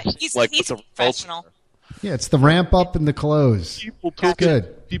 He's a professional. Yeah, it's the ramp up and the close. People took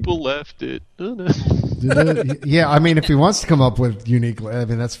it. People left it. Yeah, I mean, if he wants to come up with unique,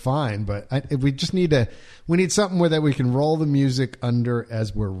 that's fine. But we just need something where that we can roll the music under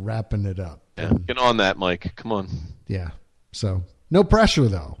as we're wrapping it up. Yeah, get on that, Mike. Come on. Yeah. So no pressure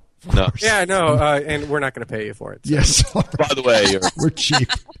though. No. Yeah, no, and we're not going to pay you for it. So. Yes. By the way, we're cheap.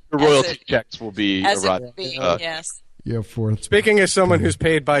 The royalty checks will be arriving. Yes. Yeah, fourth. Speaking as someone who's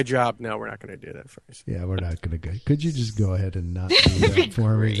paid by job, no, we're not going to do that for us. Yeah, we're not going to go. Could you just go ahead and not do that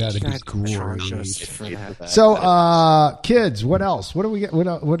for me? That'd be great. So, kids, what else? What do we get?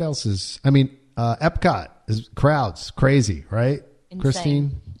 What else is? I mean, Epcot is crowds crazy, right?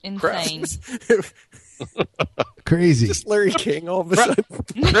 Insane. Christine? Insane. Crazy. Just Larry King all of a sudden.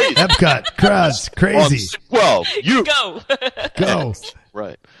 Crazy. Epcot, crowds, crazy. Well, you go.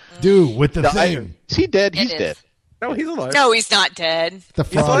 Right. Dude, with the thing. Is he dead? He's dead. No, he's alive. No, he's not dead. The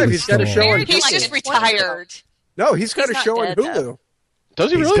He's alive. He's got a show on He's just retired. No, he's got He's a show not on dead, Hulu. though.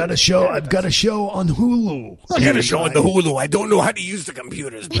 Does he really? I've got a show on Hulu. I got a show on the Hulu. I don't know how to use the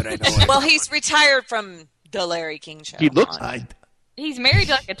computers, but I know it. Well, he's retired from the Larry King show. He looks. He's married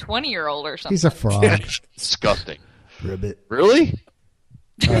to like a 20-year-old or something. He's a fraud. Disgusting. Ribbit. Really?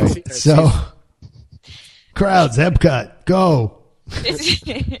 All right. So, crowds, Epcot, go.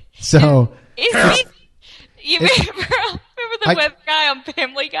 So, You remember the web guy on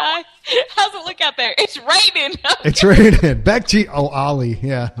Family Guy? How's it look out there? It's raining. It's raining. Back to Ollie.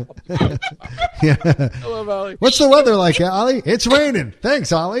 Yeah. Yeah. I love Ollie. What's the weather like, Ollie? It's raining.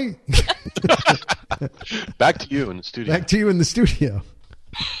 Thanks, Ollie. Back to you in the studio. Back to you in the studio.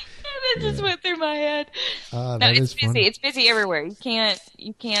 That just went through my head. No, it's busy. Funny. It's busy everywhere. You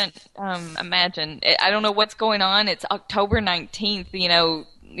can't imagine. I don't know what's going on. It's October 19th,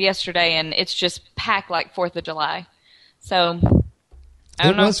 yesterday, and it's just packed like 4th of July. So, I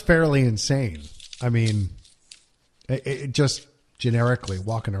don't know. It was fairly insane. I mean, it just generically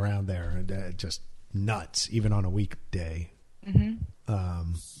walking around there, just nuts, even on a weekday. Mm-hmm. I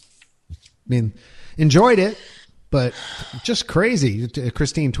mean, enjoyed it, but just crazy.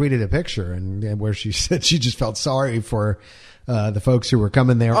 Christine tweeted a picture and where she said she just felt sorry for the folks who were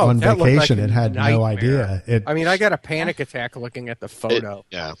coming there on vacation and had no idea. I got a panic attack looking at the photo.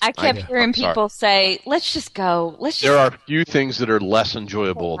 I kept hearing people say, "Let's just go. There are few things that are less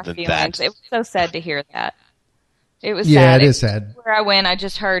enjoyable than that." It was so sad to hear that. It was sad. It is sad. Where I went, I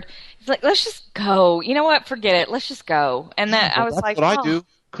just heard, it's like, let's just go. You know what? Forget it. Let's just go. And that I was like, what I do,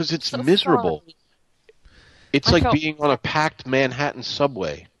 because it's so miserable. Sorry. It's like being on a packed Manhattan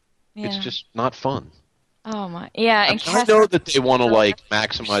subway. Yeah. It's just not fun. Oh my, yeah. And I know that they want to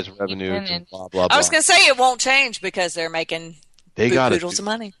maximize revenue and blah blah blah. I was going to say it won't change because they're making boodles of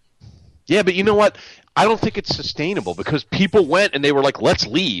money. Yeah, but you know what? I don't think it's sustainable because people went and they were like, "Let's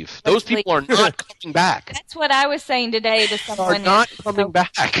leave." Those people are not coming back. That's what I was saying today to someone. They're not coming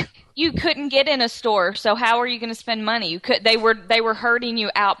back. You couldn't get in a store, so how are you going to spend money? They were herding you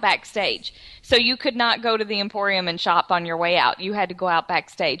out backstage, so you could not go to the Emporium and shop on your way out. You had to go out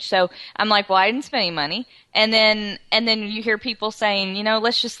backstage. So I'm like, well, I didn't spend any money. And then you hear people saying,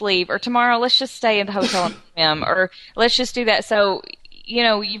 let's just leave, or tomorrow let's just stay in the hotel and swim, or let's just do that. So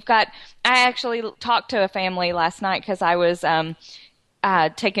you've got. I actually talked to a family last night because I was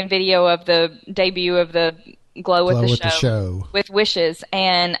taking video of the debut of the Glow with the show with Wishes,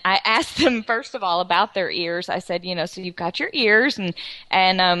 and I asked them first of all about their ears. I said, so you've got your ears, and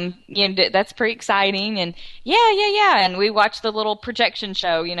that's pretty exciting, and yeah, and we watched the little projection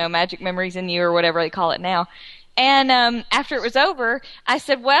show, Magic Memories in You or whatever they call it now. And after it was over, I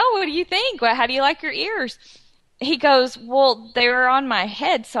said, well, what do you think? Well, how do you like your ears? He goes, well, they were on my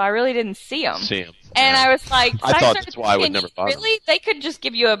head, so I really didn't see them. And I was like, I thought that's why I would never bother. Really? They could just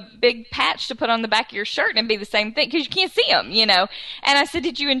give you a big patch to put on the back of your shirt and it'd be the same thing because you can't see them, And I said,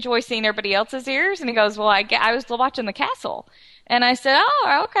 did you enjoy seeing everybody else's ears? And he goes, well, I was watching The Castle. And I said,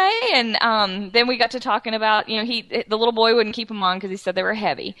 oh, okay. And then we got to talking about, the little boy wouldn't keep them on because he said they were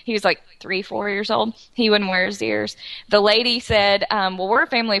heavy. He was like 3-4 years old. He wouldn't wear his ears. The lady said, well, we're a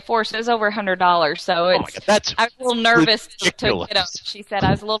family of 4, so it's over $100. So I was a little nervous to get them. She said,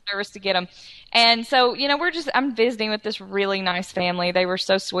 I was a little nervous to get them. And so, I'm visiting with this really nice family. They were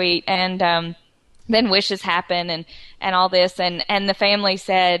so sweet. And then wishes happen and all this. And the family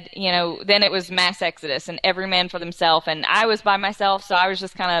said, then it was mass exodus and every man for themselves. And I was by myself, so I was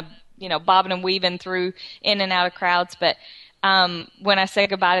just kind of, bobbing and weaving through in and out of crowds. But when I said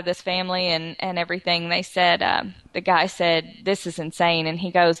goodbye to this family and everything, they said, the guy said, this is insane. And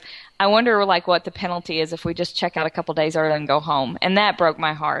he goes, I wonder what the penalty is if we just check out a couple days early and go home. And that broke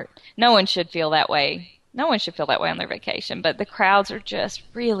my heart. No one should feel that way. No one should feel that way on their vacation. But the crowds are just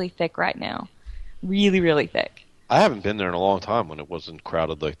really thick right now. Really, really thick. I haven't been there in a long time when it wasn't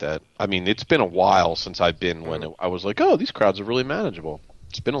crowded like that. I mean, it's been a while since I've been when I was like, oh, these crowds are really manageable.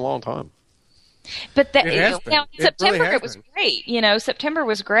 It's been a long time. But September it was great. September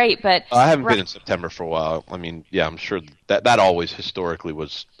was great, but I haven't been in September for a while. I mean, yeah, I'm sure that always historically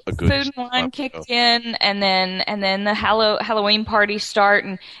was a good Food and Wine kicked in, and then the Halloween parties start,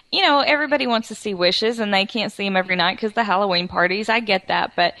 and everybody wants to see Wishes, and they can't see them every night because the Halloween parties. I get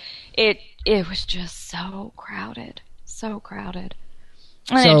that, but it was just so crowded.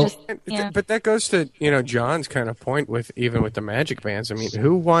 But that goes to John's kind of point with the Magic Bands. I mean,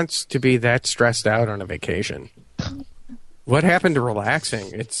 who wants to be that stressed out on a vacation? What happened to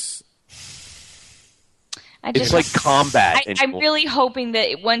relaxing? It's like combat. I'm really hoping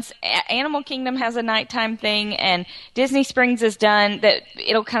that once Animal Kingdom has a nighttime thing and Disney Springs is done, that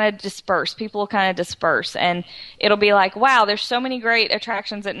it'll kind of disperse. People will kind of disperse, and it'll be like, wow, there's so many great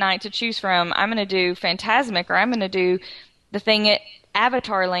attractions at night to choose from. I'm going to do Fantasmic, or I'm going to do the thing at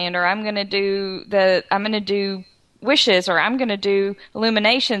Avatar Land, or I'm going to do Wishes, or I'm going to do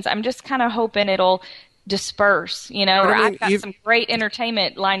Illuminations. I'm just kind of hoping it'll disperse, or I've got some great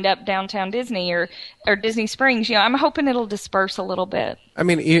entertainment lined up downtown Disney or Disney Springs. I'm hoping it'll disperse a little bit. I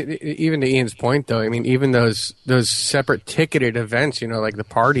mean, even to Ian's point, though, I mean, even those separate ticketed events, like the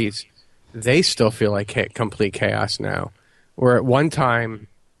parties, they still feel like complete chaos now. Where at one time,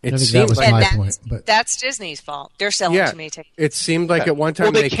 it seemed like my point, but that's Disney's fault. They're selling too many tickets. It seemed like at one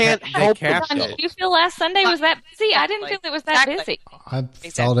time they can't help capped it. You feel last Sunday was that busy? I didn't feel it was that busy. I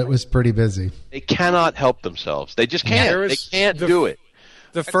felt it was pretty busy. They cannot help themselves. They just can't. They can't do it.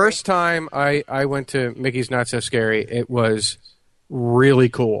 The first time I went to Mickey's Not So Scary, it was really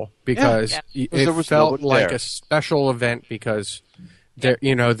cool because it felt like a special event because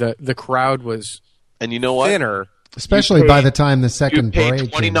the crowd was and you know what? Thinner. Especially by the time the second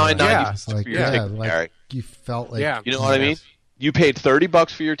parade came $29.90 for your ticket, like you felt like you know what I mean. You paid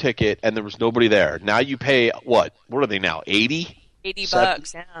 $30 for your ticket, and there was nobody there. Now you pay what? What are they now? $80?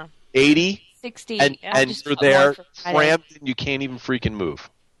 $80, yeah. 80? 60. And you're there crammed, and you can't even freaking move.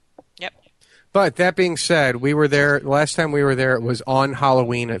 Yep. But that being said, we were there last time. We were there. It was on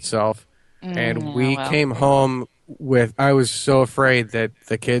Halloween itself, and we came home with. I was so afraid that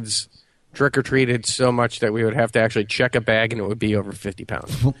the kids trick-or-treated so much that we would have to actually check a bag and it would be over 50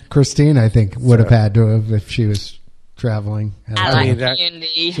 pounds. Well, Christine, I think, would have had to have if she was traveling. I like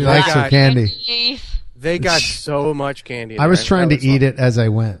candy. She likes her candy. They got so much candy. I was trying to eat it as I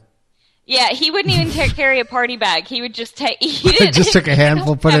went. Yeah, he wouldn't even carry a party bag. He would just eat it. I just took a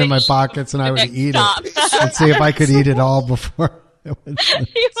handful, put it in my pockets, and I would eat it and see if I could eat it all before. He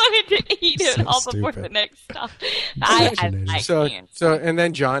wanted to eat it all before the next stop. So, and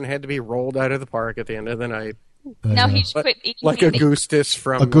then John had to be rolled out of the park at the end of the night. No, he just quit eating like Augustus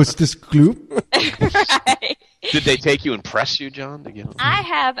from Augustus Gloop. Right. Did they take you and press you, John? To get on?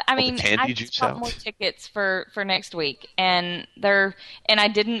 I just bought more tickets for next week, and I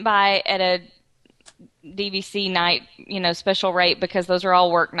didn't buy at a DVC night, special rate because those are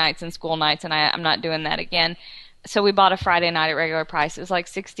all work nights and school nights, and I'm not doing that again. So we bought a Friday night at regular price. It was like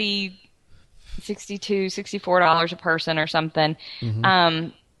 $62, $64 a person or something. Mm-hmm.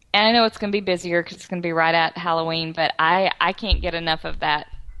 And I know it's going to be busier because it's going to be right at Halloween, but I can't get enough of that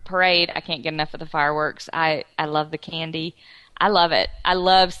parade. I can't get enough of the fireworks. I love the candy. I love it. I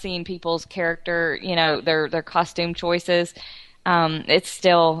love seeing people's character, their costume choices. It's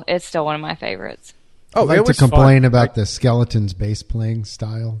still one of my favorites. I like to complain about the skeleton's bass playing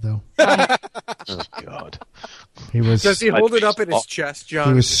style, though. Oh, God. Does he hold it up at his chest, John?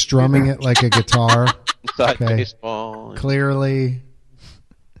 He was strumming it like a guitar. Baseball. Clearly.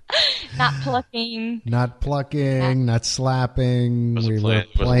 Not plucking. Not slapping. We were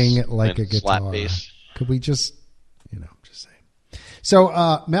playing it like a guitar. Could we just, just say.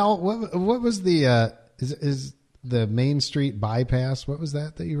 So, Mel, what was the, is the Main Street bypass, what was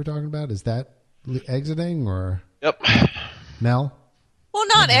that you were talking about? Is that exiting or? Yep. Mel? Well,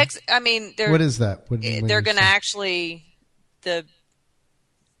 not exit. I mean, what is that? They're going to actually the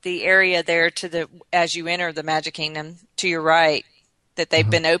area there as you enter the Magic Kingdom to your right that they've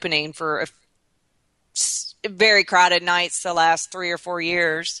been opening for very crowded nights the last 3 or 4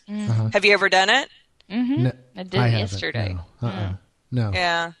 years. Mm-hmm. Have you ever done it? Mm-hmm. No, I did yesterday. No. No.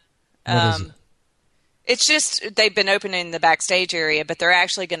 Yeah. What is it? It's just they've been opening the backstage area, but they're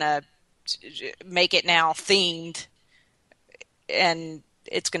actually going to make it now themed, and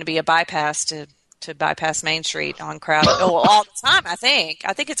it's going to be a bypass to bypass Main Street on crowd all the time. I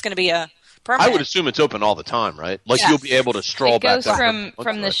think it's going to be a permanent. I would assume it's open all the time, right? Like you'll be able to stroll back. It goes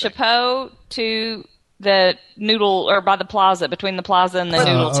from the Chapeau to the Noodle, or by the Plaza, between the Plaza and the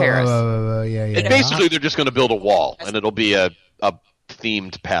Noodle Terrace. Yeah. And basically, they're just going to build a wall, and it'll be a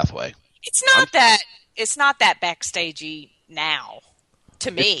themed pathway. It's not that backstagey now. To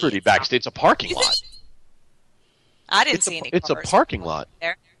me, it's pretty backstage. It's a parking lot. I didn't see any cars. It's a parking lot.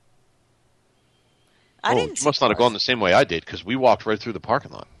 There. You must not have gone the same way I did, because we walked right through the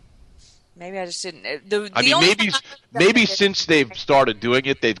parking lot. Maybe I just didn't. Maybe since they've started doing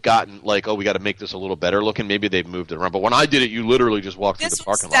it, they've gotten like, we got to make this a little better looking. Maybe they've moved it around. But when I did it, you literally just walked through the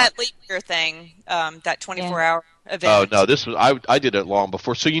parking lot. This was that leap year thing, that 24-hour event. Oh no, this was I did it long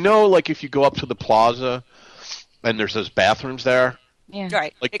before. So like if you go up to the Plaza, and there's those bathrooms there. Yeah.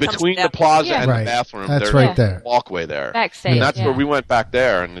 Right. Like between the plaza and the bathroom, that's there's right there. a walkway there. Backstage. And that's where we went back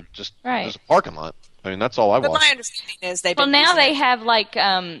there, and it just there's a parking lot. I mean, that's all I want. But my understanding is they've now they have like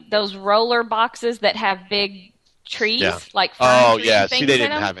those roller boxes that have big trees, like fern trees and see, they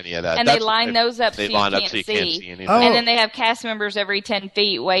didn't have any of that. And they line those up so you can't see anything. And then they have cast members every 10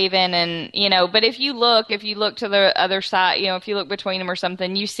 feet waving, and but if you look to the other side, if you look between them or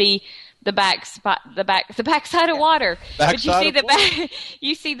something, you see the back side of water. But you see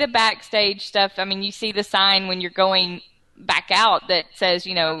you see the backstage stuff. I mean, you see the sign when you're going back out that says,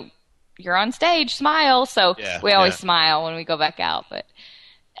 you're on stage, smile. So we always smile when we go back out, but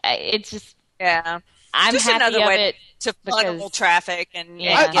it's just I'm just happy another of way it to funnel traffic and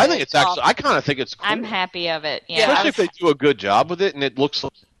I think it's actually. I kind of think it's cool. I'm happy of it. Especially if they do a good job with it, and it looks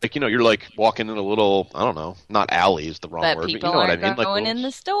like you're like walking in a little. I don't know, not alley is the wrong word, but you know what I mean. Going in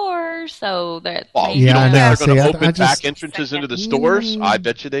the stores, so that I know. They're going to open back entrances into the stores. I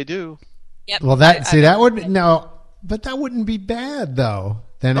bet you they do. Yep. Well, that would but that wouldn't be bad though.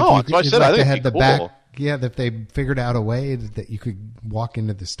 Then if I said I think they had the cool. back, if they figured out a way that you could walk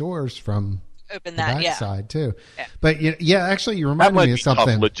into the stores from open the that backside too. Yeah. But actually, you reminded me of something.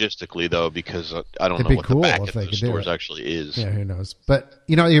 That might be tough logistically though, because I don't know what the back of the stores actually is. Yeah, who knows? But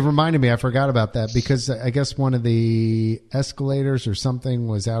you reminded me. I forgot about that because I guess one of the escalators or something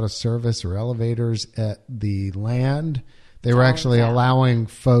was out of service, or elevators at the Land. They were actually allowing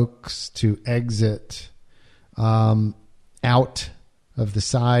folks to exit out of the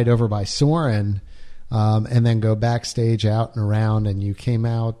side over by Soarin', and then go backstage out and around, and you came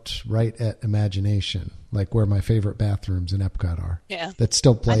out right at Imagination, like where my favorite bathrooms in Epcot are. Yeah. That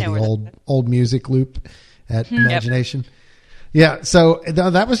still play the old music loop at Imagination. Yeah, so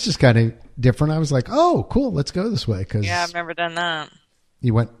that was just kind of different. I was like, oh, cool, let's go this way. Cause I've never done that.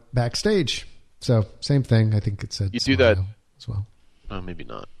 You went backstage. So same thing. I think it said you do that as well. Maybe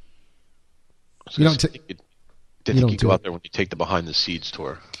not. You don't you go out there when you take the behind the scenes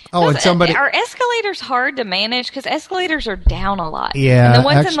tour. Oh, and somebody are escalators hard to manage because escalators are down a lot. Yeah, and the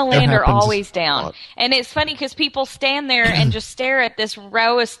ones in the Land are always down. And it's funny because people stand there and just stare at this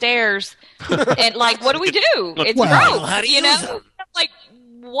row of stairs, and like, what do we do? It's broke, like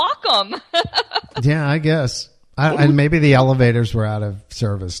walk them. Yeah, I guess. And maybe the elevators were out of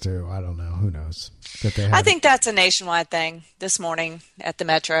service too. I don't know. Who knows? I think that's a nationwide thing. This morning at the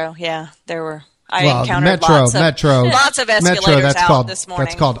Metro, there were. I encountered lots of escalators out this morning.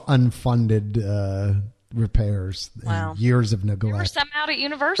 That's called unfunded repairs. Wow. Years of neglect. There were some out at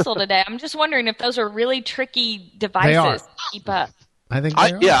Universal today. I'm just wondering if those are really tricky devices to keep up. I think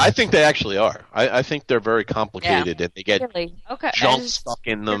they are. I think they actually are. I think they're very complicated, and they get junk stuck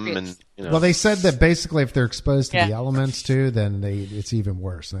in them. And well, they said that basically if they're exposed to the elements too, then it's even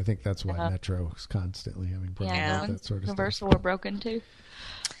worse. And I think that's why Metro is constantly having problems with that sort of Universal stuff. were broken too.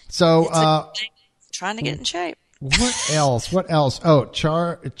 So trying to get in shape. What else? Oh,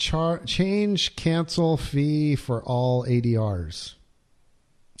 change cancel fee for all ADRs.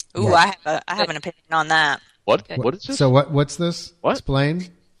 Ooh, I have an opinion on that. What is this? So what's this? What? Explain.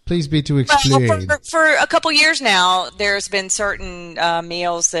 Please be to explain. Well, for a couple years now, there's been certain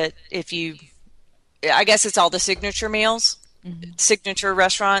meals that I guess it's all the signature meals, signature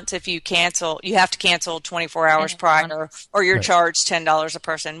restaurants. If you cancel, you have to cancel 24 hours prior, or you're charged $10 a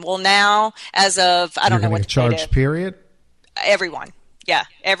person. Well, now, as of I don't know what the charge period. Everyone,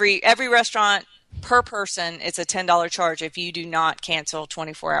 every restaurant per person, it's a $10 charge if you do not cancel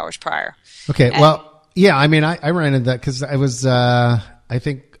 24 hours prior. Okay, I mean, I ran into that because I was, I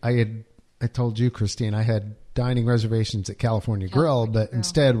think I told you, Christine, I had dining reservations at California Grill, but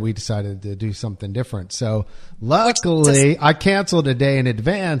instead we decided to do something different. So luckily I canceled a day in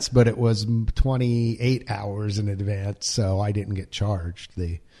advance, but it was 28 hours in advance. So I didn't get charged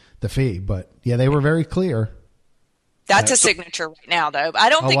the fee, but they were very clear. That's a signature right now, though. I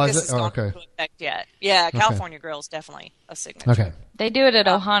don't think this has gone into effect yet. Yeah, California Grill is definitely a signature. Okay. They do it at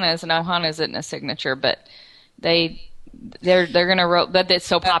Ohana's, and Ohana's isn't a signature, but they're gonna but it's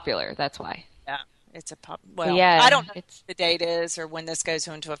so popular. That's why. Yeah, it's I don't know what the date is or when this goes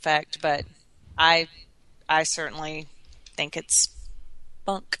into effect, but I certainly think it's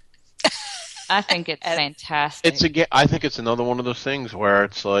bunk. I think it's fantastic. I think it's another one of those things where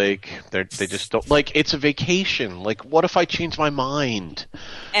it's like they just don't like. It's a vacation. Like, what if I change my mind?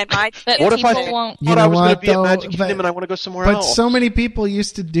 And what if I thought I was going to be at Magic Kingdom and I want to go somewhere else? But so many people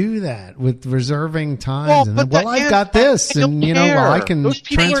used to do that with reserving times. I've got this, and I can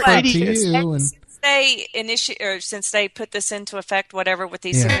transfer to you. And since they put this into effect, whatever with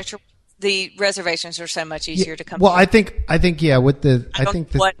these signature. The reservations are so much easier to come. Well, I think with the I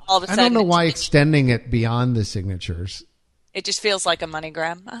don't know why extending it beyond the signatures. It just feels like a money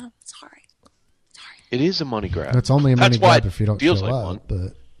grab. Sorry. It is a money grab. It's only a money grab if you don't show up.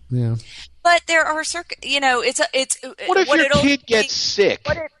 But But there are it's what if your kid gets sick?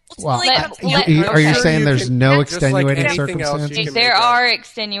 Well, are you saying there's no extenuating circumstances? There are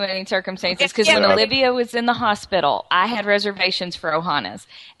extenuating circumstances because when Olivia was in the hospital, I had reservations for Ohana's,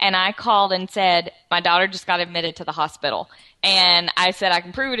 and I called and said my daughter just got admitted to the hospital, and I said I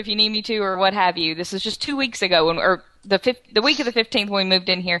can prove it if you need me to or what have you. This was just 2 weeks ago, or the week of the 15th when we moved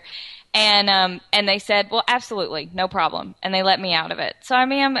in here. And they said, well, absolutely, no problem. And they let me out of it. So, I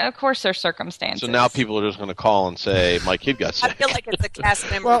mean, of course there's circumstances. So now people are just going to call and say, my kid got sick. I feel like it's a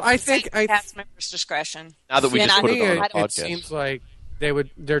cast member. Well, I think cast member's discretion. Now that we just put it on a podcast. It seems like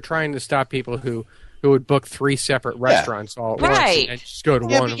they're trying to stop people who would book 3 separate restaurants all at once and just go to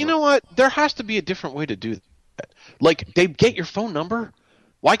one. But you know what? There has to be a different way to do that. Like, they get your phone number.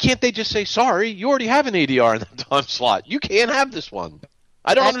 Why can't they just say, sorry, you already have an ADR in that time slot. You can't have this one.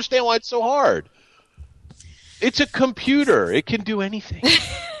 I don't understand why it's so hard. It's a computer. It can do anything.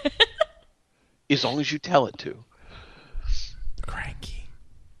 As long as you tell it to. Cranky.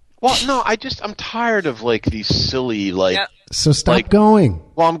 Well, no, I'm tired of, like, these silly, like... Yeah. So stop going.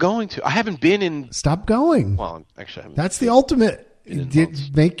 Well, I'm going to. I haven't been in... Stop going. Well, actually, I haven't. That's the ultimate.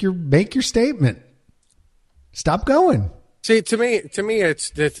 Make your statement. Stop going. See, to me, it's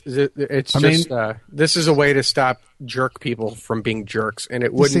just this is a way to stop jerk people from being jerks, and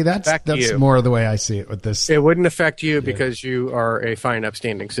it wouldn't affect you. That's more the way I see it with this. It wouldn't affect you because you are a fine,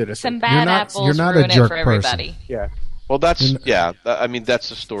 upstanding citizen. Some bad apples you're not ruin a jerk it for everybody. Person. Yeah. Well, that's I mean, that's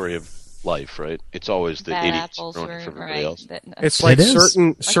the story of life, right? It's always the bad idiots ruining it for everybody else. It's like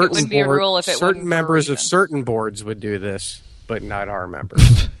certain members of certain boards would do this, but not our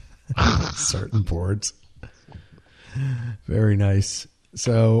members. Certain boards. Very nice.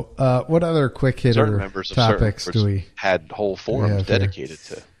 So, what other quick hitter topics do we had whole forums dedicated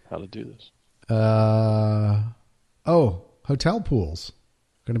to how to do this? Hotel pools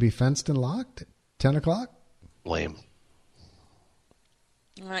going to be fenced and locked at 10 o'clock. Lame.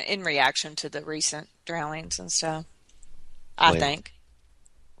 In reaction to the recent drownings and stuff, I think.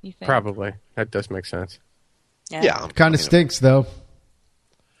 You think. Probably that does make sense. Yeah. Kind of stinks though.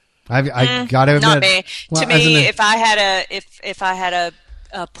 I gotta admit, not me. Well, to me, if I had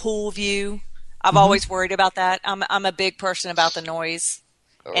a pool view, I've always worried about that. I'm a big person about the noise,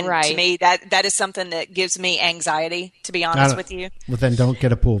 and to me that is something that gives me anxiety. To be honest with you, well then don't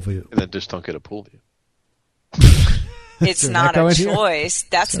get a pool view. And then just don't get a pool view. It's not a choice.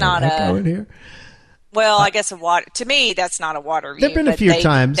 That's not a. Well, I guess to me, that's not a water view. There've been a few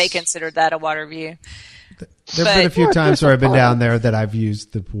times they considered that a water view. There have been a few times where I've been down there that I've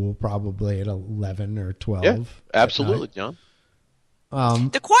used the pool probably at 11 or 12. Yeah, absolutely, John.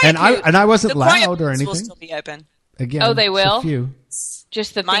 The quiet and I wasn't loud or anything. Will still be open. Again, they will. A few.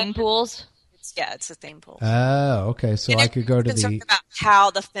 Just the theme pools. It's a theme pool. Oh, okay. So I could go to the. About how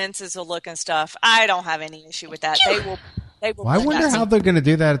the fences will look and stuff. I don't have any issue with that. They will. Well, I wonder how they're going to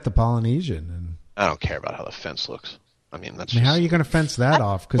do that at the Polynesian. And I don't care about how the fence looks. I mean, how are you going to fence that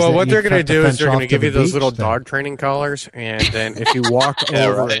off? Well, what they're going to do is they're going to give you those little dog training collars, and then if you walk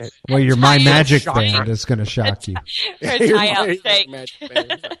over it... Well, your My Magic Band is going to shock you. It's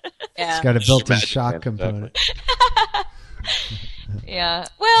got a built-in shock component. Yeah.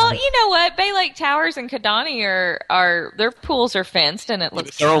 Well, you know what? Bay Lake Towers and Kidani are their pools are fenced, and it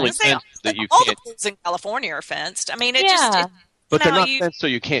looks. They're only fenced that you all can't. The pools in California are fenced. I mean, But they're not fenced so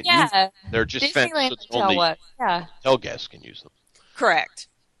you can't use them. They're just fenced so only hotel guests can use them. Correct.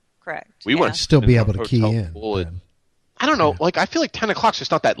 We want to still be able to key in. I don't know. Like, I feel like 10 o'clock is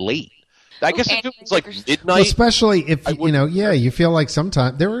just not that late. I guess if it was like midnight. Well, especially if, you feel like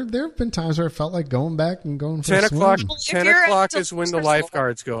sometimes there have been times where it felt like going back and going for 10 o'clock. Swim. 10 o'clock is when the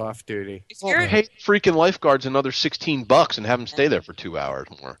lifeguards go off duty. Well, pay freaking lifeguards another $16 and have them stay there for 2 hours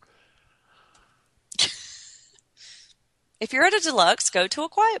more. If you're at a deluxe, go to a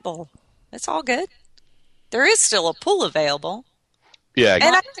quiet bowl. It's all good. There is still a pool available. Yeah,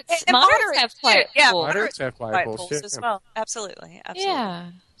 and moderates have quiet pools. Moderates have quiet pools as well. Absolutely. Yeah.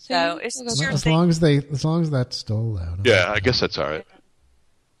 So it's as long as that's still allowed. Yeah, I guess that's all right.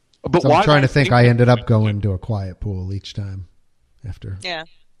 But I'm trying to think. I ended up going to a quiet pool each time after. Yeah.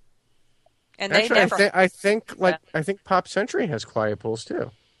 And actually, I think Pop Century has quiet pools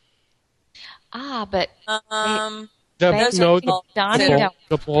too. But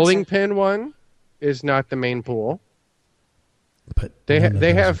the bowling pin one is not the main pool. But they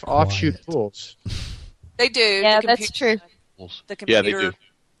have offshoot pools. They do. Yeah, that's true. The computer, they do.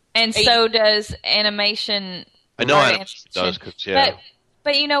 And so does animation. I know animation does,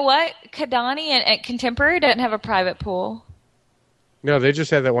 but you know what? Kidani and Contemporary doesn't have a private pool. No, they just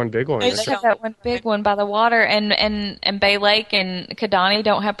had that one big one. They just had that one big one by the water, and Bay Lake and Kidani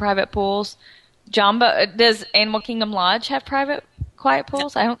don't have private pools. Jamba, does Animal Kingdom Lodge have private quiet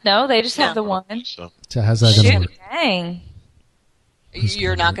pools? I don't know. They just have the one. So how's that going to work? Dang.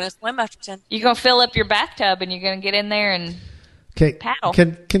 You're not going to swim after 10. You're going to fill up your bathtub, and you're going to get in there and paddle.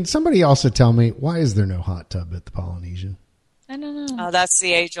 Can somebody also tell me, why is there no hot tub at the Polynesian? I don't know. Oh, that's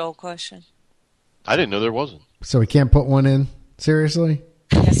the age-old question. I didn't know there wasn't. So we can't put one in? Seriously?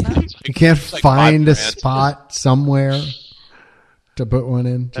 Yes, not. You can't find a spot somewhere to put one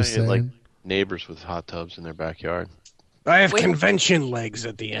in? Just saying. Like neighbors with hot tubs in their backyard. I have convention legs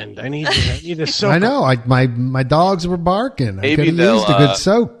at the end. I need a soak. I know. My dogs were barking. I could have used a good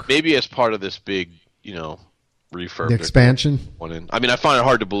soak. Maybe as part of this big, refurb. The expansion? One in. I mean, I find it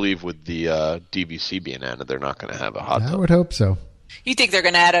hard to believe with the DVC being added, they're not going to have a hot tub. I would hope so. You think they're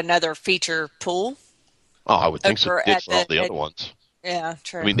going to add another feature pool? Oh, I would think so. They did for all the other ones. Yeah,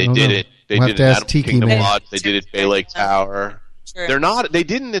 true. I mean, they did it. They did it at Animal Kingdom Lodge. They did it Bay Lake Tower. True. They're not. They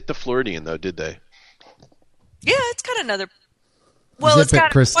didn't at the Floridian though, did they? Yeah, it's got another. Well, it's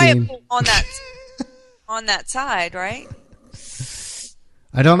got a quiet pool on that side, right?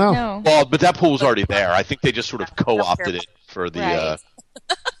 I don't know. No. Well, but that pool was already there. I think they just sort of co-opted it for the. Right.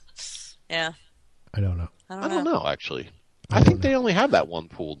 Yeah. I don't know. I don't know actually. I think they only have that one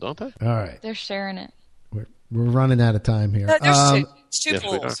pool, don't they? All right. They're sharing it. We're running out of time here. No, there's two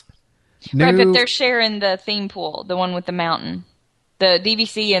pools. Right, but they're sharing the theme pool, the one with the mountain. The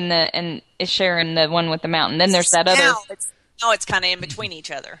DVC and is sharing the one with the mountain. Then there's that other. Now it's kind of in between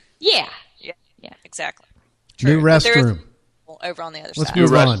each other. Yeah, exactly. True. New restroom over on the other Let's side.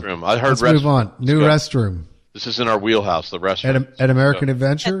 Move on. Restroom. I heard Let's restroom. Move on. New restroom. This is in our wheelhouse. The restroom at American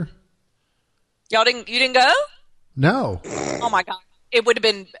Adventure. You didn't go? No. Oh my God! It would have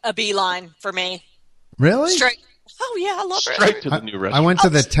been a beeline for me. Really? Straight. Oh yeah, I love it. Straight to the new restroom. I went to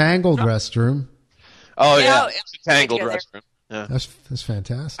the Tangled restroom. Oh yeah, it's a Tangled restroom. Yeah. That's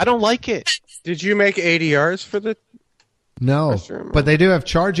fantastic. I don't like it. Did you make ADRs for the? No, restroom? But they do have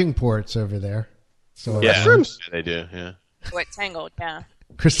charging ports over there. So yeah, they do. Yeah. What Tangled? Yeah.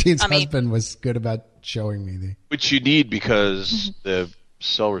 Christine's husband was good about showing me the. Which you need because the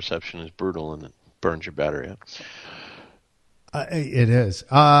cell reception is brutal and it burns your battery out. It is.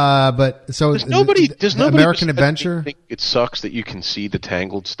 But so does nobody American Adventure think it sucks that you can see the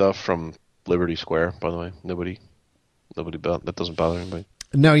Tangled stuff from Liberty Square, by the way? Nobody that doesn't bother anybody.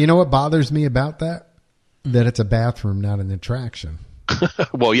 No, you know what bothers me about that? That it's a bathroom, not an attraction.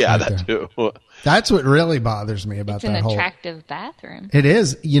 Well, yeah, that too. That's what really bothers me about that whole. It's an attractive bathroom. It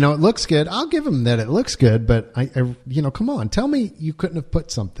is. It looks good. I'll give them that it looks good, but I come on, tell me you couldn't have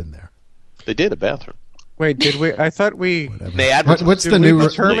put something there. They did a bathroom. Wait, did we? I thought we. What's the new?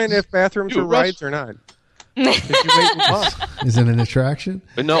 Determine if bathrooms are rides or not. Did you wait and talk? Is it an attraction?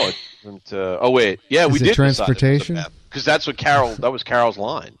 No, it isn't. Oh wait, yeah, we did. Transportation? Because that's what that was Carol's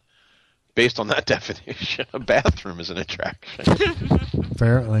line. Based on that definition, a bathroom is an attraction.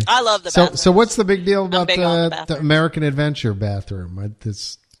 Apparently, I love the bathroom. So what's the big deal about the American Adventure bathroom?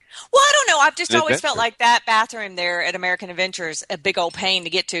 Well, I don't know. I've just always felt like that bathroom there at American Adventure is a big old pain to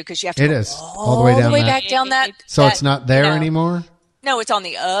get to because you have to go all the way down back down that. So it's not there anymore? No, it's on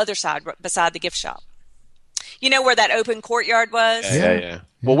the other side, beside the gift shop. You know where that open courtyard was? Yeah.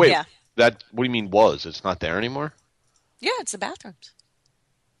 Well, wait. Yeah. What do you mean was? It's not there anymore? Yeah, it's the bathrooms.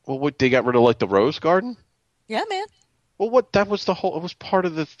 Well, they got rid of the rose garden? Yeah, man. Well, that was it was part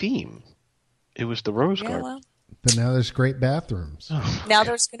of the theme. It was the rose garden. Well. But now there's great bathrooms. Now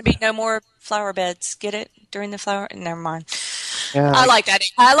there's going to be no more flower beds. Get it? During the flower... Never mind. Yeah. I like that.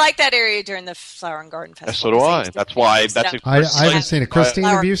 I like that area during the Flower and Garden Festival. So do I. That's why. I haven't seen it. Christine,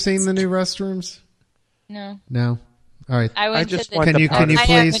 have you seen the new restrooms? No. All right. I just can you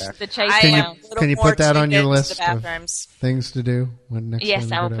please can you put that on your list of things to do when next?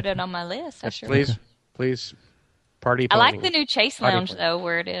 Yes, I will put it on my list. Please. Party. I like the new Chase Lounge though,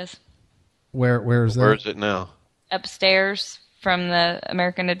 where it is. Where is that? Where is it now? Upstairs from the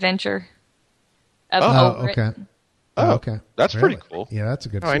American Adventure. Okay. Okay. That's pretty cool. Yeah, that's a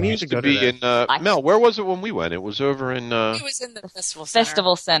good. I need to go to that. Mel, where was it when we went? It was over in. It was in the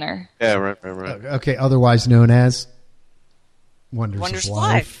Festival Center. Yeah, right. Okay, otherwise known as Wonders of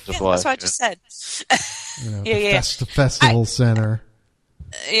Life. Yeah, that's what I just said. The Festival Center.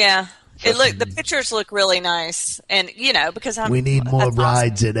 Yeah. The pictures look really nice, and because we need more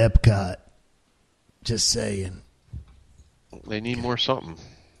rides at Epcot. Just saying. They need more something.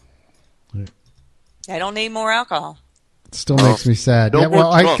 They don't need more alcohol. Still makes me sad. No yeah,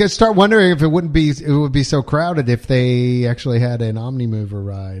 well, I could start wondering if it would be so crowded if they actually had an Omnimover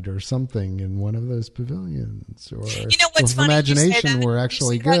ride or something in one of those pavilions, or what's if funny, Imagination were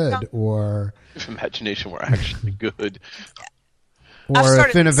actually good, or if Imagination were actually good, or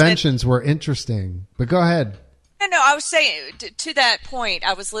if Innoventions were interesting. But go ahead. No, I was saying to that point.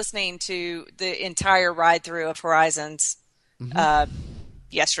 I was listening to the entire ride through of Horizons.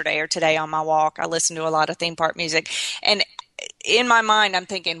 Yesterday or today on my walk. I listened to a lot of theme park music, and in my mind I'm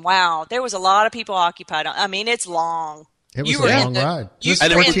thinking, wow, there was a lot of people occupied. I mean, it's long. It was a long ride.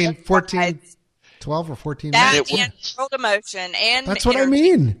 It was 12 or 14 minutes. And World of Motion, and that's what I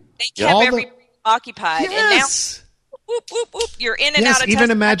mean. They kept everybody occupied. Yes. And now, whoop, you're in and out of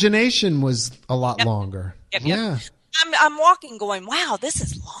even Imagination was a lot longer. Yep. Yeah. I'm walking going, wow, this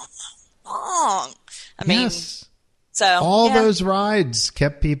is long. I mean, so all those rides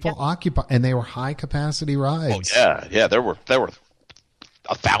kept people occupied, and they were high capacity rides. Oh, yeah. There were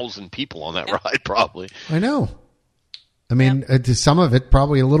 1,000 people on that ride, probably. I know. I mean, some of it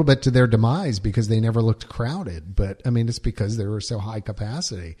probably a little bit to their demise because they never looked crowded. But I mean, it's because they were so high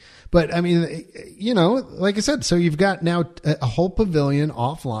capacity. But I mean, like I said, so you've got now a whole pavilion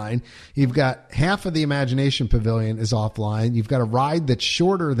offline. You've got half of the Imagination Pavilion is offline. You've got a ride that's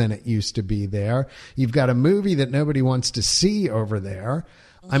shorter than it used to be there. You've got a movie that nobody wants to see over there.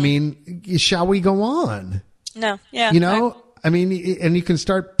 I mean, shall we go on? No. Yeah. I mean, and you can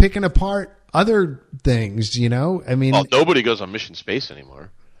start picking apart other things, I mean, nobody goes on Mission Space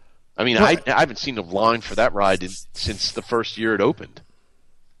anymore. I mean, I haven't seen a line for that ride since the first year it opened.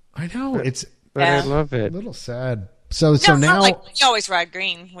 I know but I love it. A little sad. So now we always ride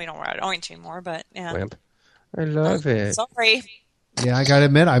green. We don't ride orange anymore, but yeah. Wimp. I love it. Sorry. Yeah, I got to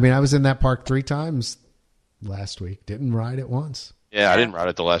admit. I mean, I was in that park 3 times last week. Didn't ride it once. Yeah, I didn't ride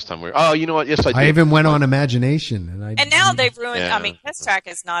it the last time we were. Oh, you know what? Yes, I did. I even went on Imagination, and now they've ruined. Yeah. I mean, Test Track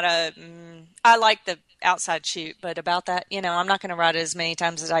is not a. I like the outside chute, but about that, I'm not going to ride it as many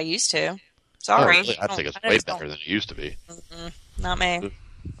times as I used to. Sorry, I think it's way better than it used to be. Not me.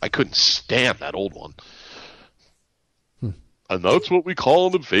 I couldn't stand that old one. And that's what we call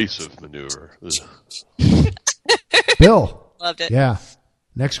an invasive maneuver. Bill loved it. Yeah,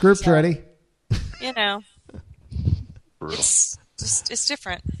 next group's ready. It's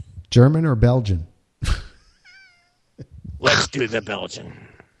different. German or Belgian? Let's do the Belgian.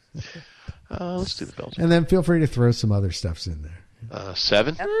 Let's do the Belgian. And then feel free to throw some other stuffs in there.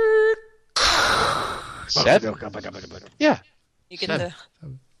 7? 7? Yeah. You can All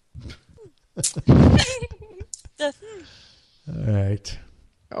right.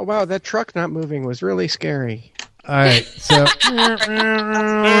 Oh, wow, that truck not moving was really scary. All right, so...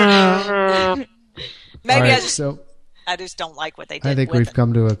 Maybe I just don't like what they did. I think we've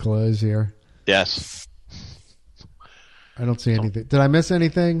come to a close here. Yes. I don't see anything. Did I miss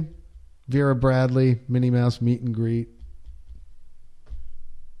anything? Vera Bradley, Minnie Mouse meet and greet.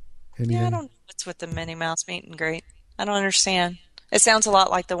 Anything? Yeah, I don't know what's with the Minnie Mouse meet and greet. I don't understand. It sounds a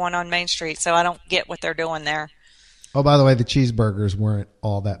lot like the one on Main Street, so I don't get what they're doing there. Oh, by the way, the cheeseburgers weren't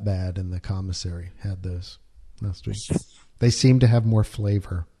all that bad, and the commissary had those last week. They seem to have more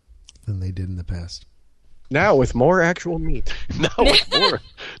flavor than they did in the past. Now with more actual meat. Now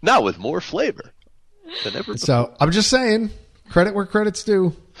with more flavor than ever before. So I'm just saying, credit where credit's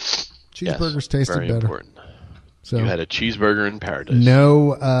due. Cheeseburgers tasted very better. Important. So you had a cheeseburger in paradise.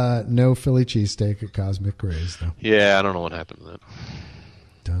 No Philly cheesesteak at Cosmic Rays though. Yeah, I don't know what happened to that.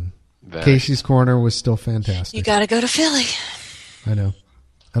 Done. Casey's Corner was still fantastic. You got to go to Philly. I know.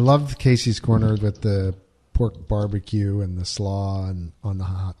 I loved Casey's Corner with the pork barbecue and the slaw and on the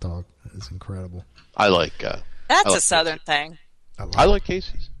hot dog. It was incredible. I like. That's a Southern thing. I like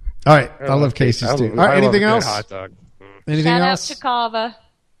Casey's. All right, I love Casey's too. All right, anything else? Hot dog. Anything else? Shout out to Cava.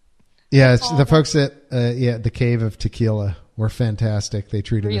 Yeah, it's the folks at the Cave of Tequila were fantastic. They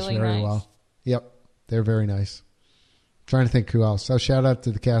treated us very well. Yep, they're very nice. Trying to think who else. So shout out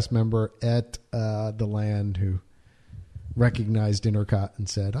to the cast member at the Land who recognized Intercot and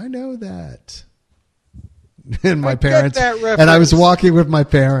said, "I know that." And my parents, and I was walking with my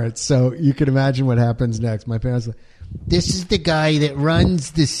parents, so you can imagine what happens next. My parents were like, "This is the guy that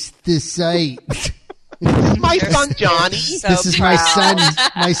runs this site." This is my son Johnny. This is my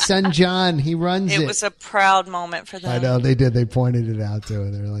son John. He runs it. It was a proud moment for them. I know they did. They pointed it out to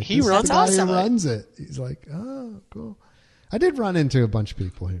him. They're like, he runs the guy who runs it. He's like, oh, cool. I did run into a bunch of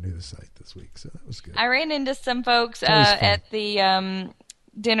people who knew the site this week, so that was good. I ran into some folks at the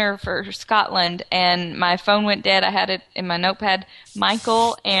dinner for Scotland, and my phone went dead. I had it in my notepad.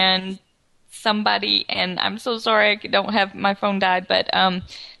 Michael and somebody, and I'm so sorry I don't have, my phone died, but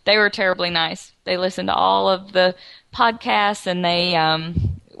they were terribly nice. They listened to all of the podcasts, and they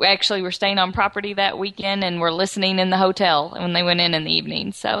actually were staying on property that weekend and were listening in the hotel when they went in the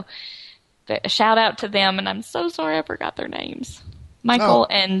evening. So a shout out to them, and I'm so sorry I forgot their names. Michael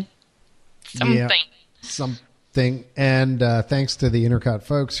and something. Yeah, something. And thanks to the Intercot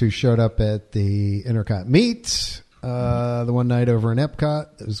folks who showed up at the Intercot Meet the one night over in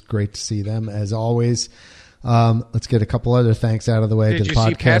Epcot. It was great to see them, as always. Let's get a couple other thanks out of the way. Did you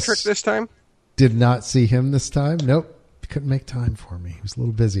see Patrick this time? Did not see him this time. Nope. Couldn't make time for me. He was a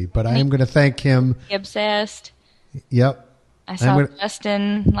little busy. But I am going to thank him. Obsessed. Yep. I saw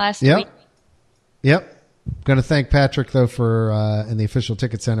Justin last week. Yep. Going to thank Patrick, though, for and the Official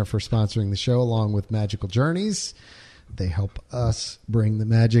Ticket Center for sponsoring the show, along with Magical Journeys. They help us bring the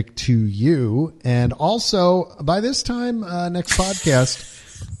magic to you. And also, by this time, next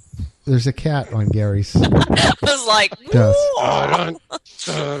podcast, there's a cat on Gary's. I was like, that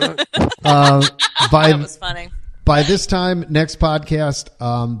was funny. By this time, next podcast,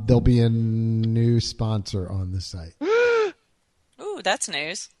 there'll be a new sponsor on the site. Ooh, that's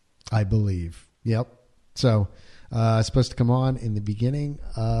news. I believe. Yep. So, it's supposed to come on in the beginning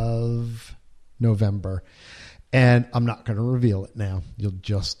of November. And I'm not going to reveal it now. You're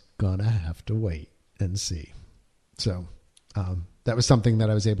just going to have to wait and see. So, that was something that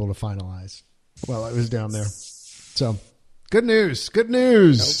I was able to finalize while I was down there. So, good news. Good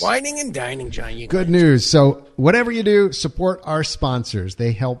news. No whining and dining, John. Good news. So, whatever you do, support our sponsors.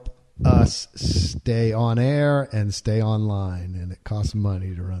 They help us stay on air and stay online, and it costs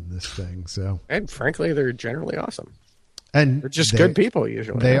money to run this thing. So, and frankly, they're generally awesome. And they're just good people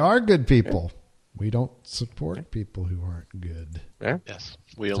usually. They are good people. Yeah. We don't support people who aren't good. Yeah. Yes,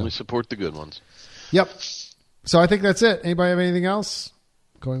 we only support the good ones. Yep. So I think that's it. Anybody have anything else?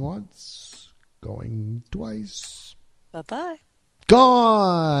 Going once, going twice. Bye-bye.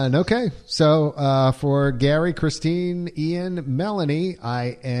 Gone. Okay. So for Gary, Christine, Ian, Melanie,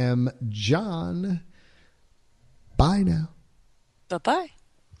 I am John. Bye now. Bye-bye.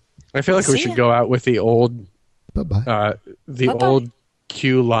 I feel like we should go out with the old Bye-bye. Old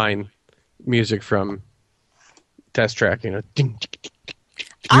cue line music from Test Track, you know.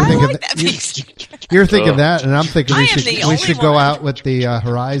 You're thinking that, and I'm thinking we should go out with the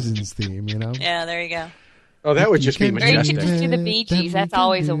Horizons theme, you know? Yeah, there you go. Oh, that would just be majestic. Or you could just do the Bee Gees. That's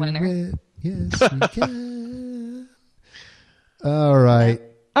always a winner. Yes, we can. All right.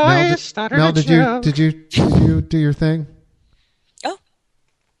 Mel, did you do your thing? Oh.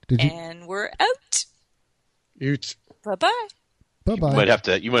 And we're out. Bye-bye. Bye-bye.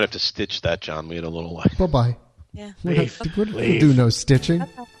 You might have to stitch that, John. We had a little. Bye-bye. Yeah. We'll do no stitching.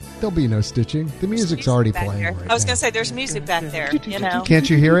 There'll be no stitching. The music's already playing right now. I was going to say, there's music back there, you know. Can't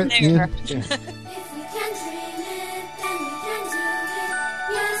you hear it? Yeah.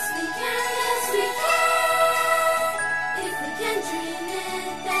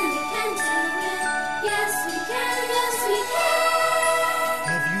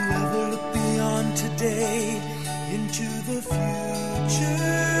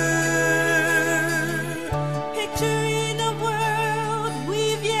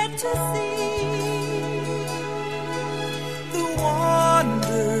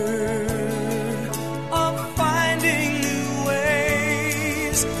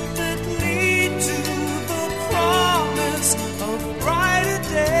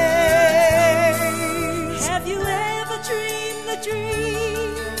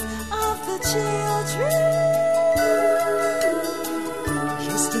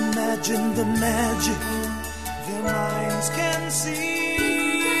 Imagine the magic their minds can see.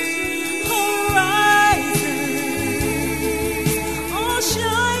 Horizon.